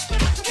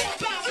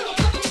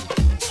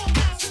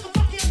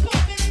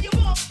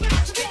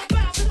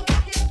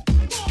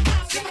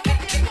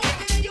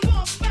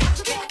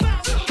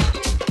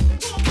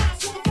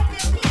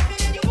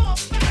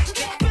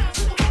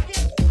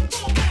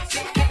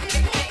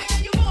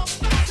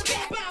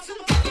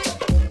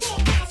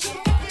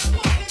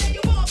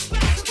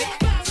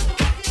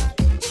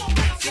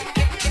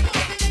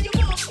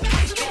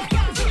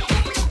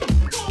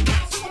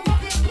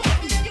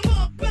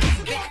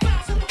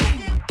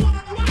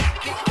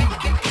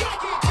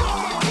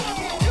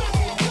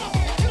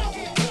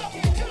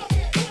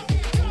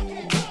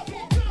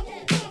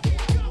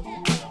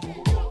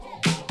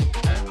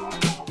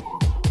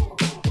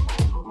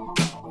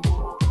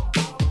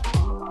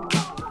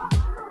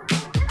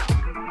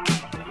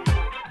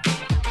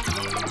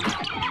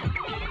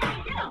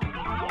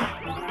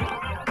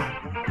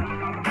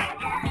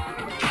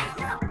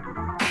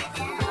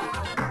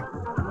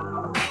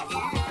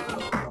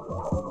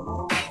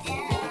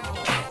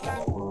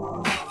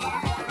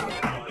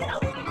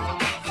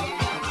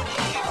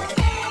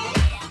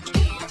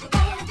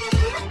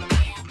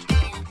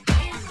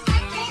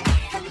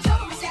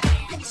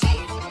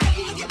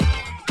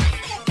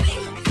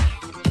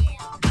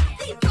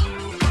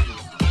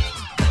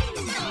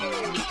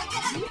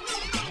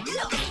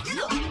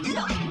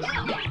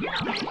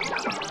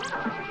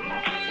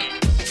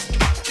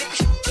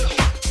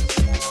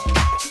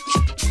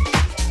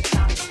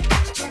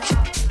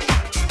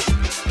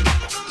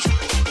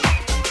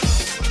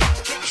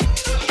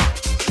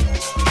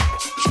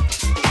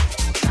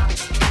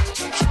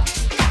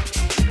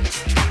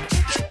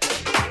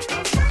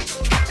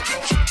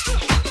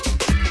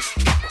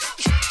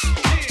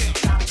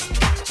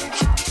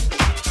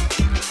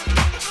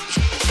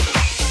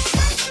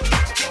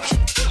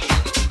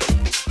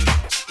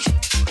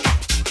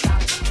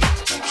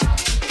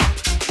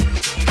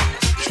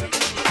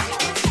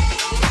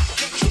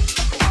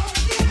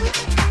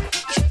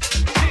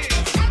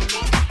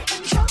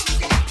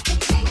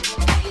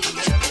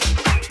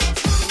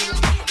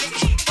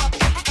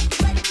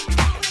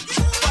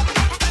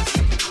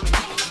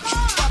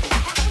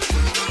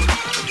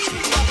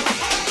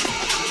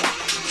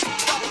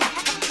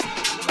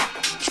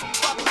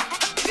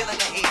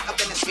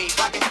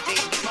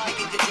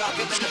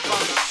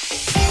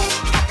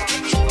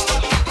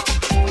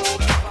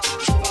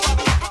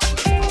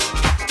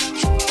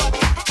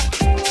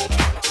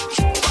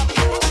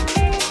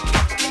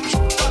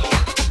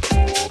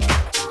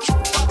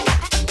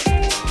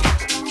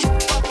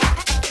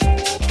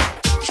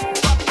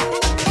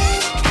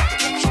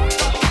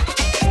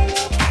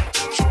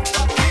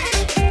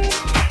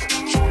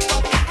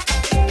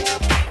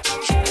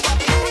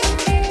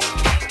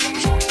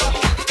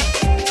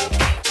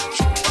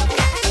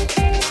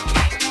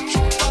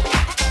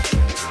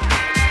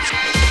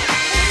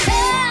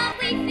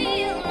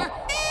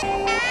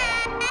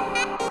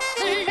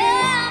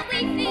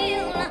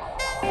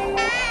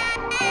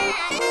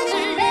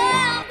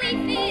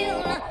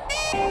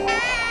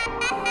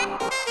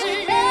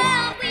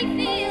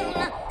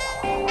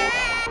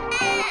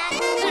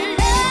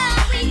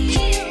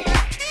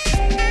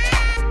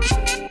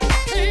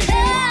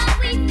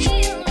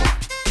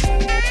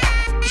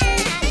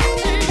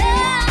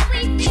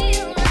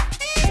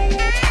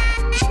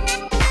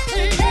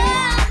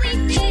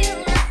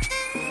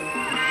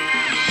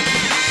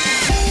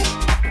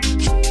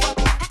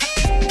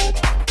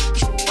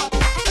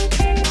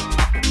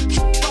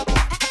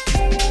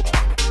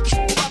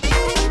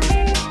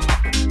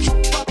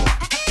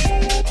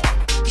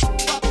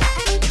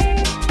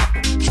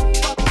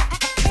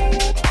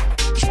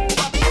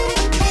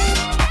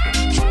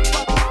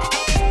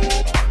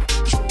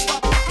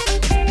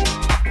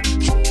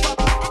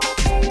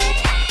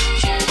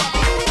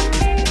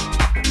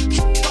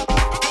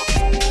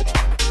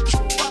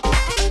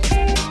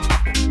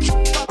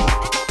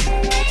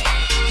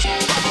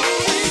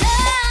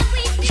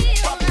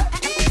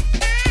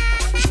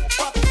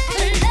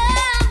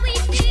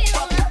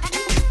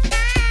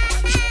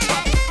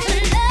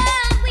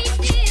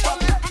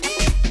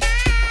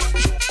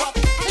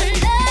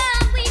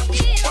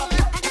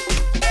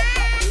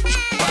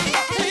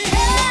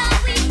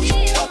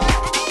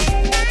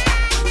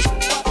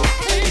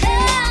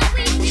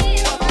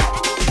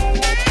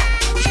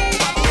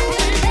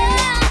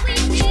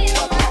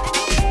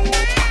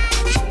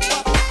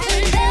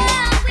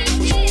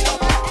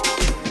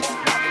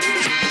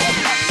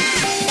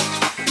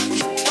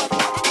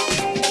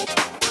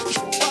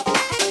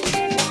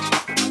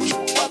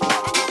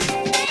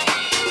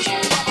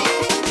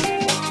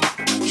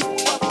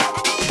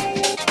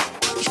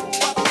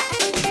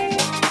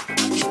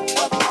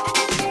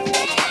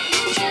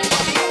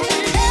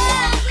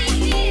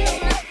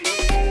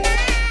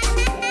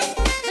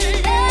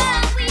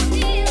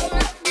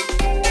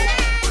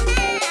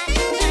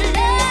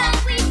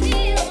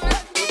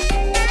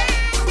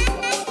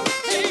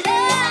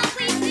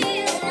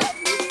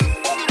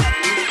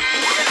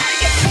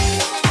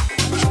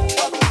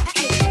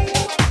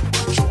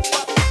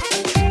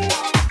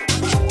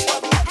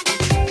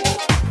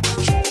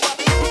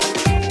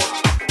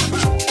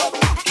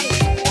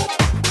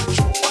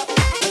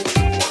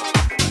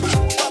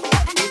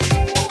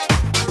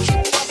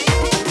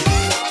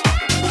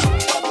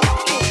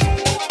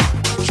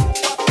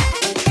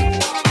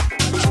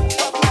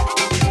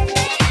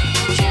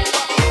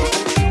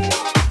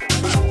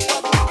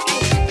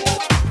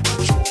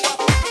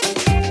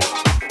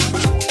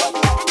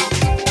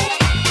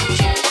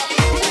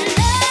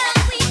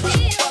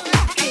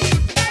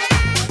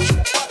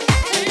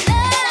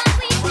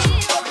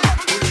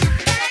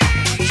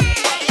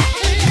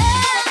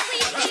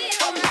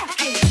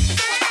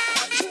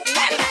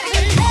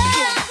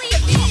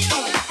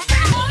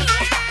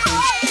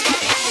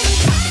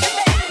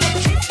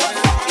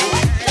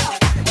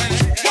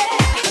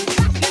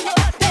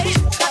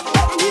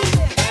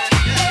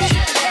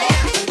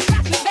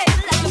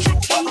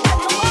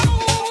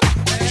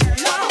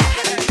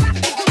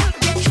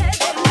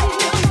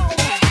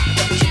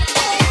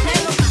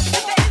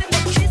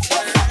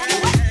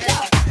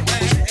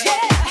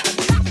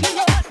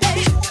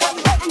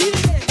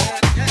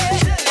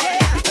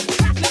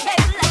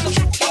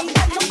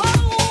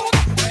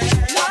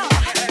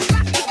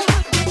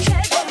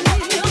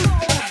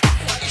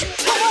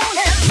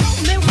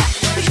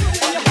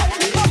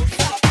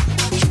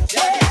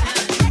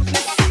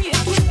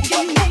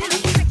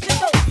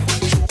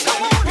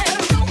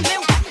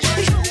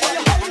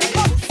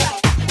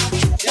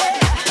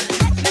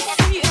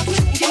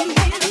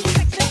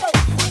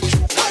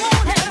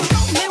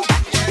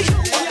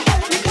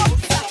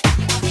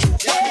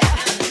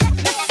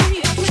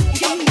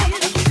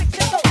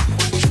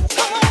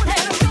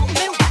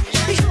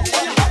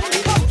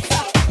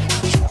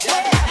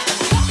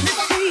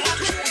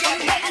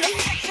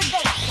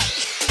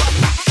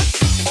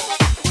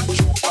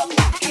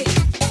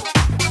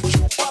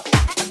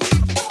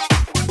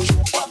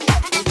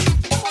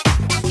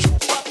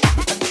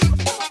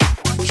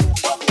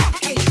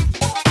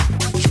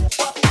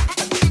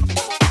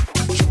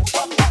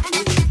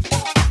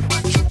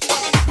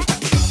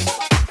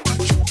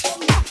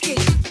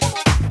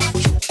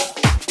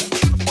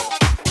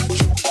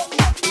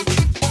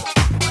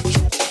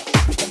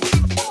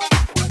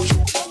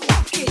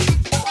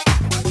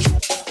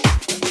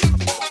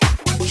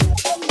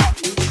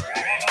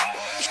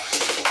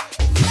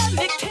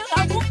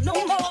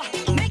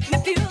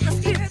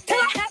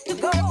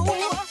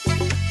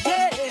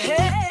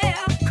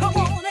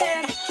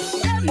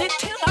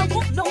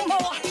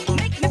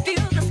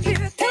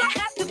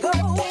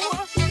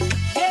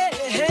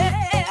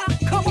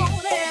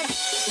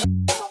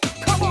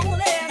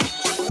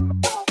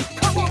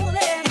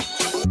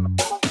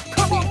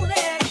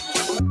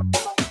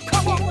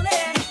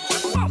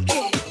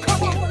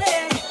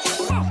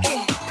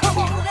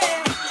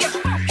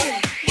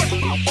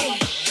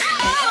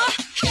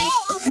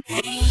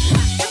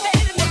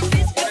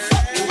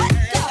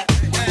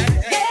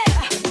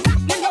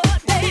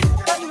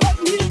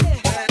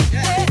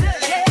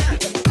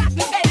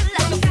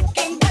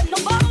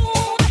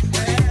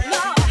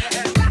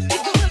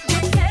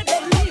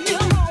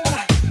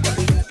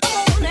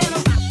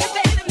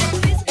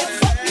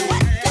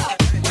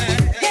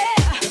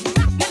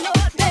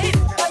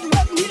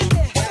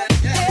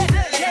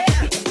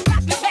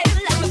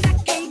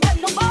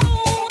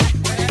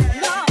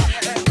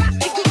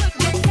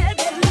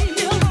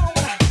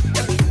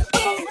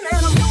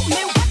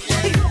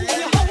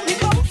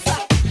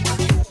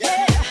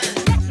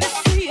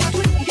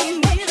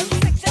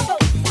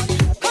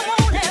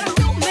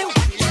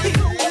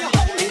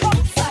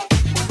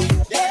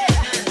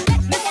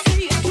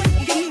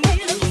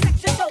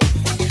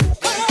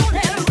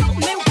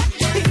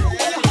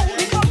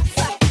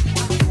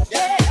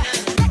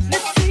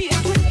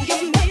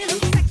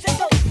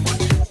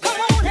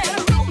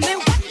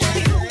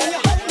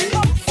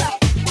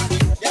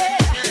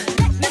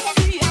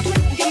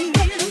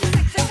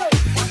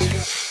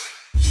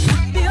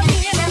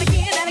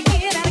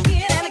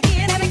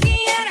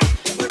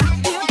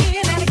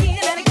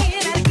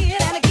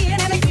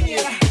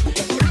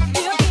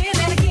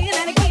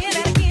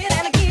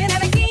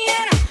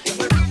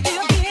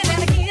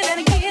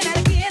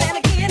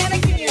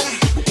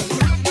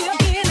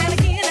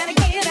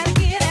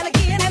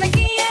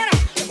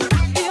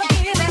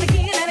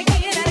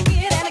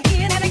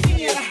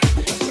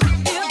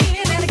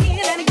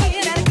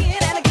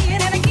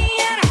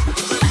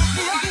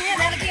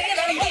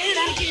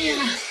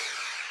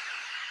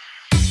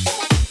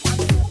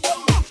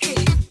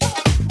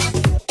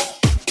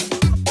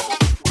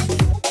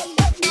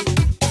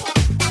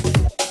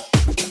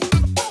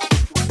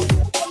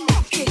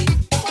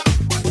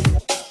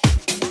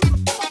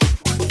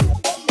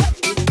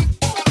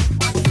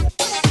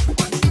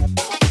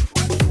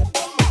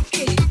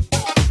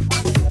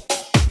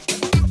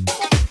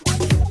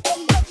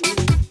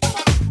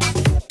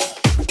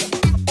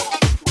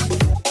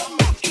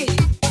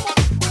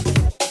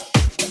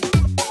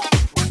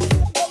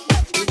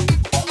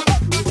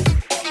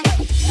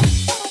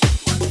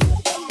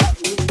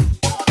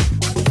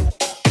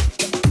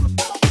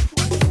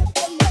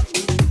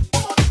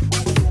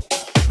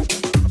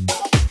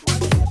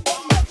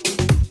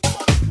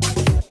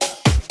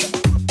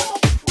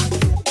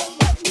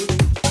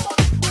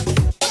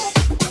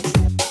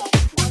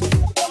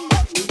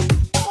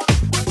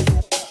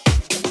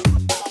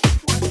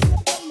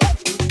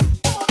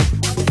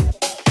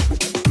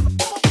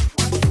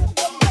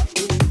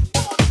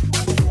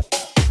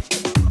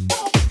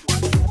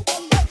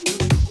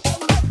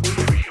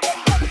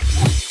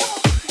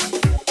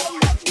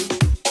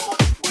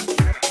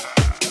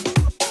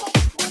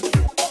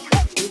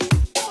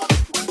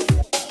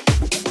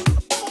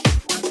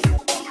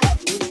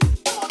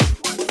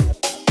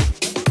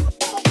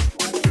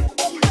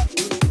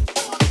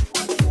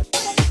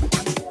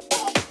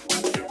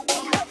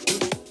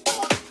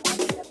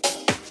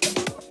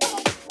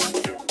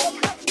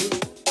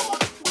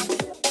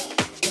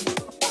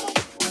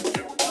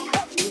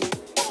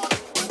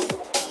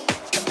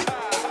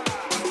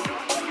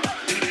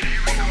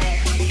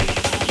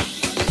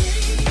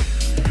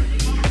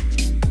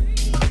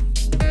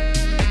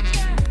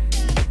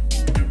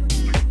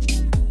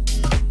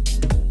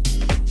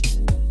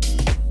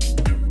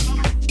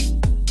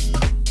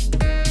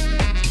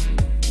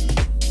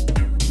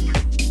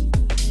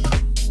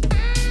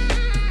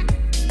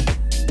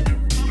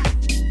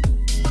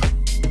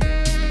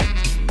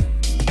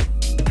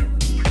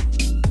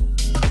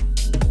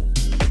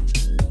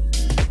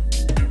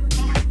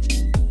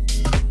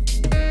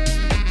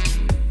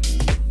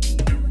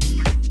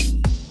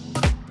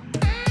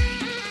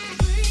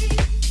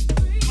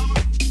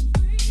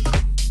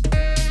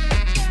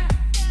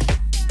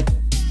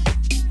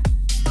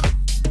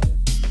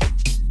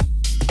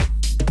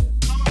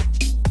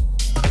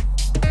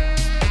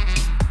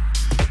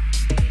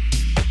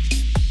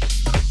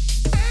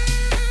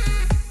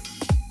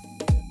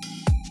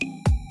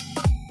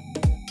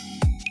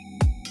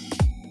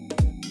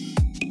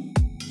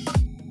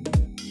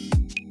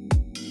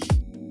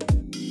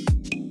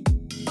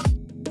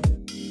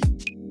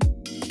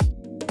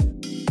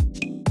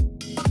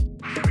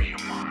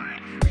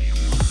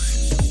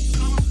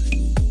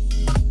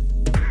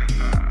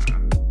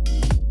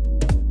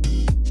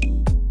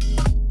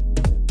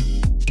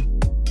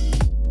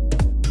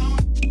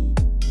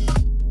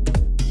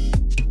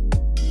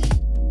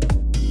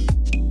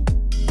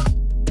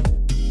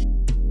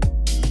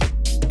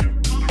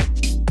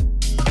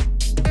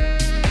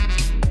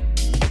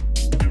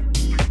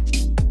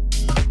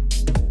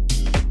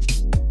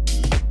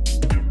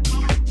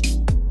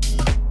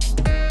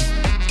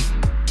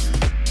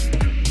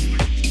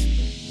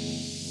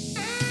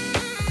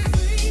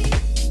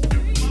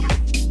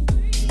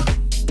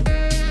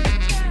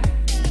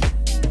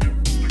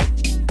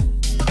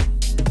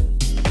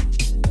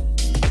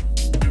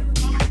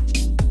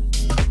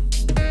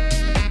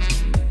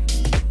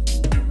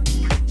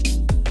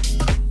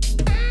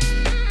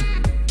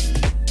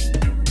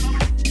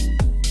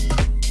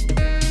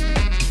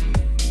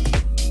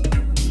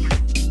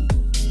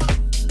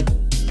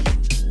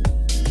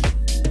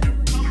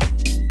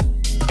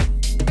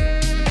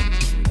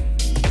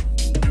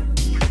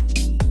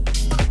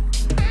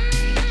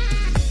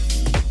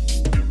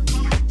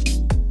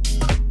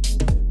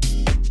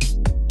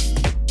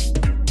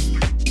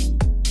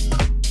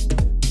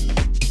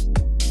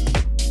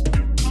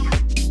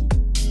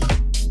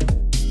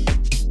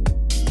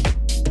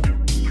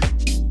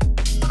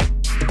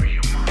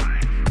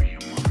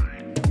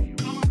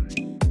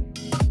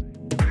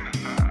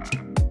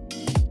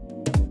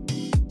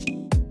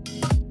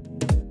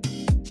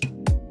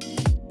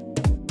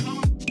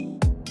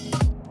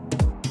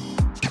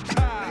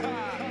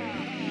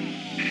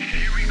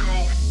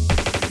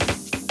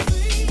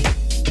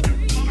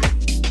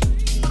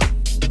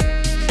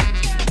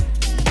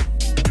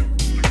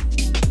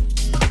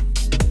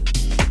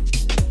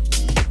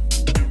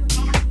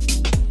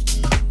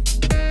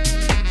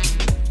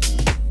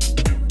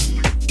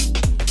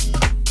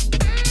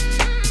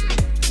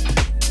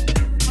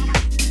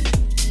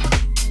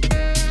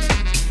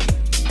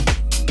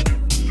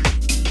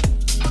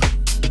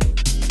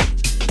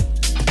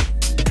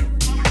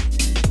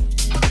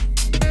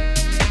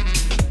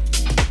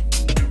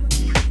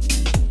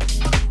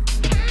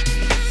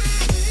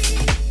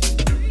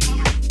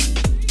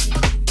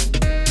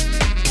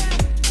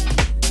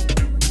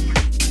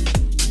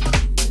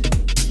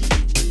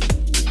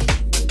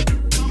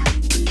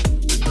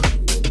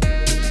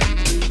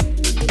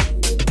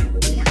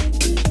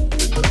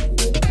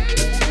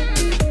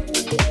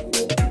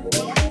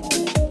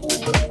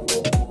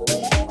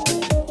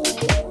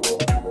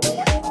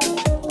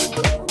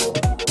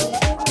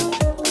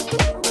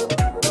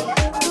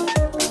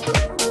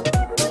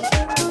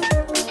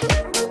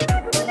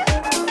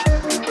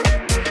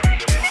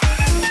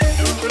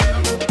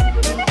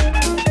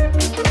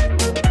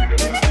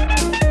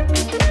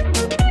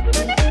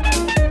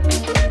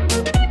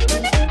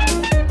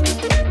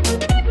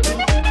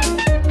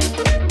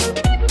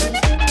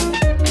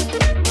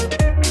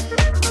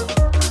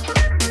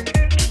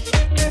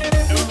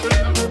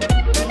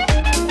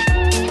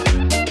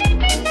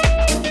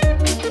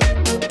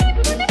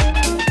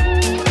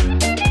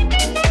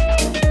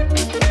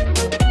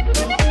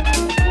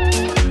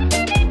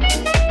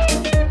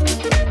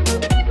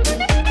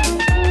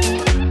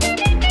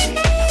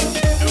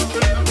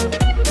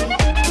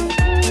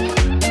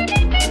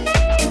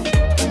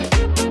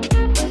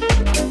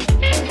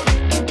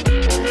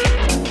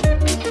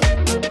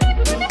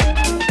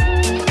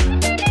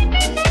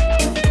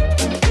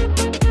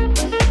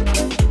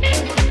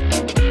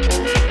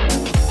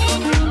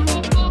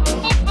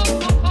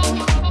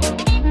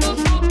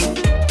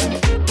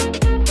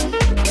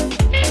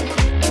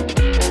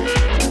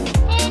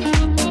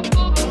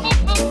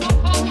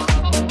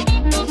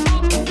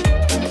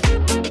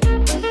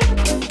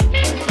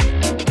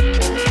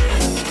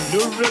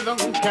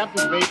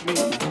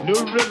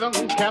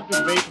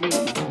 captivate me.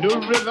 New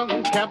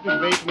rhythm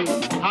captivate me.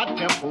 Hot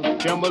tempo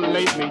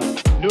stimulate me.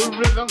 New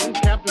rhythm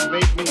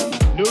captivate me.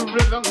 New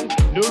rhythm,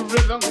 new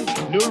rhythm,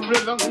 new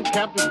rhythm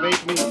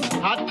captivate me.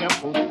 Hot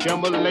tempo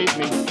stimulate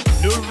me.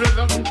 New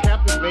rhythm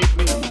captivate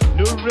me.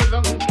 New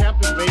rhythm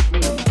captivate me.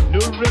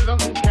 New rhythm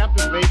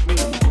captivate me.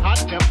 Hot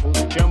tempo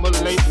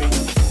stimulate me.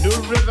 New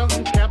rhythm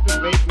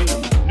captivate me.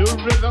 New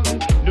rhythm,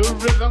 new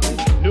rhythm,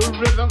 new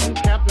rhythm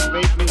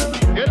captivate me.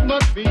 It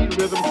must be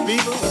rhythm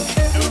fever.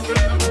 New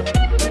rhythm.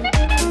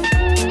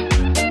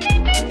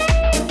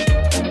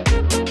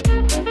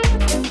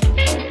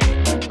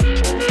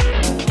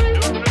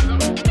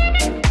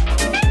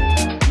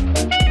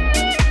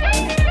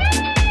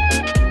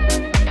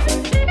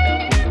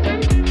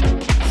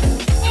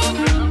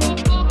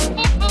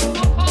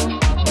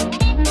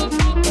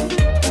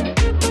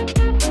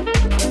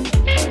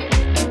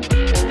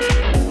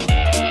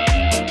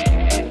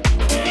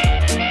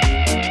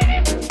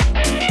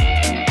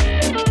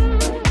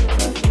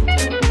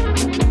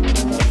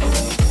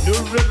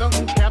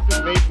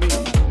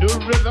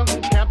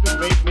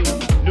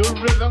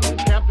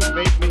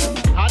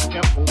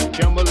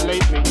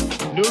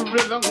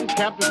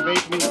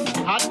 Captivate me,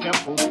 hot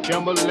tempo,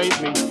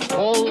 stimulate me,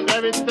 hold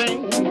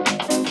everything,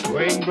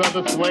 swing,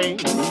 brother, swing.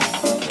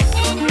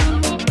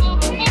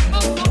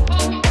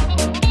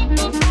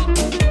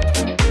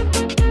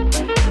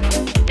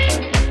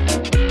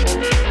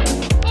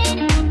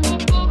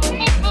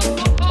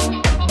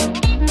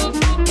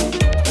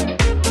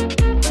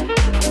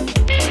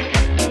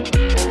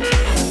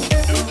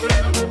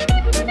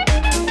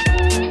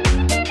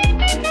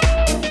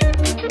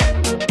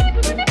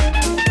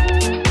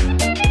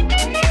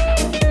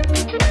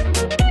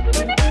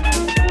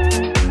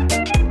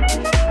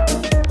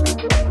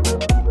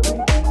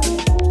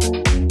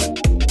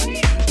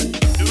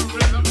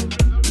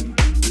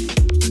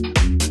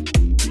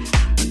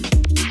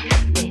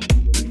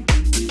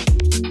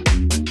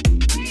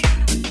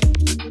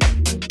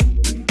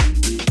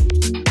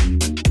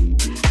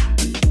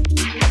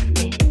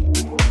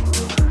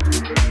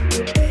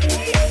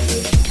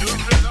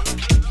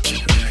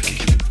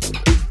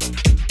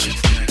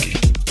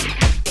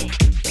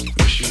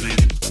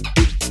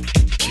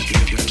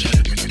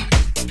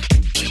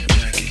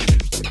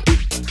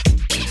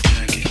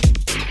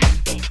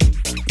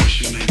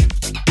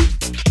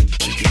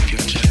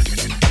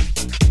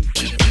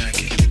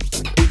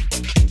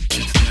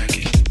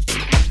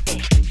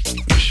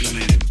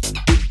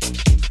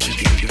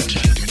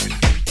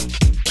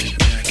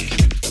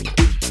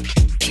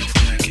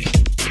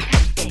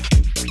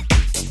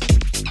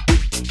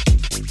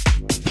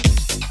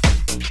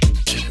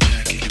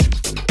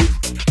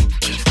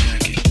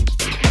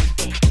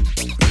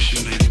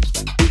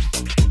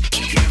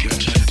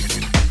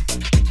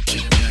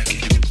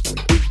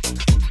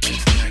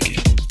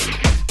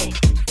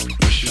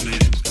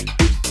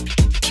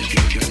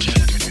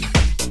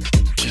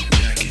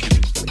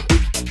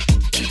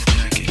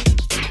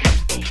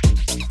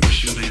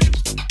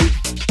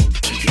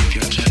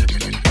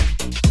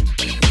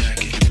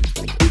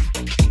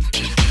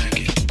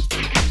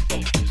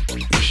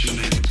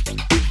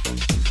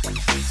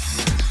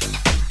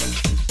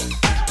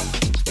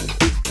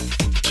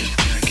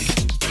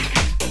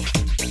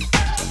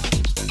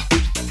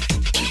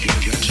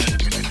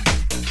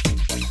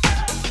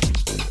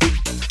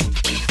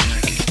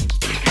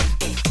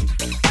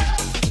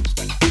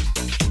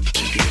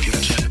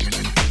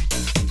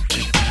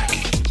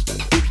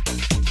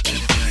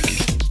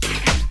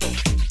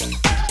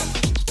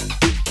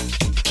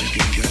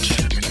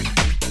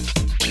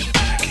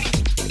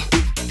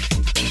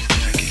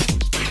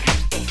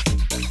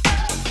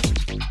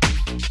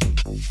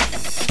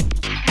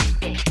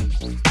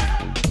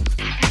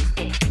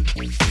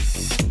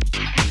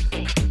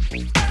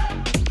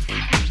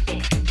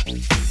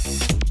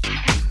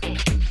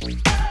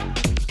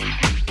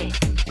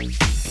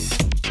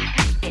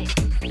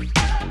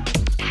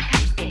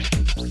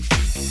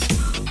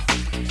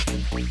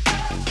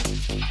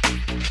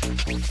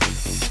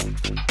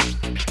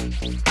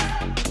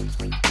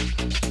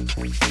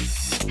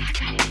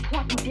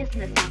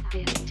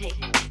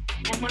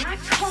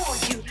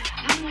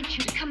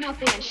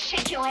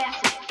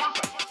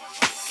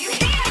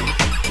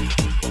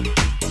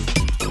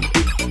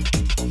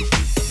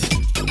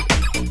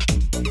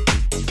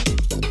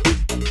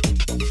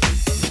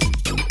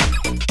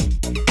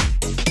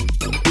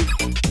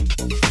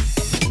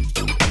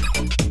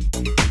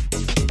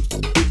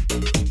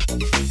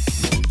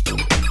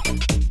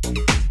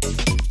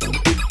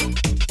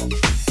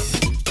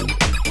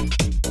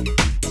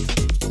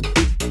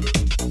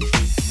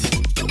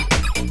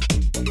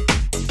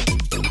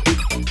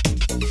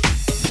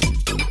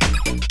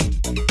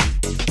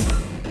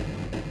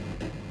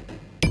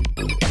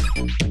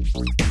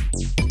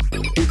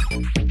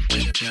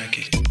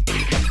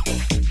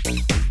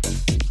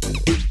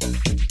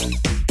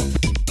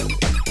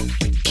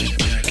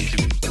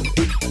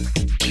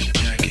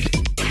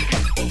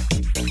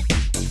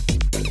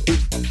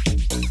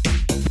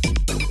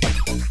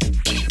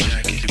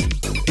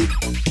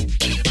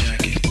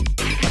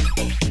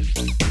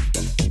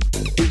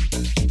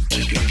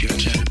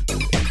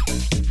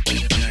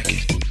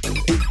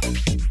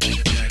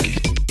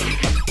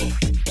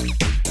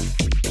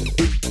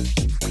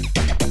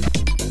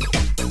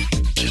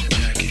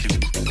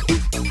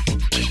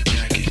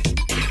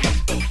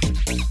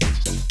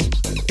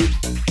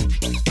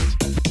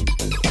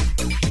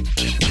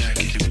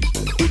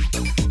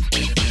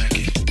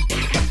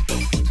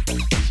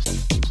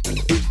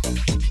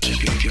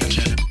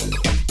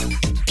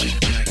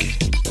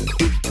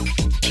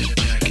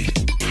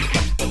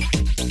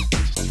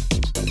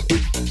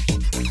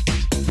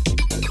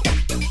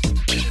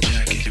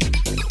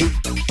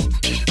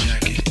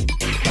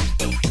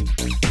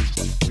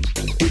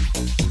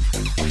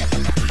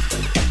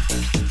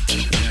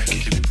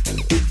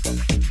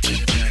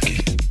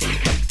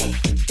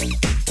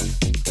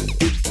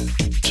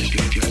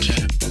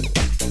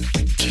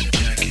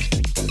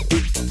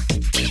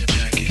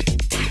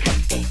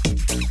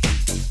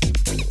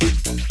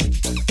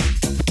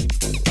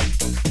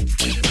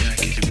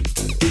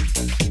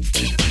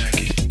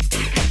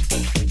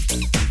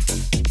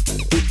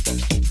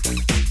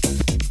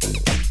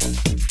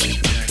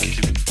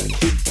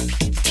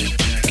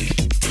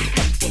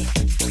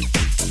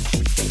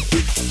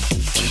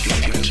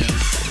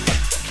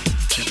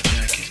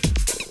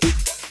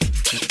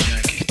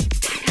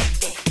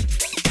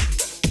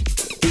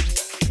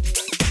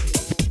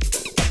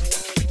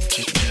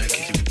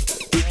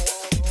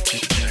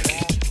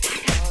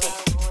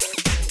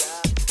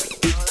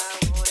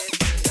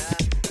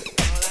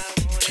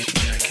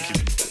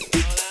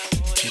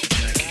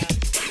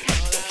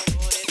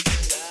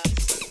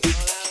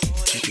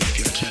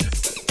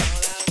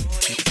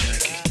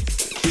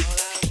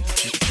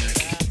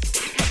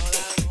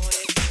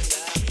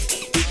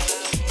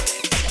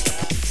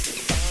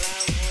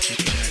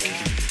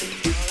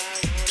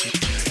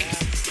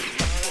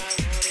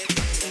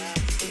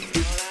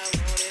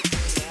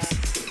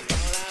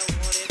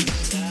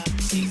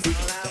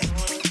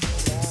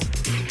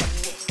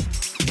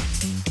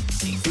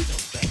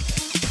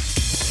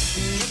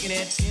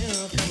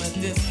 from a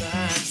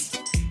distance.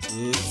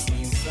 Ooh, it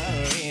seems so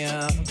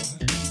real.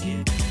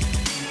 Yeah.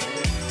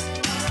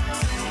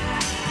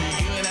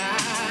 You and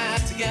I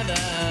together.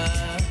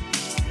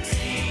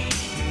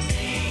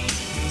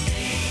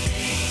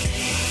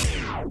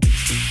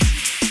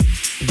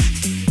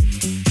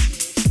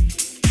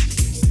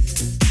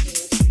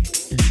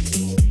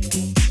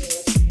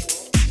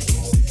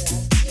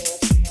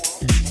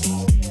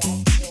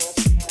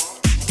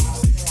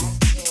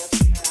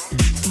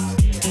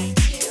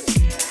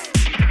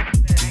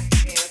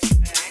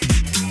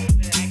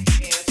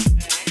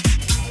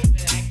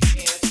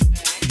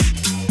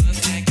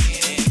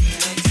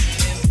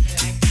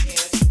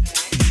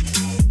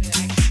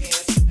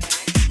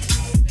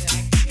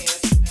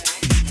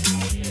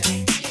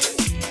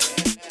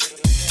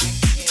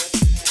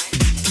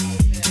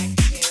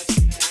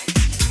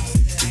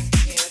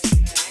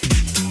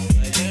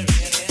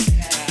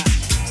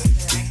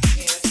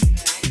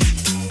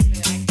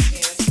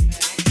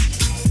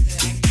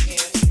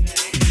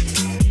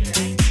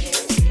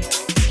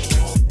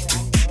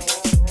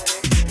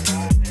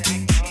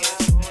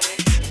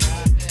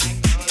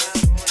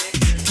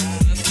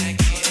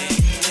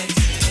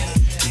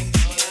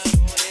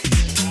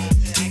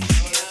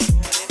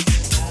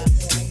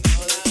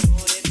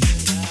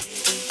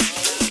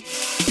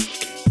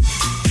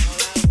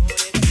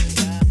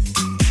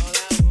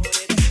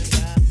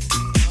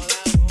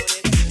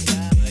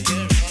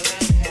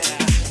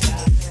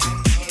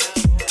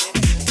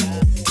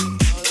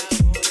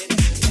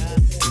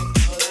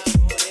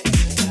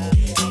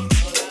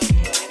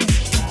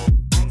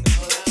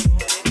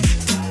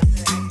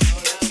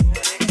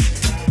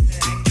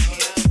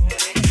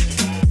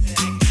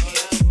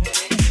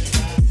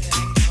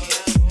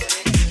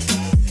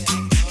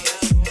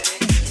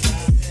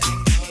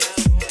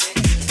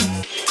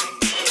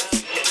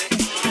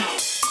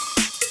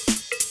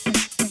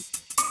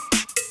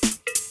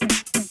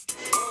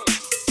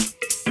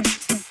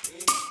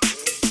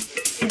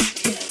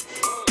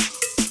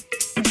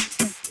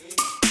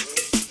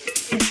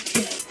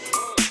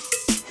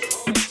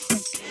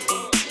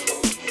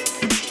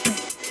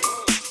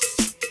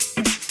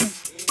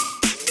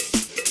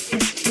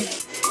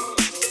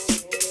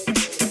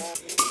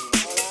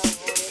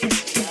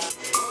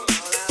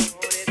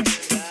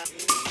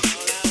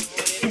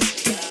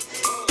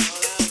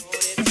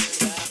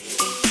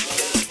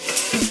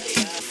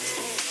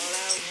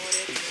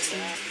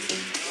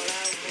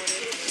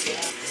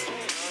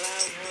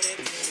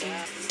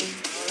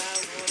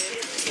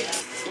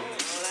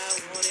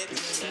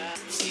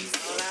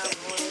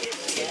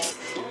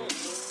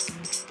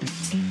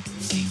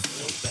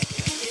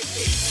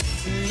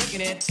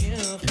 Looking at you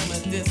from a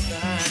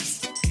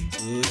distance.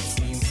 Ooh, it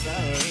seems so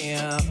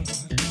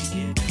real.